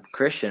that I'm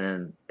Christian,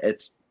 and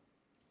it's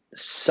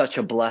such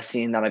a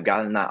blessing that I've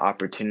gotten that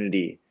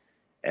opportunity,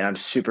 and I'm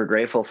super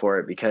grateful for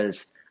it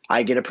because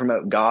I get to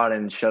promote God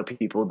and show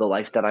people the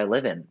life that I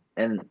live in.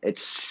 And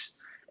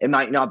it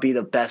might not be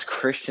the best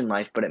Christian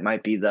life, but it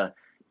might be the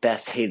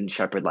best Hayden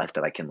Shepard life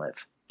that I can live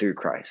through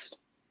Christ.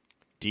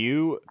 Do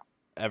you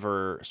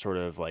ever sort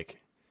of like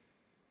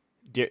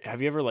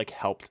have you ever like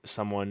helped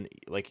someone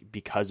like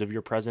because of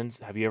your presence?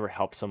 Have you ever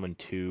helped someone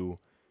to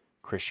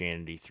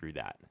Christianity through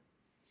that?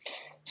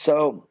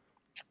 So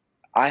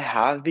I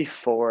have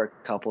before a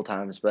couple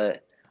times,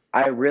 but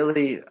my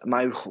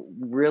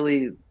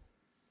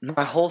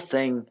whole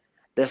thing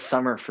this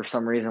summer for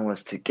some reason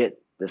was to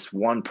get this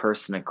one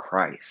person in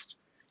Christ.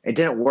 It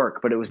didn't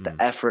work, but it was the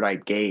effort I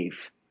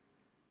gave.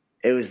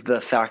 It was the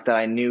fact that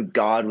I knew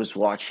God was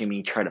watching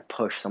me try to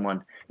push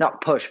someone,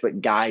 not push,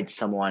 but guide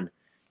someone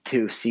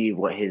to see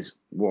what his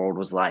world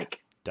was like.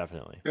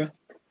 Definitely. Yeah.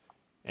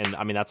 And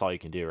I mean, that's all you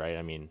can do, right?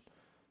 I mean, you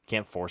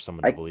can't force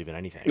someone to believe in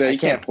anything. Yeah, you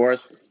can't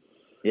force.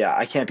 Yeah,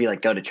 I can't be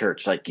like, go to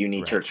church. Like, you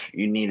need Right. church.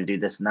 You need to do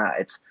this and that.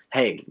 It's,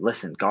 hey,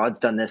 listen,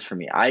 God's done this for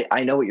me.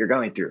 I know what you're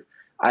going through.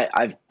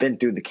 I've been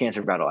through the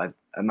cancer battle.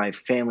 My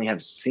family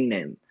have seen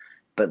it.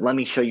 But let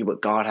me show you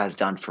what God has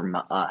done for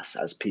us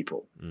as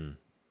people.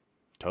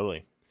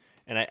 Totally.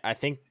 And I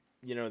think,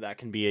 you know, that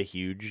can be a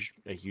huge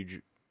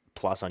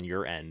plus on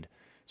your end,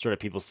 sort of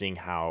people seeing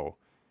how,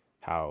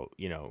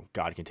 you know,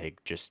 God can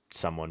take just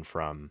someone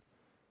from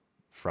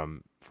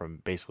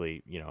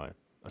basically, you know,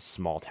 a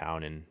small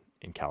town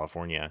in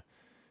California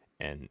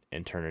and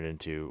turn it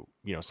into,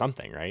 you know,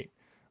 something, right?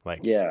 Like,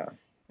 yeah.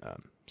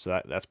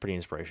 So that's pretty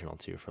inspirational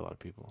too for a lot of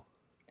people.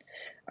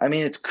 I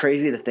mean, it's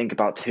crazy to think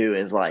about too,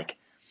 is like,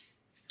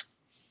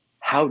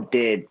 how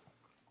did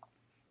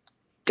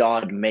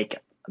God make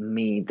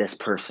me this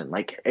person?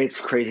 Like, it's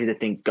crazy to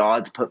think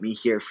God's put me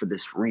here for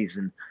this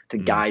reason to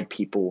guide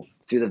people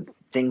through the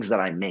things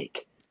that I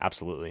make.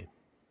 Absolutely.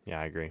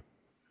 Yeah, I agree.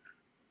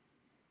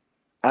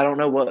 I don't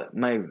know what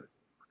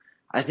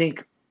I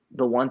think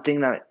the one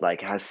thing that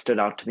like has stood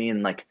out to me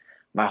in like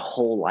my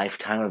whole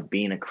lifetime of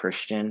being a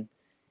Christian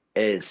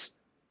is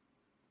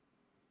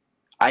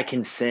I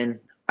can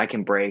sin, I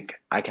can break,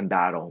 I can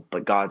battle,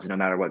 but God's no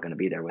matter what going to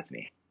be there with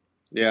me.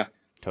 Yeah.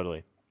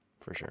 Totally.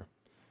 For sure.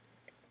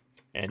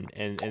 And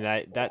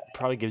that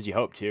probably gives you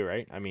hope too,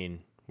 right? I mean,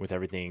 with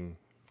everything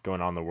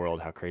going on in the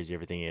world, how crazy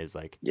everything is,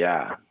 like,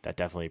 yeah, that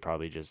definitely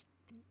probably just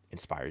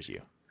inspires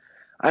you.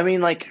 I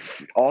mean, like,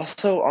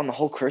 also on the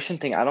whole Christian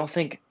thing, I don't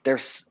think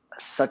there's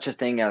such a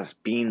thing as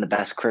being the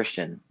best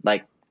Christian.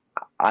 Like,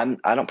 I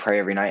don't pray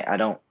every night. I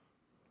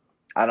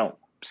don't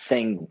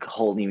sing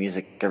holy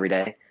music every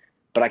day,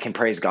 but I can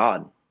praise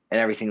God in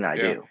everything that I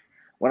do.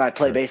 When I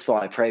play baseball,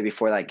 I pray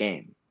before that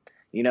game.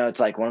 You know, it's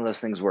like one of those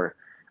things where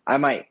I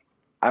might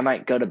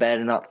go to bed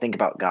and not think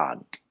about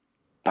God,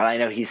 but I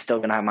know he's still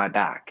going to have my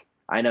back.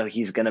 I know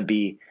he's going to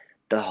be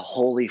the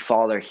holy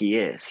father he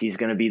is. He's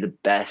going to be the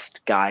best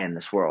guy in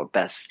this world,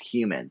 best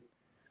human.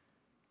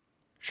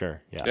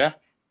 Sure. Yeah. Yeah.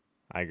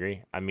 I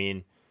agree. I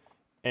mean,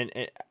 and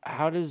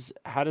how does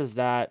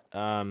that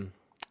how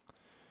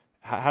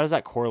does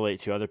that correlate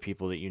to other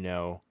people that you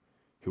know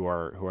who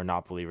are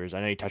not believers?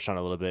 I know you touched on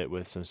it a little bit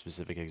with some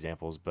specific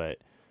examples, but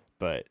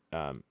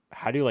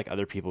how do like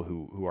other people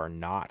who are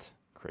not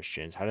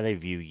Christians, how do they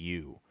view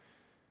you?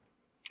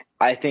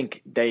 I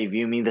think they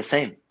view me the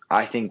same.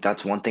 I think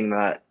that's one thing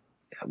that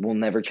will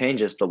never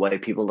change is the way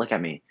people look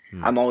at me.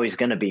 I'm always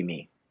going to be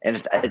me. And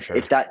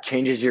if that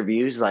changes your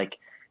views, like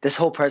this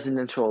whole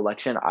presidential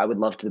election, I would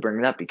love to bring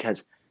it up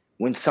because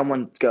when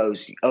someone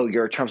goes, oh,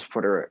 you're a Trump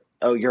supporter,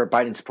 oh, you're a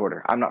Biden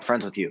supporter, I'm not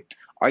friends with you.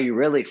 Are you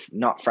really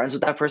not friends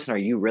with that person? Or are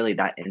you really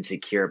that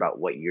insecure about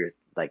what your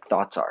like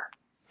thoughts are?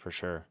 For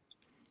sure.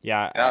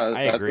 Yeah,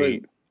 I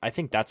agree. I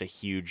think that's a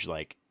huge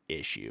like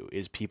issue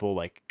is people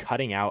like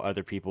cutting out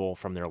other people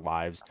from their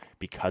lives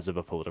because of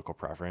a political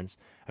preference.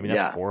 I mean,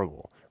 that's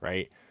horrible,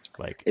 right?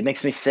 Like it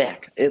makes me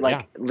sick. It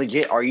like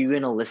legit. Are you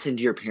going to listen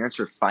to your parents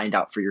or find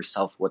out for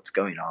yourself what's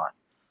going on?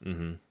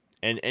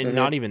 Mm-hmm. And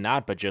not even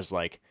that, but just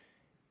like,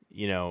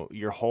 you know,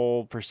 your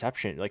whole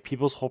perception, like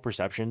people's whole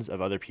perceptions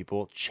of other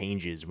people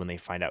changes when they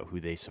find out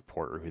who they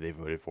support or who they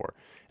voted for.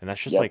 And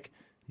that's just like,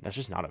 that's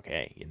just not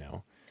okay, you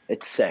know?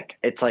 It's sick.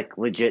 It's like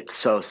legit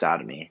so sad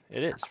to me.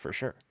 It is, for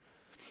sure.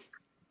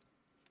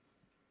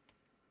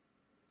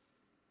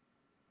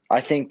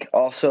 I think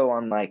also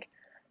on like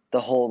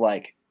the whole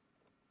like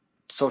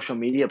social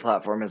media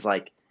platform is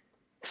like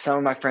some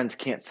of my friends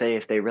can't say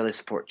if they really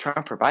support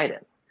Trump or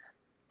Biden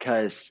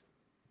because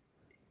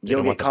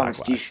you'll get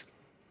comments.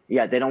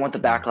 They don't want the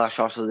backlash.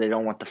 Also, they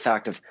don't want the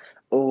fact of,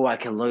 oh, I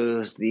can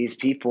lose these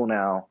people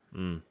now.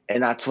 And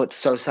that's what's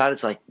so sad.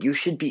 It's like you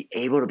should be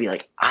able to be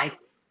like, I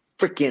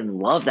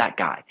freaking love that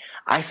guy.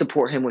 I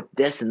support him with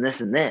this and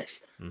this and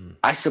this.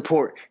 I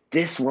support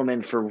this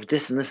woman for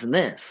this and this and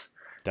this.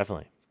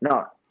 Definitely.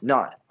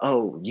 Not,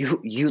 oh,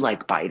 you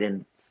like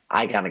Biden.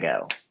 I gotta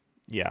go.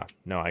 Yeah,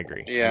 no, I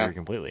agree. Yeah. I agree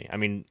completely. I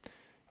mean,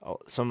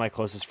 some of my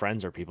closest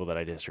friends are people that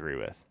I disagree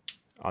with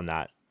on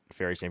that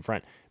very same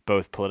front,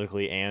 both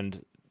politically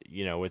and,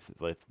 you know, with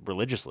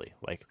religiously,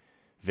 like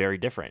very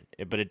different.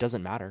 But it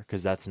doesn't matter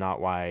because that's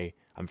not why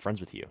I'm friends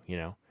with you. You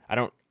know,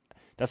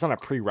 that's not a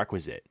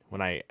prerequisite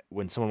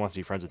when someone wants to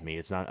be friends with me.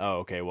 It's not, oh,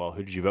 okay, well,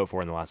 who did you vote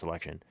for in the last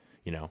election?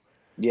 You know?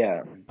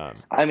 Yeah.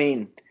 I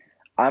mean,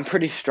 I'm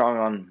pretty strong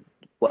on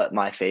what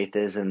my faith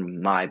is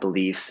and my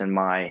beliefs and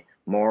my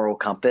moral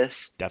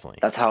compass. Definitely.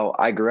 That's how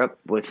I grew up,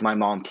 with my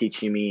mom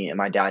teaching me and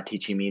my dad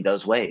teaching me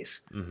those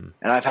ways. And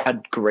I've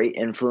had great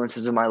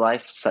influences in my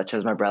life, such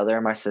as my brother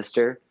and my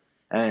sister.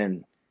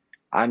 And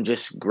I'm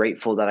just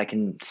grateful that I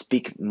can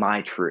speak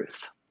my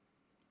truth.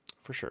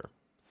 For sure.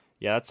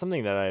 Yeah, that's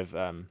something that I've,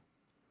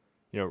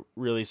 you know,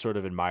 really sort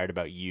of admired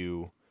about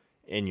you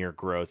in your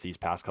growth these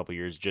past couple of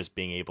years, just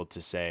being able to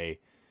say,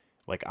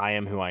 like, I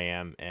am who I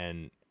am.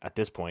 And at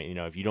this point, you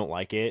know, if you don't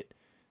like it,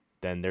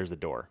 then there's the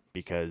door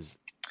because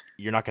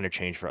you're not going to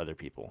change for other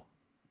people.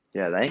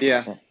 Yeah, thank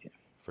you.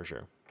 For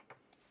sure.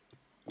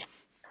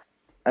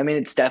 I mean,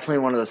 it's definitely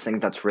one of those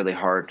things that's really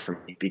hard for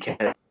me because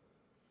I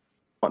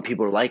want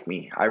people to like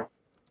me. I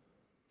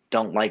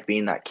don't like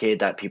being that kid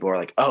that people are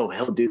like, oh,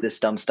 he'll do this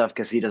dumb stuff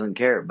because he doesn't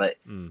care. But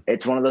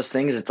it's one of those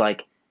things. It's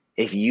like,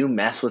 if you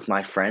mess with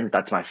my friends,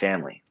 that's my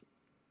family.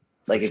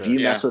 Like, if you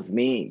mess with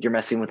me, you're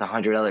messing with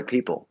 100 other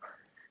people.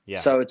 Yeah.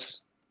 So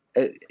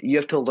you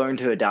have to learn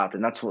to adapt.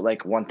 And that's what,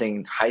 like, one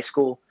thing,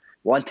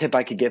 one tip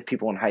I could give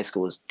people in high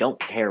school is don't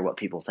care what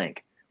people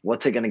think.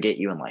 What's it going to get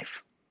you in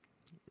life?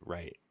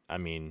 Right. I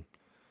mean,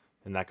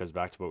 and that goes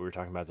back to what we were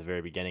talking about at the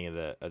very beginning of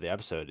the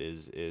episode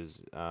is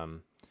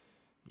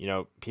you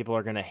know, people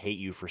are going to hate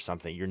you for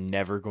something. You're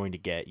never going to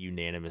get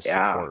unanimous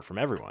support from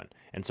everyone.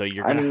 And so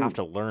you're going to have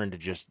to learn to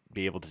just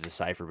be able to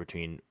decipher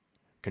between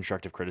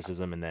constructive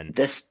criticism and then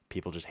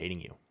people just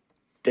hating you.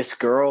 This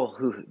girl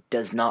who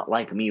does not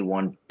like me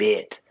one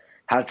bit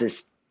has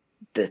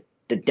the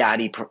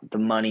daddy, the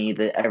money,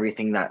 the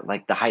everything that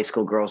like the high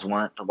school girls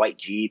want, the white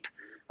Jeep,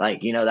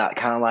 like, you know, that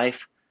kind of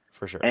life.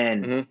 For sure.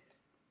 And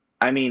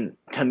I mean,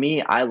 to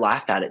me, I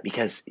laugh at it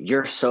because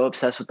you're so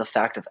obsessed with the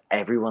fact of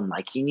everyone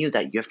liking you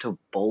that you have to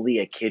bully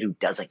a kid who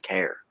doesn't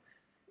care.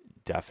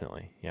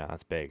 Definitely. Yeah,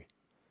 that's big.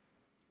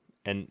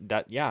 And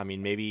that, I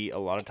mean, maybe a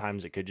lot of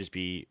times it could just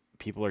be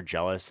people are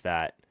jealous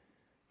that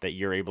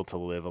you're able to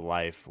live a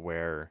life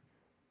where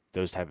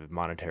those type of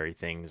monetary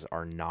things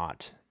are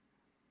not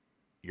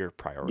your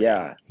priority.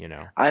 Yeah. You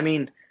know? I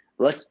mean,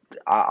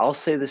 I'll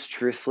say this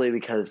truthfully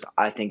because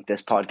I think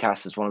this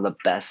podcast is one of the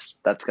best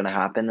that's going to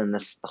happen in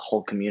this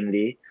whole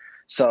community.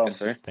 So, yes,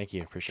 sir. Thank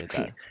you. Appreciate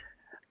that.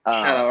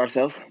 Shout out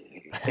ourselves.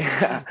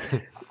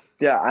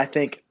 Yeah, I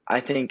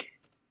think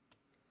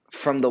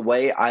from the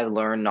way I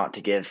learned not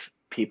to give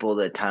people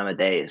the time of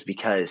day is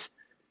because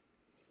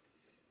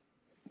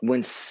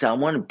when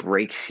someone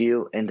breaks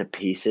you into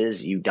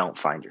pieces, you don't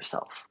find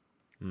yourself.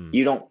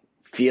 You don't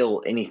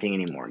feel anything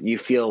anymore. You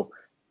feel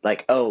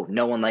like, oh,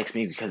 no one likes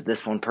me because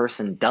this one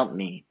person dumped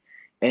me.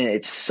 And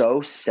it's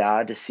so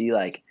sad to see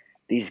like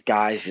these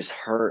guys just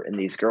hurt and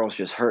these girls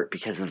just hurt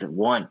because of the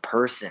one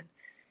person.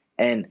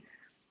 And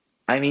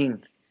I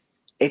mean,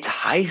 it's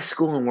high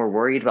school and we're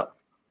worried about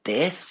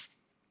this.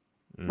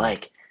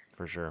 Like,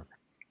 for sure.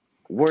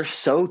 We're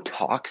so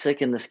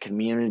toxic in this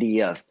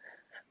community of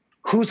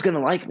who's going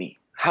to like me?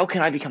 How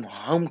can I become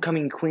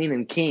homecoming queen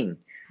and king?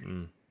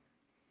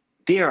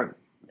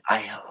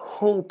 I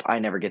hope I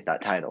never get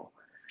that title.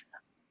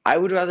 I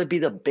would rather be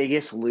the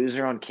biggest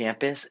loser on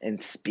campus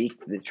and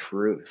speak the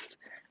truth.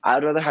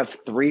 I'd rather have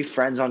 3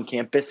 friends on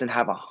campus and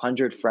have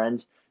 100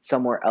 friends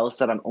somewhere else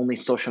that I'm only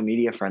social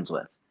media friends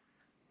with.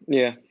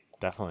 Yeah,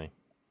 Definitely.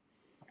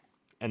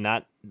 And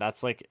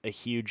that's like a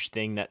huge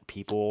thing that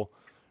people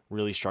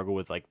really struggle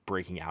with, like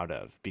breaking out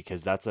of,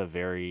 because that's a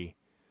very,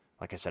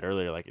 like I said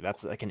earlier, like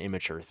that's like an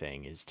immature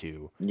thing, is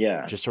to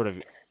Yeah. just sort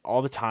of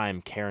all the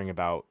time caring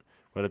about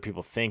what other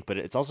people think. But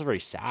it's also very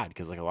sad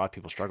because like a lot of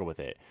people struggle with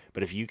it.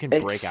 But if you can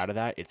break out of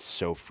that, it's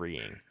so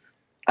freeing.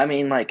 I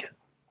mean, like,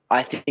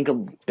 I think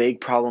a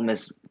big problem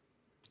is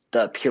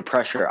the peer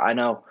pressure. I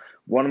know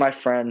one of my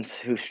friends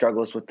who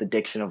struggles with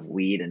addiction of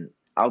weed and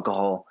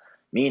alcohol.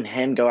 Me and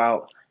him go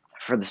out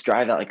for this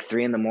drive at like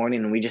 3 a.m.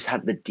 and we just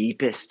have the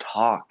deepest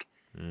talk.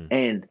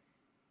 And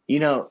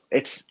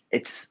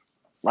it's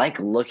like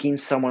looking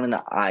someone in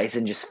the eyes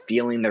and just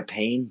feeling their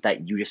pain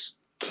that you just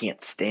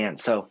can't stand.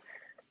 So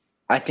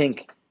I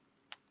think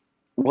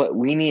what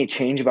we need to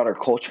change about our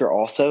culture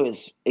also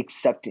is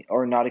accepting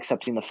or not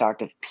accepting the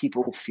fact of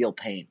people feel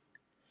pain.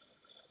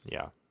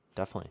 Yeah,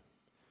 definitely.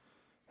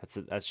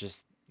 That's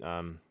just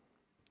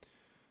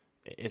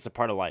it's a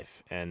part of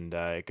life, and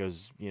it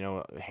goes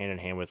hand in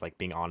hand with like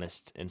being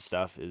honest and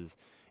stuff, is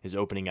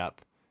opening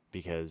up,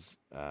 because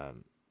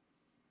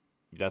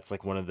that's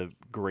like one of the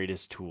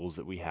greatest tools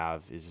that we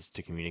have, is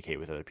to communicate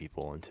with other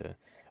people and to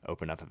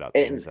open up about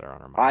things that are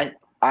on our mind.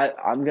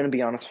 I'm gonna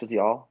be honest with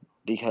y'all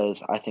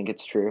because I think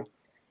it's true.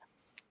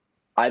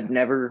 I've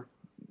never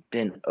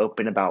been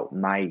open about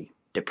my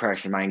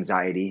depression, my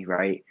anxiety,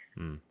 right?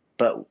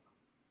 But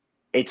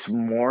it's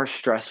more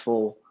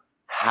stressful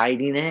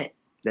hiding it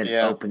than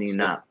opening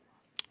up.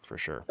 For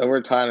sure.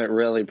 Over time, it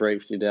really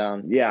breaks you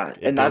down. Yeah,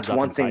 and that's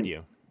one thing.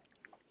 You.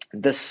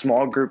 The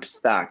small groups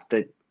fact,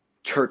 the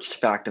church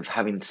fact of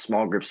having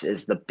small groups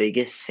is the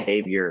biggest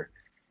savior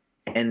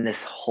in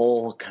this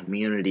whole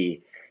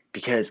community,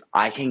 because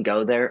I can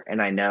go there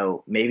and I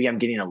know maybe I'm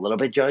getting a little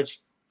bit judged,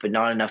 but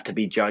not enough to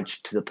be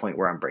judged to the point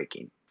where I'm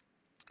breaking.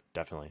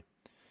 Definitely.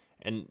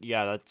 And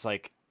yeah, that's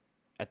like,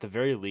 at the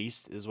very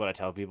least, is what I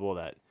tell people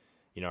that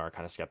are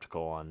kind of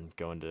skeptical on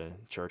going to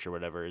church or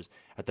whatever, is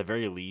at the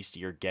very least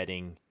you're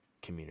getting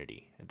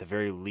community. At the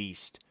very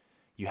least,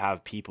 you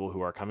have people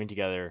who are coming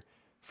together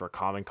for a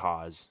common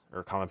cause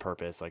or a common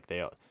purpose. Like they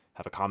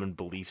have a common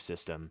belief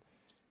system,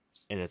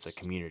 and it's a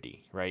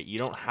community, right? You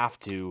don't have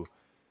to,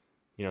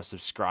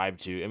 subscribe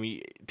to, I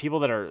mean, people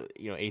that are,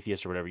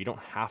 atheists or whatever, you don't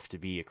have to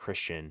be a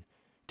Christian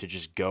to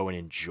just go and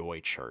enjoy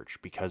church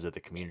because of the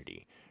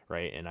community,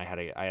 right? And I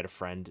had a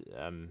friend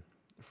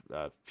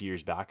a few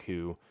years back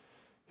who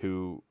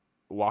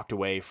walked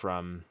away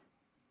from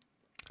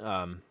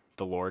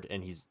the Lord,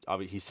 and he's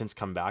since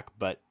come back,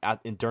 but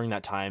during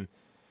that time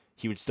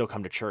he would still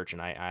come to church,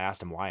 and I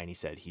asked him why, and he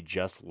said he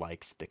just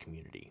likes the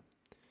community,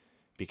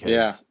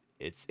 because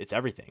it's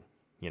everything,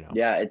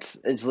 Yeah,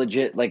 it's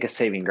legit like a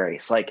saving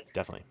grace. Like,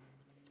 definitely.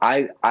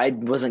 I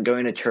wasn't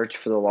going to church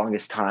for the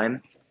longest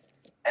time,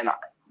 and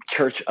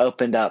church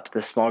opened up,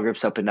 the small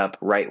groups opened up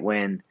right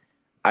when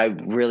I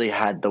really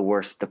had the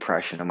worst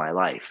depression of my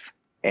life.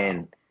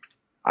 And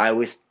I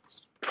was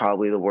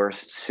probably the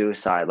worst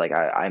suicide. Like,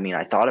 I mean,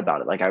 I thought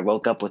about it. Like, I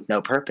woke up with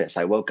no purpose.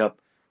 I woke up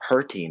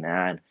hurting.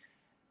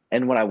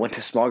 And when I went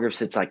to small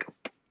groups, it's like,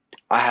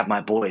 I have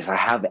my boys. I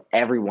have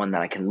everyone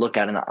that I can look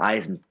at in the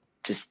eyes and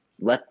just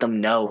let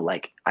them know,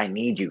 like, I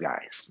need you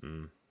guys.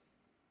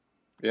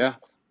 Yeah.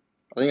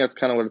 I think that's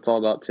kind of what it's all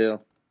about, too.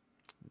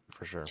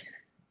 For sure.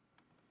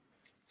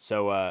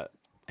 So,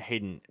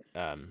 Hayden,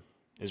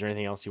 is there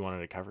anything else you wanted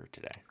to cover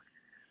today?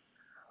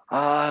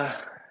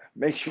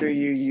 Make sure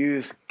you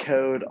use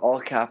code all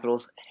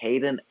capitals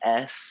Hayden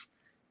S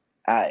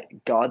at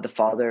God the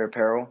Father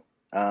Apparel.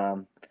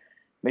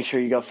 Make sure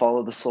you go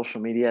follow the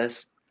social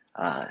medias.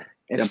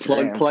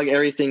 Instagram. Plug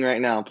everything right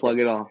now. Plug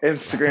it all.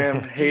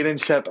 Instagram Hayden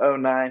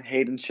Shep09,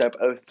 Hayden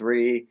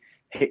Shep03.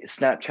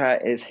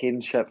 Snapchat is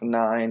Hayden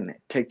Shep9.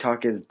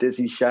 TikTok is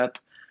Dizzy Shep.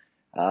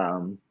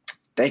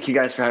 Thank you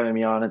guys for having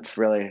me on. It's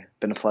really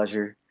been a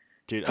pleasure.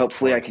 Dude,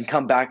 hopefully I can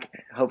come back.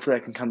 Hopefully I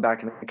can come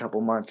back in a couple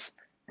months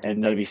and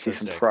maybe see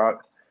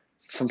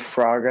some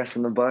progress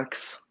in the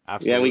books.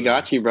 Absolutely. Yeah, we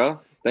got you, bro.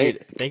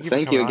 Thank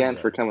you again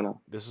for coming on.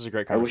 This was a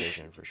great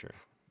conversation for sure.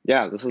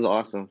 Yeah, this was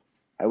awesome.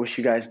 I wish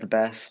you guys the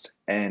best,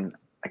 and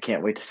I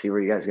can't wait to see where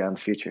you guys go in the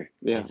future.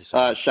 Yeah.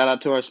 Shout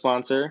out to our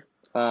sponsor,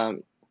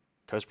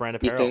 Coast Brand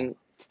Apparel. Ethan.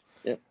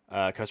 Yep.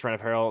 Coast Brand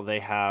Apparel, they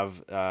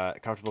have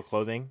comfortable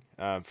clothing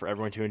for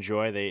everyone to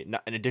enjoy. In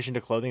addition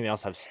to clothing, they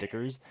also have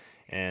stickers.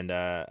 And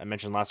I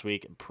mentioned last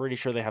week, I'm pretty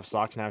sure they have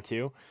socks now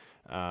too.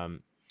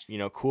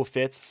 Cool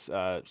fits,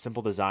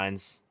 simple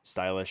designs,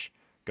 stylish.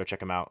 Go check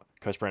them out.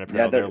 Coast Brand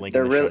Apparel, they're linked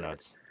in the show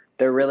notes.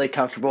 They're really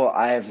comfortable.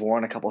 I've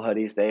worn a couple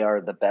hoodies. They are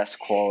the best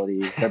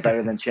quality. They're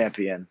better than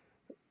Champion.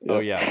 Oh,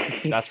 yeah,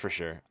 that's for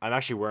sure. I'm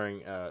actually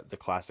wearing the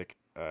classic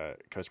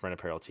Coast Brand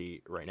Apparel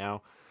tee right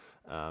now.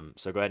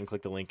 So go ahead and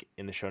click the link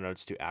in the show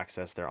notes to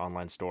access their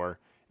online store,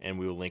 and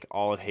we will link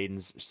all of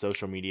Hayden's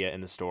social media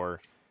in the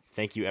store.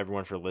 Thank you,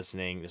 everyone, for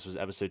listening. This was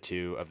episode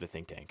 2 of The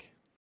Think Tank.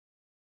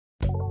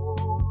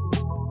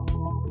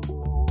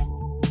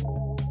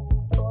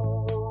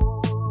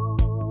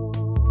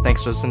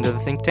 Thanks for listening to The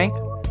Think Tank.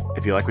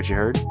 If you like what you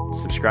heard,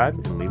 subscribe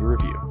and leave a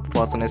review.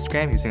 Follow us on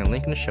Instagram using the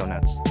link in the show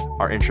notes.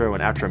 Our intro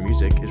and outro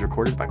music is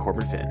recorded by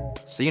Corbin Finn.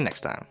 See you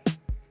next time.